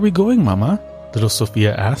 "Where are we going, Mama?" little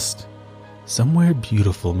Sofia asked. "Somewhere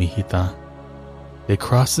beautiful, mijita." They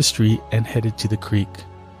crossed the street and headed to the creek.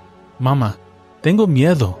 "Mama, tengo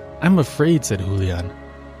miedo. I'm afraid," said Julian.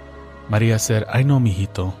 Maria said, "I know,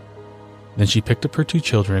 mijito." Then she picked up her two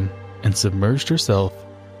children and submerged herself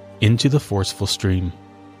into the forceful stream.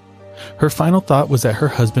 Her final thought was that her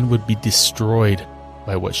husband would be destroyed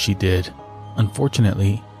by what she did.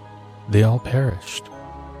 Unfortunately, they all perished.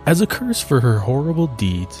 As a curse for her horrible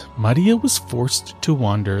deeds, Maria was forced to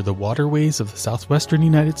wander the waterways of the southwestern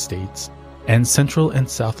United States and Central and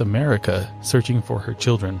South America searching for her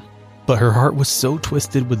children. But her heart was so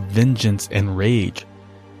twisted with vengeance and rage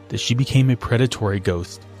that she became a predatory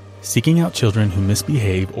ghost, seeking out children who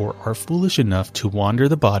misbehave or are foolish enough to wander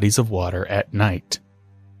the bodies of water at night.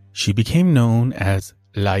 She became known as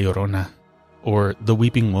La Llorona, or the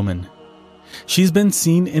Weeping Woman. She's been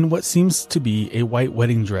seen in what seems to be a white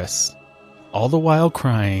wedding dress, all the while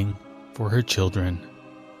crying for her children.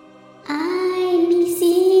 Ay, mis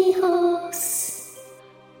hijos.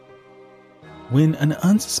 When an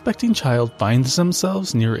unsuspecting child finds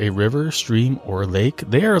themselves near a river, stream, or lake,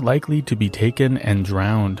 they are likely to be taken and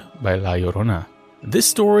drowned by La Llorona. This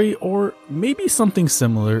story, or maybe something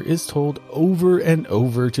similar, is told over and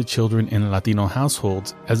over to children in Latino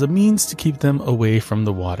households as a means to keep them away from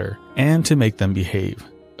the water and to make them behave.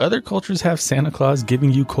 Other cultures have Santa Claus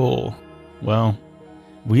giving you coal. Well,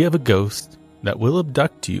 we have a ghost that will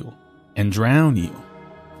abduct you and drown you.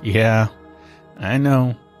 Yeah, I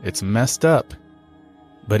know, it's messed up.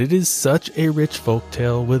 But it is such a rich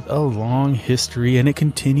folktale with a long history, and it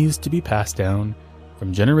continues to be passed down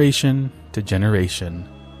from generation to generation.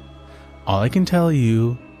 All I can tell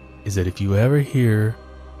you is that if you ever hear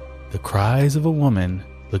the cries of a woman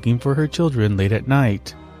looking for her children late at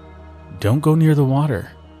night, don't go near the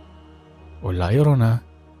water, or La Llorona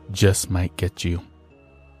just might get you.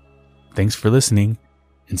 Thanks for listening,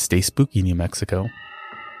 and stay spooky, New Mexico.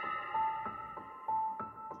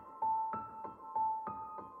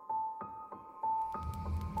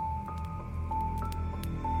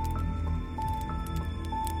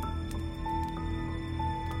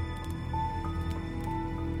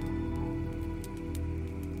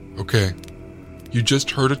 Okay, you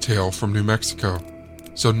just heard a tale from New Mexico,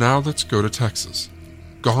 so now let's go to Texas.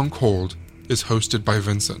 Gone Cold is hosted by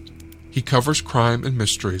Vincent. He covers crime and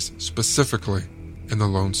mysteries specifically in the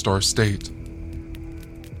Lone Star State.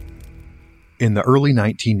 In the early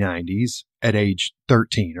 1990s, at age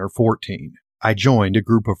 13 or 14, I joined a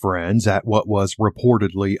group of friends at what was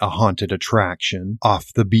reportedly a haunted attraction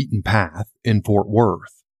off the beaten path in Fort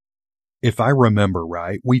Worth. If I remember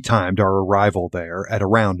right, we timed our arrival there at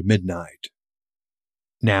around midnight.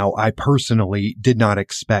 Now, I personally did not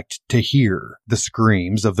expect to hear the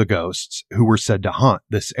screams of the ghosts who were said to haunt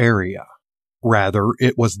this area. Rather,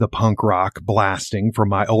 it was the punk rock blasting from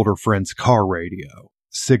my older friend's car radio,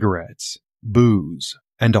 cigarettes, booze,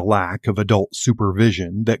 and a lack of adult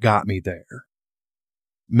supervision that got me there.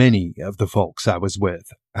 Many of the folks I was with,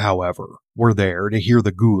 however, were there to hear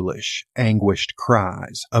the ghoulish, anguished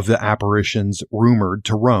cries of the apparitions rumored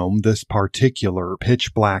to roam this particular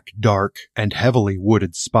pitch-black, dark, and heavily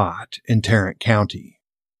wooded spot in Tarrant County.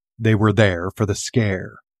 They were there for the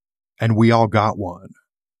scare, and we all got one.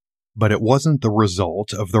 But it wasn't the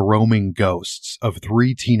result of the roaming ghosts of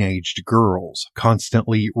 3 teenaged girls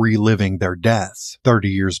constantly reliving their deaths 30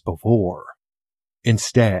 years before.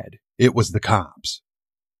 Instead, it was the cops.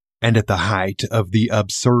 And at the height of the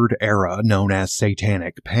absurd era known as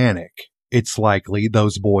Satanic Panic, it's likely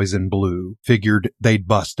those boys in blue figured they'd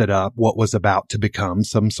busted up what was about to become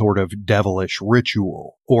some sort of devilish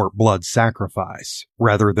ritual or blood sacrifice,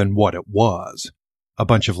 rather than what it was, a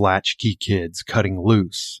bunch of latchkey kids cutting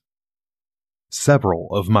loose. Several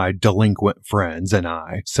of my delinquent friends and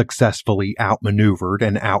I successfully outmaneuvered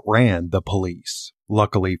and outran the police,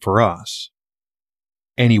 luckily for us.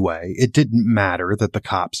 Anyway, it didn't matter that the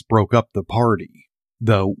cops broke up the party.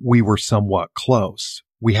 Though we were somewhat close,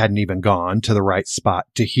 we hadn't even gone to the right spot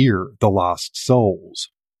to hear the Lost Souls,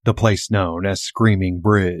 the place known as Screaming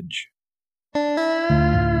Bridge.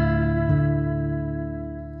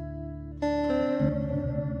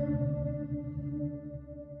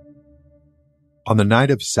 On the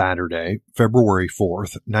night of Saturday, February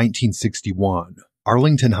 4th, 1961,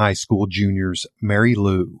 Arlington High School juniors Mary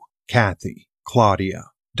Lou, Kathy, Claudia,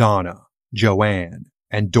 Donna, Joanne,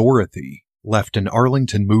 and Dorothy left an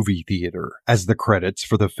Arlington movie theater as the credits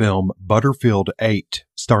for the film Butterfield 8,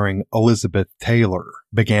 starring Elizabeth Taylor,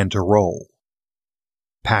 began to roll.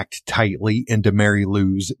 Packed tightly into Mary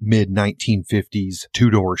Lou's mid-1950s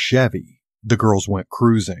two-door Chevy, the girls went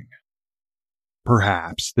cruising.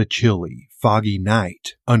 Perhaps the chilly, foggy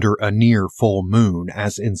night under a near full moon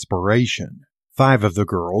as inspiration, 5 of the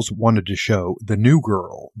girls wanted to show the new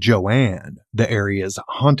girl, Joanne, the area's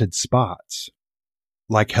haunted spots.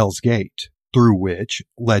 Like Hell's Gate, through which,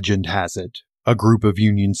 legend has it, a group of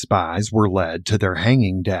Union spies were led to their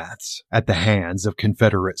hanging deaths at the hands of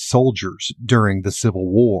Confederate soldiers during the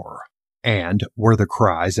Civil War, and where the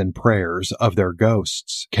cries and prayers of their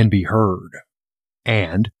ghosts can be heard.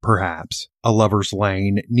 And, perhaps, a lover's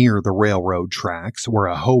lane near the railroad tracks where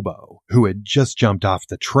a hobo, who had just jumped off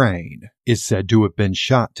the train, is said to have been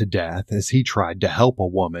shot to death as he tried to help a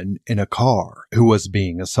woman in a car who was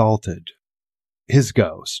being assaulted. His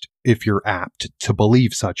ghost, if you're apt to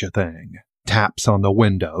believe such a thing, taps on the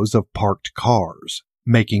windows of parked cars,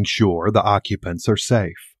 making sure the occupants are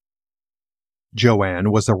safe.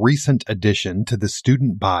 Joanne was a recent addition to the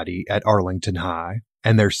student body at Arlington High,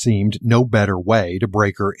 and there seemed no better way to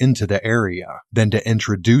break her into the area than to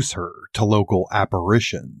introduce her to local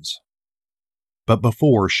apparitions. But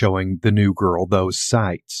before showing the new girl those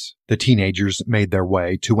sights, the teenagers made their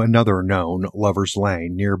way to another known lover's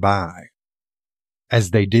lane nearby. As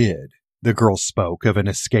they did, the girl spoke of an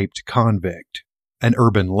escaped convict, an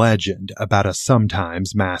urban legend about a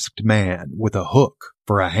sometimes masked man with a hook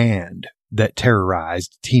for a hand that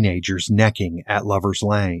terrorized teenagers necking at lovers'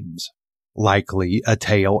 lanes. Likely a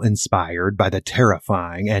tale inspired by the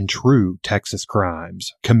terrifying and true Texas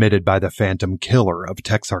crimes committed by the Phantom Killer of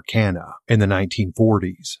Texarkana in the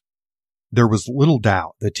 1940s. There was little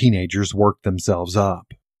doubt the teenagers worked themselves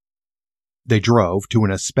up. They drove to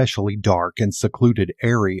an especially dark and secluded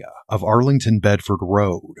area of Arlington-Bedford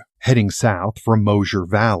Road, heading south from Mosier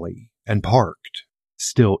Valley, and parked,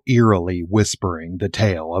 still eerily whispering the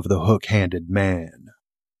tale of the hook-handed man.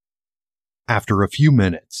 After a few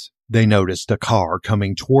minutes, they noticed a car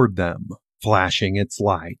coming toward them, flashing its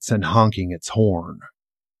lights and honking its horn.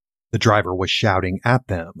 The driver was shouting at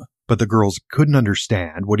them, but the girls couldn't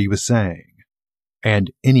understand what he was saying.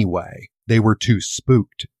 And anyway, they were too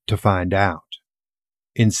spooked to find out.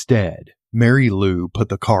 Instead, Mary Lou put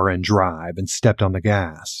the car in drive and stepped on the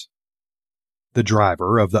gas. The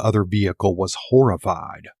driver of the other vehicle was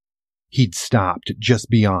horrified. He'd stopped just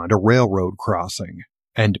beyond a railroad crossing,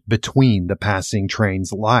 and between the passing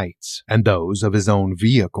train's lights and those of his own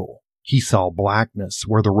vehicle, he saw blackness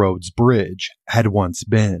where the road's bridge had once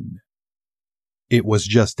been. It was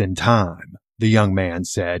just in time. The young man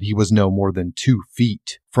said he was no more than 2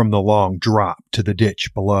 feet from the long drop to the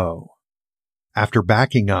ditch below. After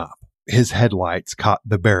backing up, his headlights caught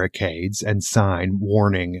the barricades and sign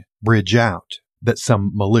warning "Bridge out" that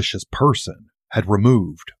some malicious person had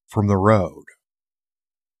removed from the road.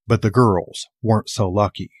 But the girls weren't so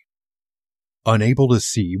lucky. Unable to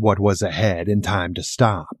see what was ahead in time to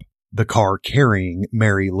stop, the car carrying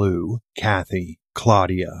Mary Lou, Kathy,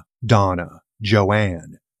 Claudia, Donna,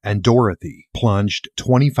 Joanne, and Dorothy plunged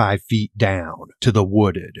 25 feet down to the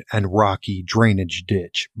wooded and rocky drainage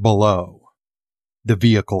ditch below. The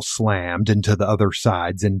vehicle slammed into the other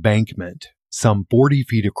side's embankment, some 40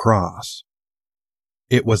 feet across.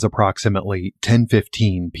 It was approximately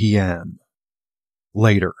 10:15 p.m.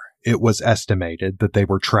 Later, it was estimated that they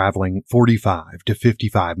were traveling 45 to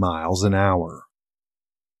 55 miles an hour.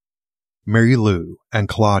 Mary Lou and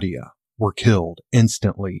Claudia were killed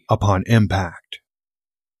instantly upon impact.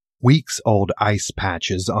 Weeks-old ice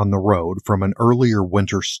patches on the road from an earlier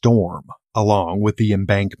winter storm, along with the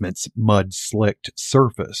embankment's mud-slicked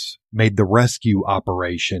surface, made the rescue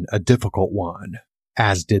operation a difficult one,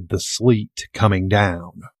 as did the sleet coming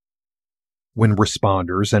down. When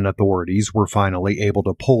responders and authorities were finally able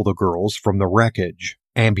to pull the girls from the wreckage,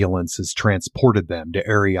 ambulances transported them to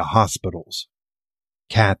area hospitals.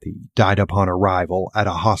 Kathy died upon arrival at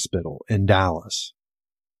a hospital in Dallas.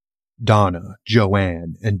 Donna,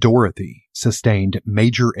 Joanne, and Dorothy sustained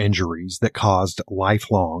major injuries that caused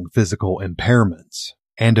lifelong physical impairments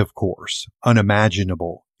and, of course,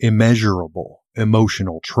 unimaginable, immeasurable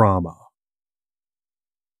emotional trauma.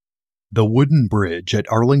 The wooden bridge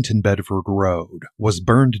at Arlington-Bedford Road was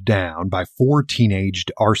burned down by 4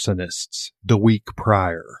 teenaged arsonists the week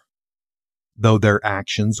prior. Though their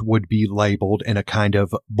actions would be labeled in a kind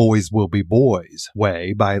of boys will be boys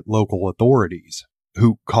way by local authorities,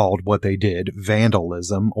 who called what they did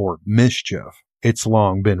vandalism or mischief, it's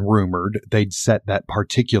long been rumored they'd set that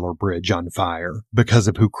particular bridge on fire because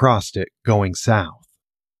of who crossed it going south.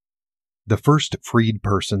 The first freed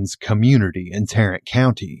persons community in Tarrant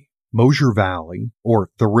County, Mosier Valley, or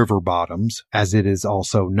the River Bottoms as it is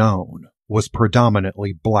also known, was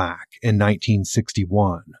predominantly black in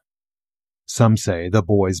 1961. Some say the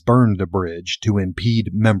boys burned the bridge to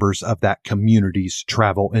impede members of that community's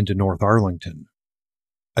travel into North Arlington.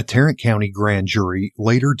 A Tarrant County grand jury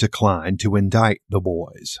later declined to indict the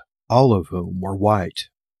boys, all of whom were white.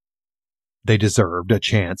 They deserved a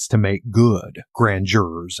chance to make good, grand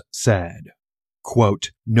jurors said.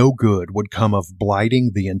 Quote, no good would come of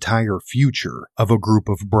blighting the entire future of a group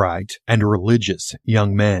of bright and religious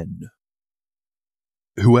young men.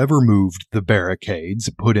 Whoever moved the barricades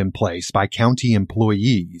put in place by county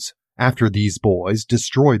employees after these boys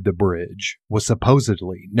destroyed the bridge was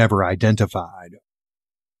supposedly never identified.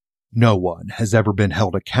 No one has ever been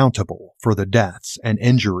held accountable for the deaths and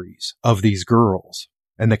injuries of these girls,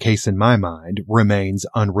 and the case in my mind remains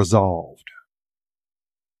unresolved.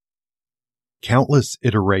 Countless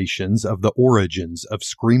iterations of the origins of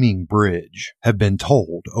Screaming Bridge have been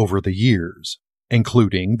told over the years,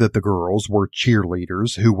 including that the girls were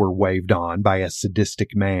cheerleaders who were waved on by a sadistic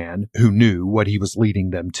man who knew what he was leading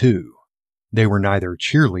them to. They were neither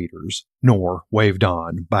cheerleaders nor waved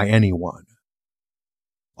on by anyone.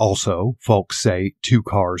 Also, folks say 2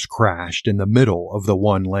 cars crashed in the middle of the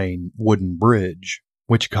 1-lane wooden bridge,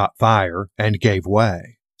 which caught fire and gave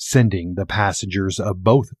way, sending the passengers of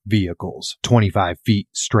both vehicles 25 feet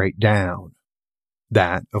straight down.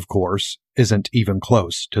 That, of course, isn't even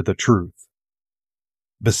close to the truth.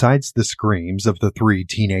 Besides the screams of the 3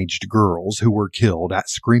 teenaged girls who were killed at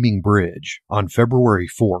Screaming Bridge on February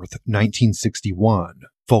 4th, 1961,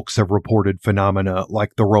 folks have reported phenomena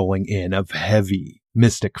like the rolling in of heavy,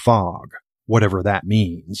 mystic fog, whatever that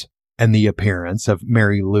means, and the appearance of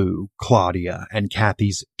Mary Lou, Claudia, and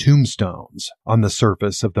Kathy's tombstones on the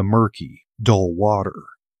surface of the murky, dull water.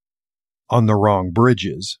 On the wrong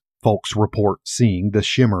bridges, folks report seeing the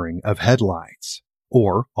shimmering of headlights,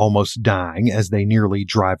 or almost dying as they nearly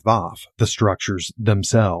drive off the structures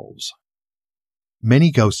themselves.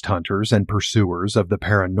 Many ghost hunters and pursuers of the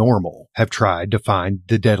paranormal have tried to find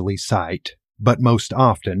the deadly site, but most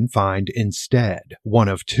often find instead one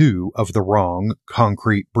of 2 of the wrong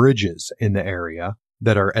concrete bridges in the area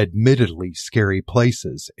that are admittedly scary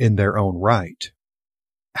places in their own right.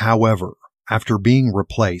 However, after being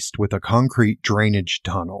replaced with a concrete drainage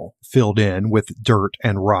tunnel filled in with dirt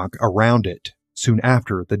and rock around it, soon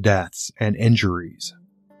after the deaths and injuries,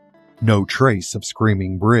 no trace of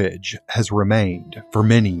Screaming Bridge has remained for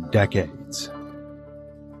many decades.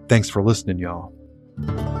 Thanks for listening, y'all.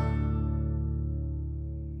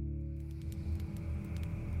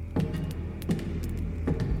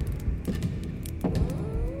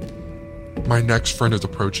 My next friend is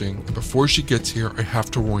approaching, and before she gets here, I have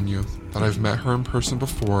to warn you that I've met her in person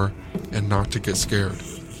before and not to get scared.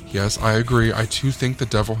 Yes, I agree, I too think the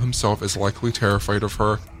devil himself is likely terrified of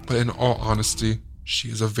her, but in all honesty, she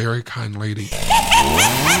is a very kind lady.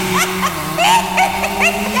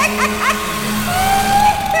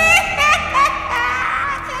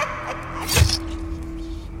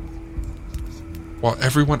 While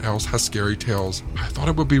everyone else has scary tales, I thought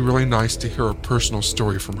it would be really nice to hear a personal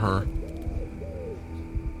story from her.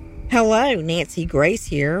 Hello, Nancy Grace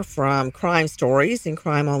here from Crime Stories and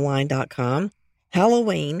CrimeOnline.com.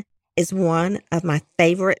 Halloween is one of my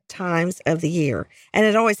favorite times of the year, and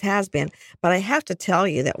it always has been. But I have to tell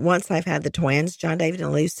you that once I've had the twins, John David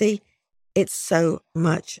and Lucy, it's so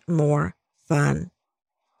much more fun.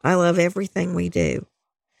 I love everything we do.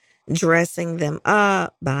 Dressing them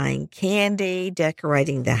up, buying candy,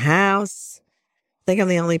 decorating the house. I think I'm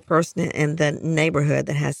the only person in the neighborhood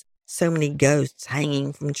that has so many ghosts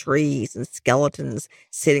hanging from trees and skeletons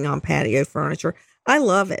sitting on patio furniture. I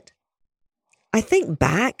love it. I think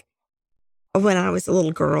back when I was a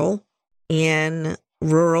little girl in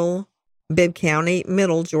rural Bibb County,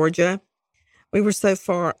 Middle Georgia. We were so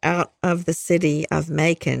far out of the city of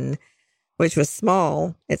Macon, which was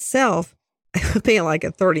small itself, it would be like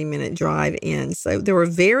a 30-minute drive in. So there were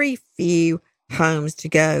very few homes to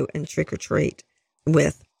go and trick or treat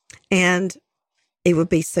with. And it would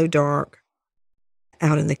be so dark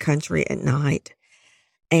out in the country at night.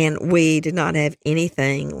 And we did not have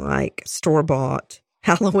anything like store-bought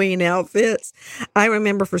Halloween outfits. I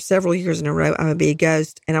remember for several years in a row, I would be a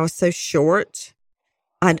ghost, and I was so short,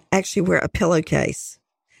 I'd actually wear a pillowcase.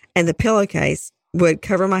 And the pillowcase would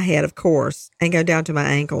cover my head, of course, and go down to my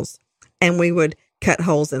ankles. And we would cut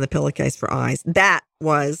holes in the pillowcase for eyes. That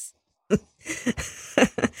was...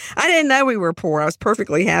 I didn't know we were poor. I was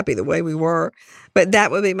perfectly happy the way we were. But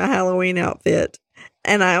that would be my Halloween outfit.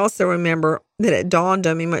 And I also remember that it dawned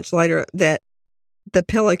on me much later that the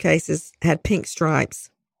pillowcases had pink stripes.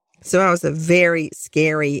 So I was a very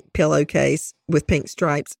scary pillowcase with pink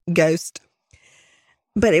stripes ghost.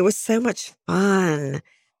 But it was so much fun.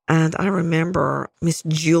 And I remember Miss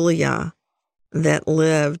Julia that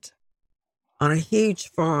lived on a huge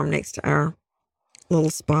farm next to our little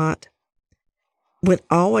spot would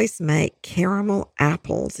always make caramel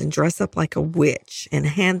apples and dress up like a witch and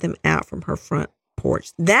hand them out from her front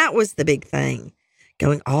porch. That was the big thing,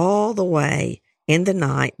 going all the way in the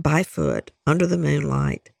night by foot under the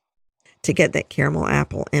moonlight to get that caramel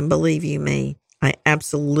apple. And believe you me, I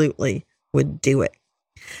absolutely would do it.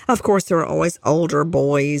 Of course, there were always older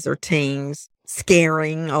boys or teens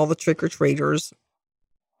scaring all the trick-or-treaters.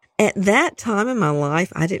 At that time in my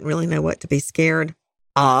life, I didn't really know what to be scared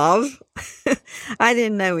of. I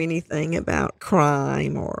didn't know anything about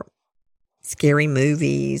crime or scary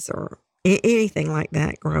movies or anything like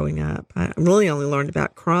that growing up. I really only learned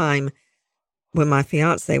about crime when my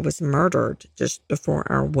fiance was murdered just before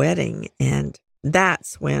our wedding. And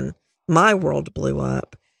that's when my world blew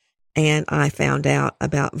up. And I found out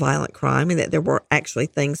about violent crime and that there were actually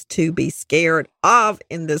things to be scared of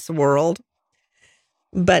in this world.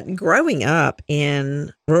 But growing up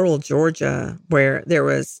in rural Georgia, where there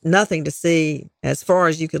was nothing to see as far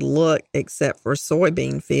as you could look except for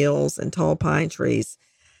soybean fields and tall pine trees,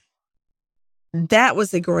 that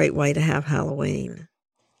was a great way to have Halloween.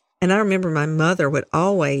 And I remember my mother would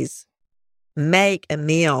always make a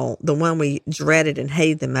meal, the one we dreaded and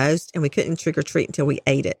hated the most, and we couldn't trick or treat until we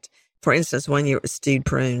ate it. For instance, one year it was stewed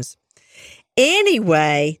prunes.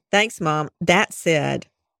 Anyway, thanks, Mom. That said,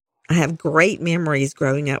 I have great memories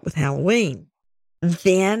growing up with Halloween.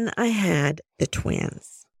 Then I had the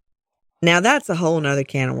twins. Now that's a whole nother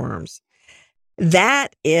can of worms.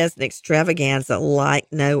 That is an extravaganza like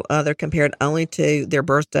no other, compared only to their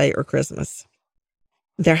birthday or Christmas.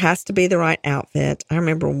 There has to be the right outfit. I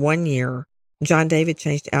remember one year, John David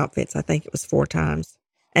changed outfits. I think it was 4 times.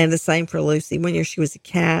 And the same for Lucy. One year she was a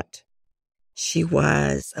cat. She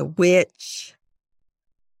was a witch.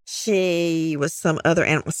 She was some other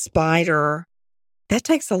animal, spider. That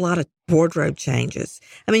takes a lot of wardrobe changes.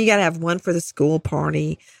 I mean, you got to have one for the school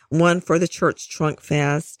party, one for the church trunk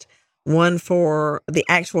fest, one for the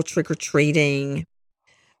actual trick-or-treating.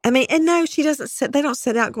 I mean, and no, they don't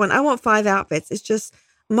set out going, I want 5 outfits. It's just,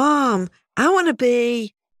 Mom, I want to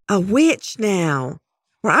be a witch now,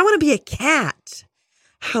 or I want to be a cat.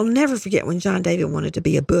 I'll never forget when John David wanted to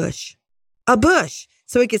be a bush,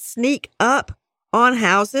 so he could sneak up on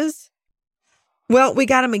houses. Well, we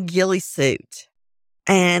got him a ghillie suit,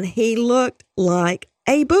 and he looked like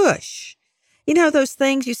a bush. You know those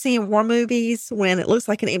things you see in war movies when it looks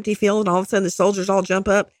like an empty field and all of a sudden the soldiers all jump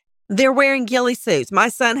up? They're wearing ghillie suits. My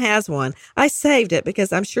son has one. I saved it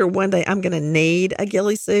because I'm sure one day I'm going to need a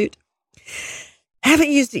ghillie suit. Haven't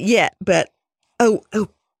used it yet, but oh,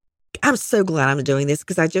 I'm so glad I'm doing this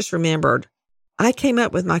because I just remembered I came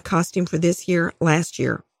up with my costume for this year last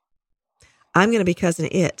year. I'm going to be Cousin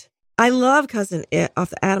It. I love Cousin It off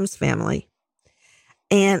the Addams Family.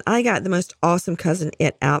 And I got the most awesome Cousin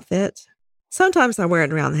It outfit. Sometimes I wear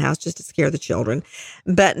it around the house just to scare the children.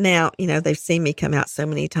 But now, they've seen me come out so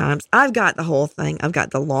many times. I've got the whole thing. I've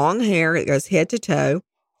got the long hair. It goes head to toe,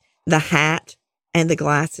 the hat, and the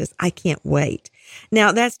glasses. I can't wait.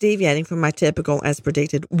 Now, that's deviating from my typical, as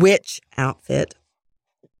predicted, witch outfit.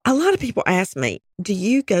 A lot of people ask me, do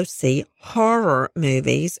you go see horror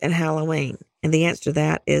movies at Halloween? And the answer to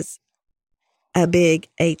that is a big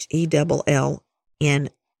HELLNO.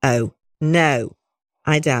 No,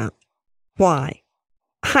 I don't. Why?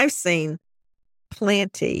 I've seen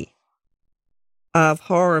plenty of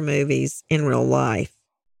horror movies in real life.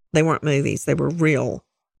 They weren't movies. They were real.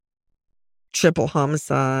 Triple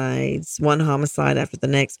homicides, one homicide after the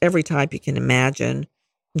next, every type you can imagine.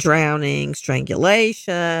 Drowning,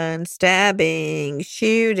 strangulation, stabbing,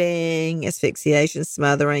 shooting, asphyxiation,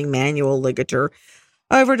 smothering, manual ligature,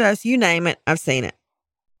 overdose, you name it, I've seen it.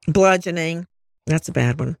 Bludgeoning, that's a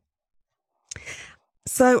bad one.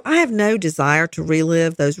 So I have no desire to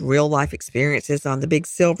relive those real life experiences on the big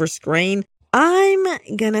silver screen. I'm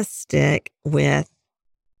going to stick with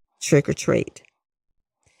trick or treat.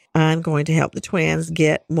 I'm going to help the twins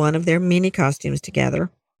get one of their mini costumes together.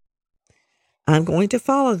 I'm going to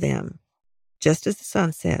follow them just as the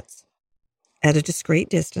sun sets at a discreet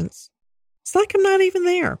distance. It's like I'm not even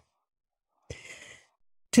there,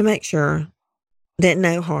 to make sure that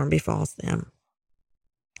no harm befalls them.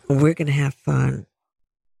 We're going to have fun.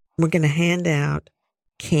 We're going to hand out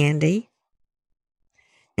candy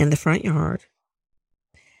in the front yard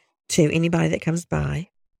to anybody that comes by.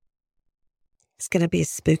 It's going to be a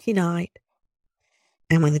spooky night.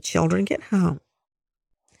 And when the children get home,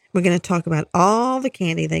 we're going to talk about all the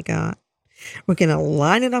candy they got. We're going to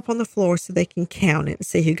line it up on the floor so they can count it and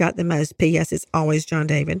see who got the most. P.S. It's always John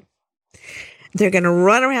David. They're going to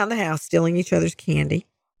run around the house stealing each other's candy,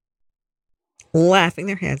 laughing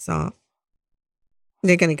their heads off.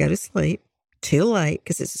 They're going to go to sleep too late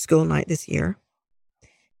because it's a school night this year.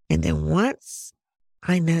 And then once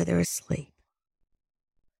I know they're asleep,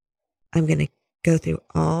 I'm going to go through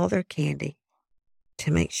all their candy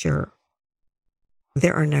to make sure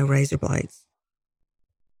there are no razor blades.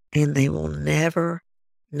 And they will never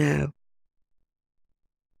know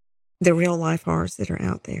the real life horrors that are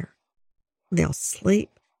out there. They'll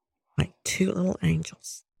sleep like two little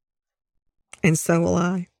angels. And so will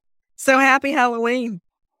I. So happy Halloween.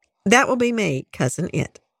 That will be me, Cousin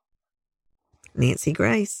It. Nancy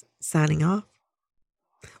Grace, signing off.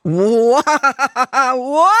 What?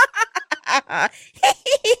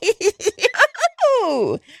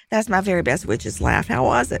 That's my very best witch's laugh. How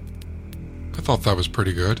was it? I thought that was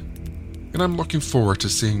pretty good. And I'm looking forward to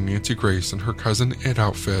seeing Nancy Grace in her Cousin It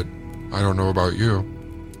outfit. I don't know about you.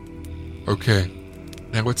 Okay,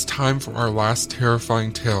 now it's time for our last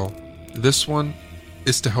terrifying tale. This one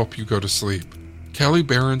is to help you go to sleep. Callie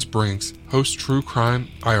Behrens Brinks hosts True Crime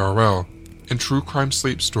IRL and True Crime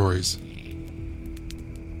Sleep Stories.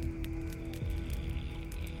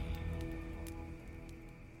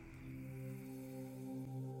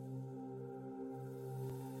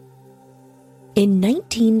 In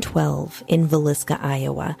 1912, in Villisca,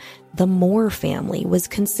 Iowa, the Moore family was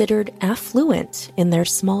considered affluent in their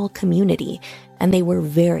small community, and they were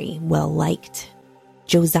very well liked.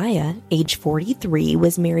 Josiah, age 43,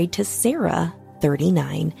 was married to Sarah,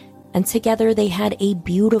 39, and together they had a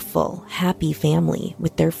beautiful, happy family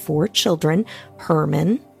with their 4 children,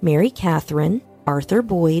 Herman, Mary Catherine, Arthur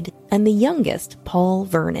Boyd, and the youngest, Paul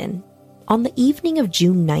Vernon. On the evening of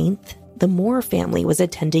June 9th, the Moore family was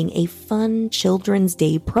attending a fun Children's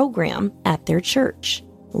Day program at their church.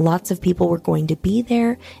 Lots of people were going to be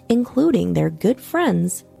there, including their good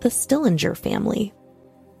friends, the Stillinger family.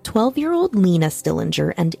 12-year-old Lena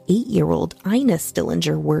Stillinger and 8-year-old Ina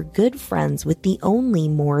Stillinger were good friends with the only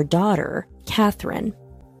Moore daughter, Catherine.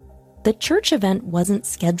 The church event wasn't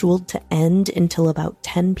scheduled to end until about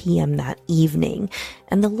 10 p.m. that evening,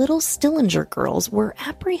 and the little Stillinger girls were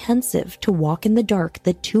apprehensive to walk in the dark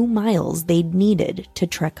the 2 miles they'd needed to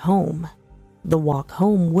trek home. The walk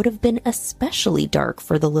home would have been especially dark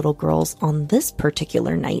for the little girls on this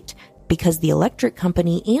particular night, because the electric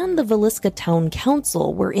company and the Villisca Town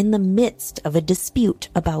Council were in the midst of a dispute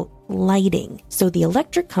about lighting. So the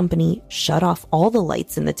electric company shut off all the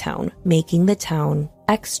lights in the town, making the town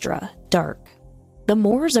extra dark. The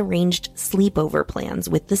Moores arranged sleepover plans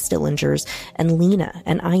with the Stillingers, and Lena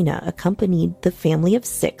and Ina accompanied the family of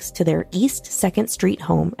 6 to their East 2nd Street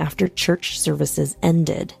home after church services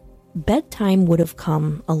ended. Bedtime would have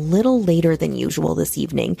come a little later than usual this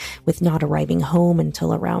evening, with not arriving home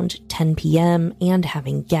until around 10 p.m. and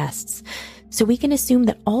having guests. So we can assume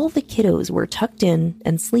that all the kiddos were tucked in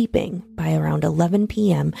and sleeping by around 11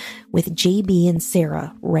 p.m., with JB and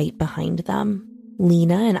Sarah right behind them.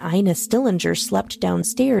 Lena and Ina Stillinger slept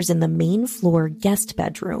downstairs in the main floor guest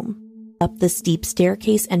bedroom. Up the steep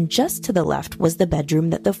staircase and just to the left was the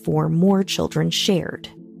bedroom that the 4 Moore children shared.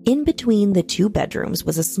 In between the 2 bedrooms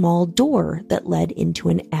was a small door that led into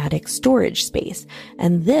an attic storage space,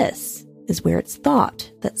 and this is where it's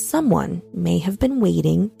thought that someone may have been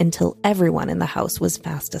waiting until everyone in the house was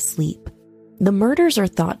fast asleep. The murders are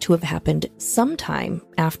thought to have happened sometime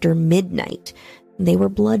after midnight. They were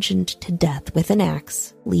bludgeoned to death with an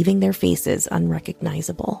axe, leaving their faces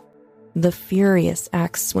unrecognizable. The furious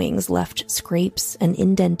axe swings left scrapes and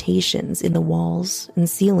indentations in the walls and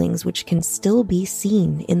ceilings which can still be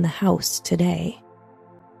seen in the house today.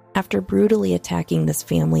 After brutally attacking this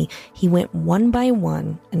family, he went one by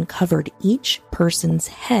one and covered each person's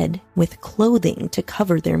head with clothing to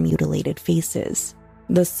cover their mutilated faces.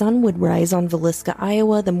 The sun would rise on Villisca,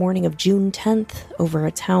 Iowa the morning of June 10th over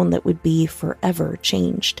a town that would be forever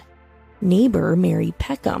changed. Neighbor Mary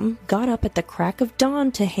Peckham got up at the crack of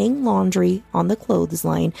dawn to hang laundry on the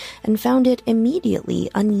clothesline and found it immediately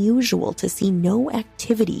unusual to see no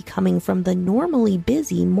activity coming from the normally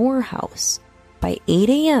busy Moore house. By 8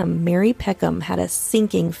 a.m., Mary Peckham had a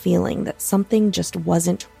sinking feeling that something just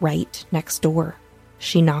wasn't right next door.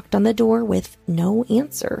 She knocked on the door with no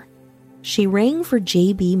answer. She rang for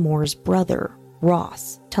J.B. Moore's brother,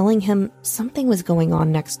 Ross, telling him something was going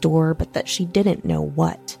on next door, but that she didn't know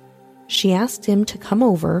what. She asked him to come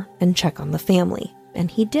over and check on the family,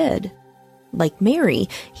 and he did. Like Mary,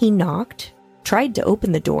 he knocked, tried to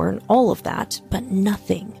open the door and all of that, but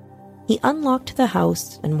nothing. He unlocked the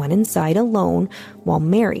house and went inside alone while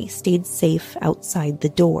Mary stayed safe outside the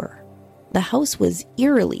door. The house was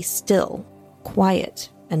eerily still, quiet,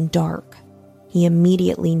 and dark. He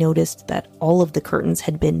immediately noticed that all of the curtains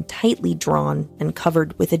had been tightly drawn and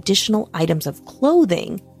covered with additional items of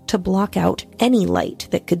clothing to block out any light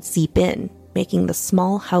that could seep in, making the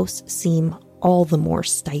small house seem all the more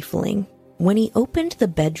stifling. When he opened the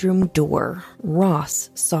bedroom door, Ross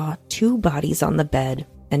saw 2 bodies on the bed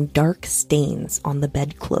and dark stains on the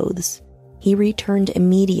bedclothes. He returned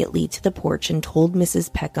immediately to the porch and told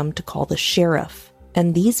Mrs. Peckham to call the sheriff,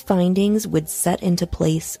 and these findings would set into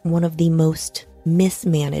place one of the most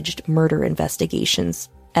mismanaged murder investigations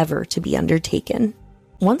ever to be undertaken.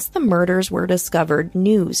 Once the murders were discovered,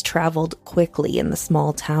 news traveled quickly in the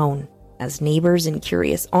small town. As neighbors and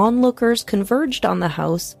curious onlookers converged on the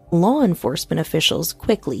house, law enforcement officials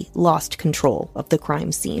quickly lost control of the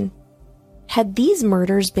crime scene. Had these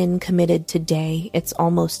murders been committed today, it's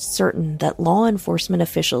almost certain that law enforcement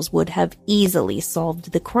officials would have easily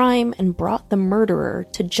solved the crime and brought the murderer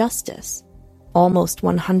to justice. Almost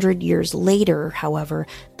 100 years later, however,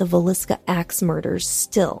 the Villisca Axe murders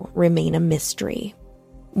still remain a mystery.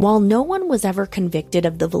 While no one was ever convicted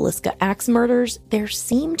of the Villisca Axe murders, there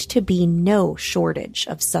seemed to be no shortage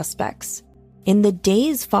of suspects. In the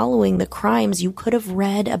days following the crimes, you could have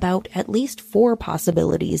read about at least 4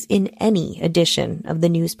 possibilities in any edition of the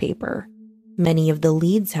newspaper. Many of the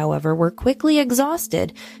leads, however, were quickly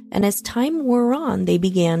exhausted, and as time wore on, they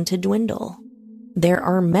began to dwindle. There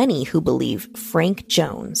are many who believe Frank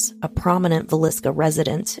Jones, a prominent Villisca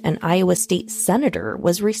resident and Iowa state senator,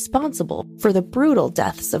 was responsible for the brutal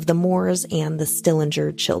deaths of the Moores and the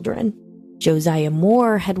Stillinger children. Josiah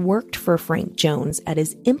Moore had worked for Frank Jones at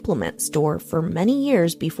his implement store for many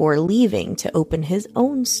years before leaving to open his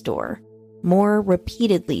own store. Moore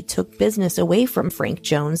repeatedly took business away from Frank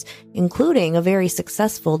Jones, including a very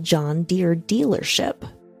successful John Deere dealership.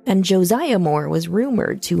 And Josiah Moore was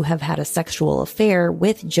rumored to have had a sexual affair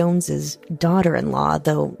with Jones's daughter-in-law,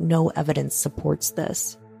 though no evidence supports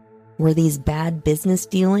this. Were these bad business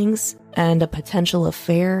dealings and a potential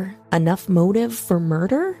affair enough motive for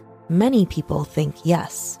murder? Many people think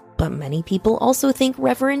yes, but many people also think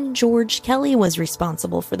Reverend George Kelly was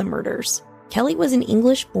responsible for the murders. Kelly was an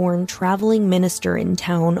English-born traveling minister in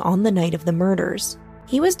town on the night of the murders.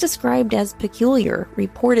 He was described as peculiar,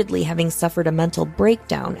 reportedly having suffered a mental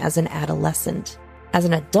breakdown as an adolescent. As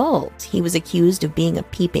an adult, he was accused of being a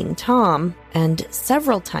peeping Tom and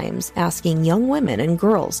several times asking young women and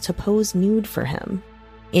girls to pose nude for him.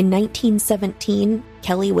 In 1917,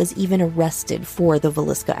 Kelly was even arrested for the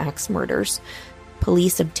Villisca Axe murders.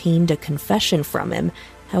 Police obtained a confession from him.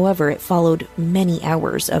 However, it followed many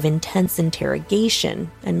hours of intense interrogation,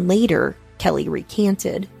 and later, Kelly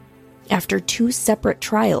recanted. After 2 separate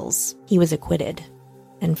trials, he was acquitted.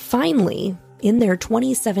 And finally, in their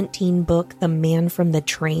 2017 book, The Man from the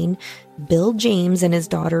Train, Bill James and his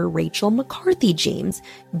daughter Rachel McCarthy James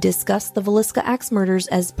discuss the Villisca Axe murders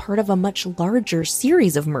as part of a much larger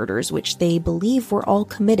series of murders which they believe were all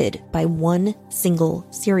committed by one single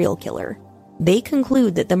serial killer. They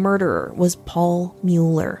conclude that the murderer was Paul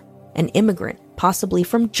Mueller, an immigrant, possibly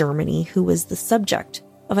from Germany, who was the subject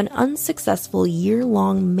of an unsuccessful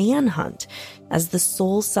year-long manhunt as the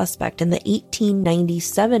sole suspect in the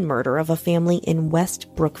 1897 murder of a family in West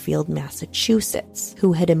Brookfield, Massachusetts,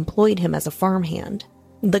 who had employed him as a farmhand.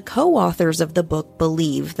 The co-authors of the book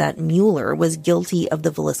believe that Mueller was guilty of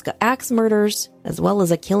the Villisca Axe murders, as well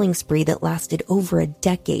as a killing spree that lasted over a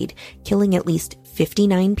decade, killing at least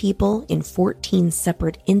 59 people in 14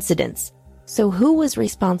 separate incidents. So who was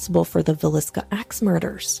responsible for the Villisca Axe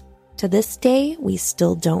murders? To this day, we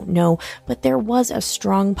still don't know, but there was a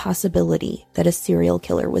strong possibility that a serial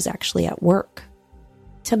killer was actually at work.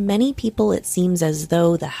 To many people, it seems as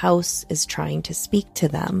though the house is trying to speak to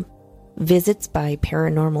them. Visits by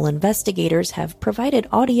paranormal investigators have provided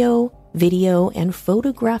audio, video, and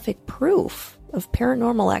photographic proof of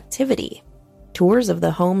paranormal activity. Tours of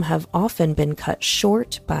the home have often been cut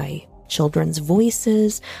short by children's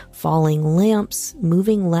voices, falling lamps,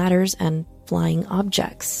 moving ladders, and flying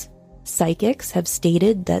objects. Psychics have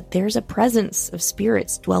stated that there's a presence of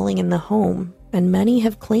spirits dwelling in the home, and many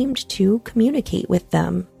have claimed to communicate with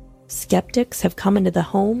them. Skeptics have come into the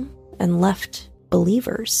home and left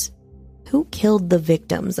believers. Who killed the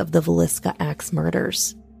victims of the Villisca Axe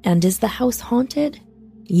murders? And is the house haunted?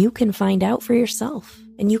 You can find out for yourself,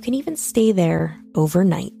 and you can even stay there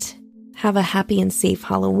overnight. Have a happy and safe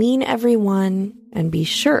Halloween, everyone, and be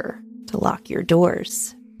sure to lock your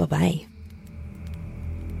doors. Bye-bye.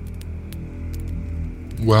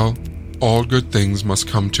 Well, all good things must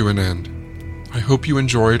come to an end. I hope you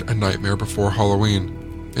enjoyed A Nightmare Before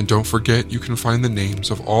Halloween, and don't forget you can find the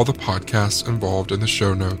names of all the podcasts involved in the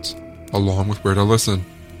show notes. along with where to listen.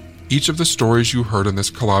 Each of the stories you heard in this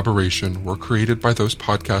collaboration were created by those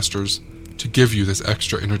podcasters to give you this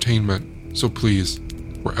extra entertainment. So please,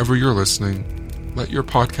 wherever you're listening, let your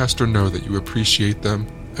podcaster know that you appreciate them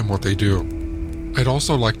and what they do. I'd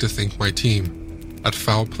also like to thank my team at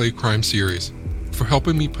Foul Play Crime Series for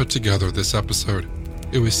helping me put together this episode.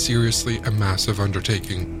 It was seriously a massive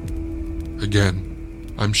undertaking.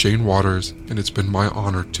 Again, I'm Shane Waters, and it's been my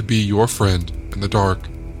honor to be your friend in the dark.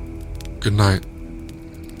 Good night.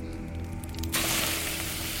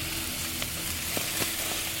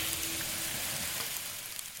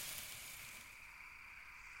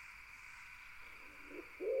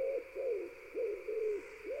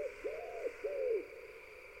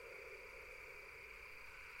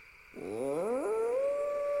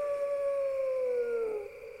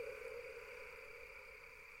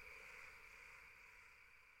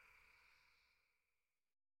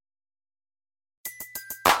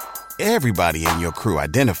 Everybody in your crew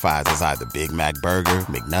identifies as either Big Mac Burger,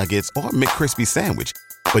 McNuggets, or McCrispy Sandwich.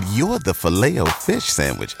 But you're the Filet-O-Fish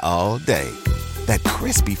Sandwich all day. That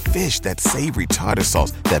crispy fish, that savory tartar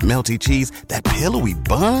sauce, that melty cheese, that pillowy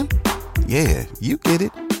bun. Yeah, you get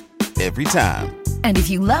it. Every time. And if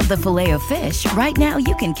you love the Filet-O-Fish, right now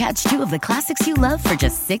you can catch two of the classics you love for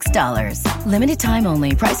just $6. Limited time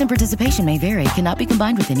only. Price and participation may vary. Cannot be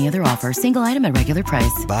combined with any other offer. Single item at regular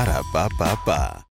price. Ba-da-ba-ba-ba.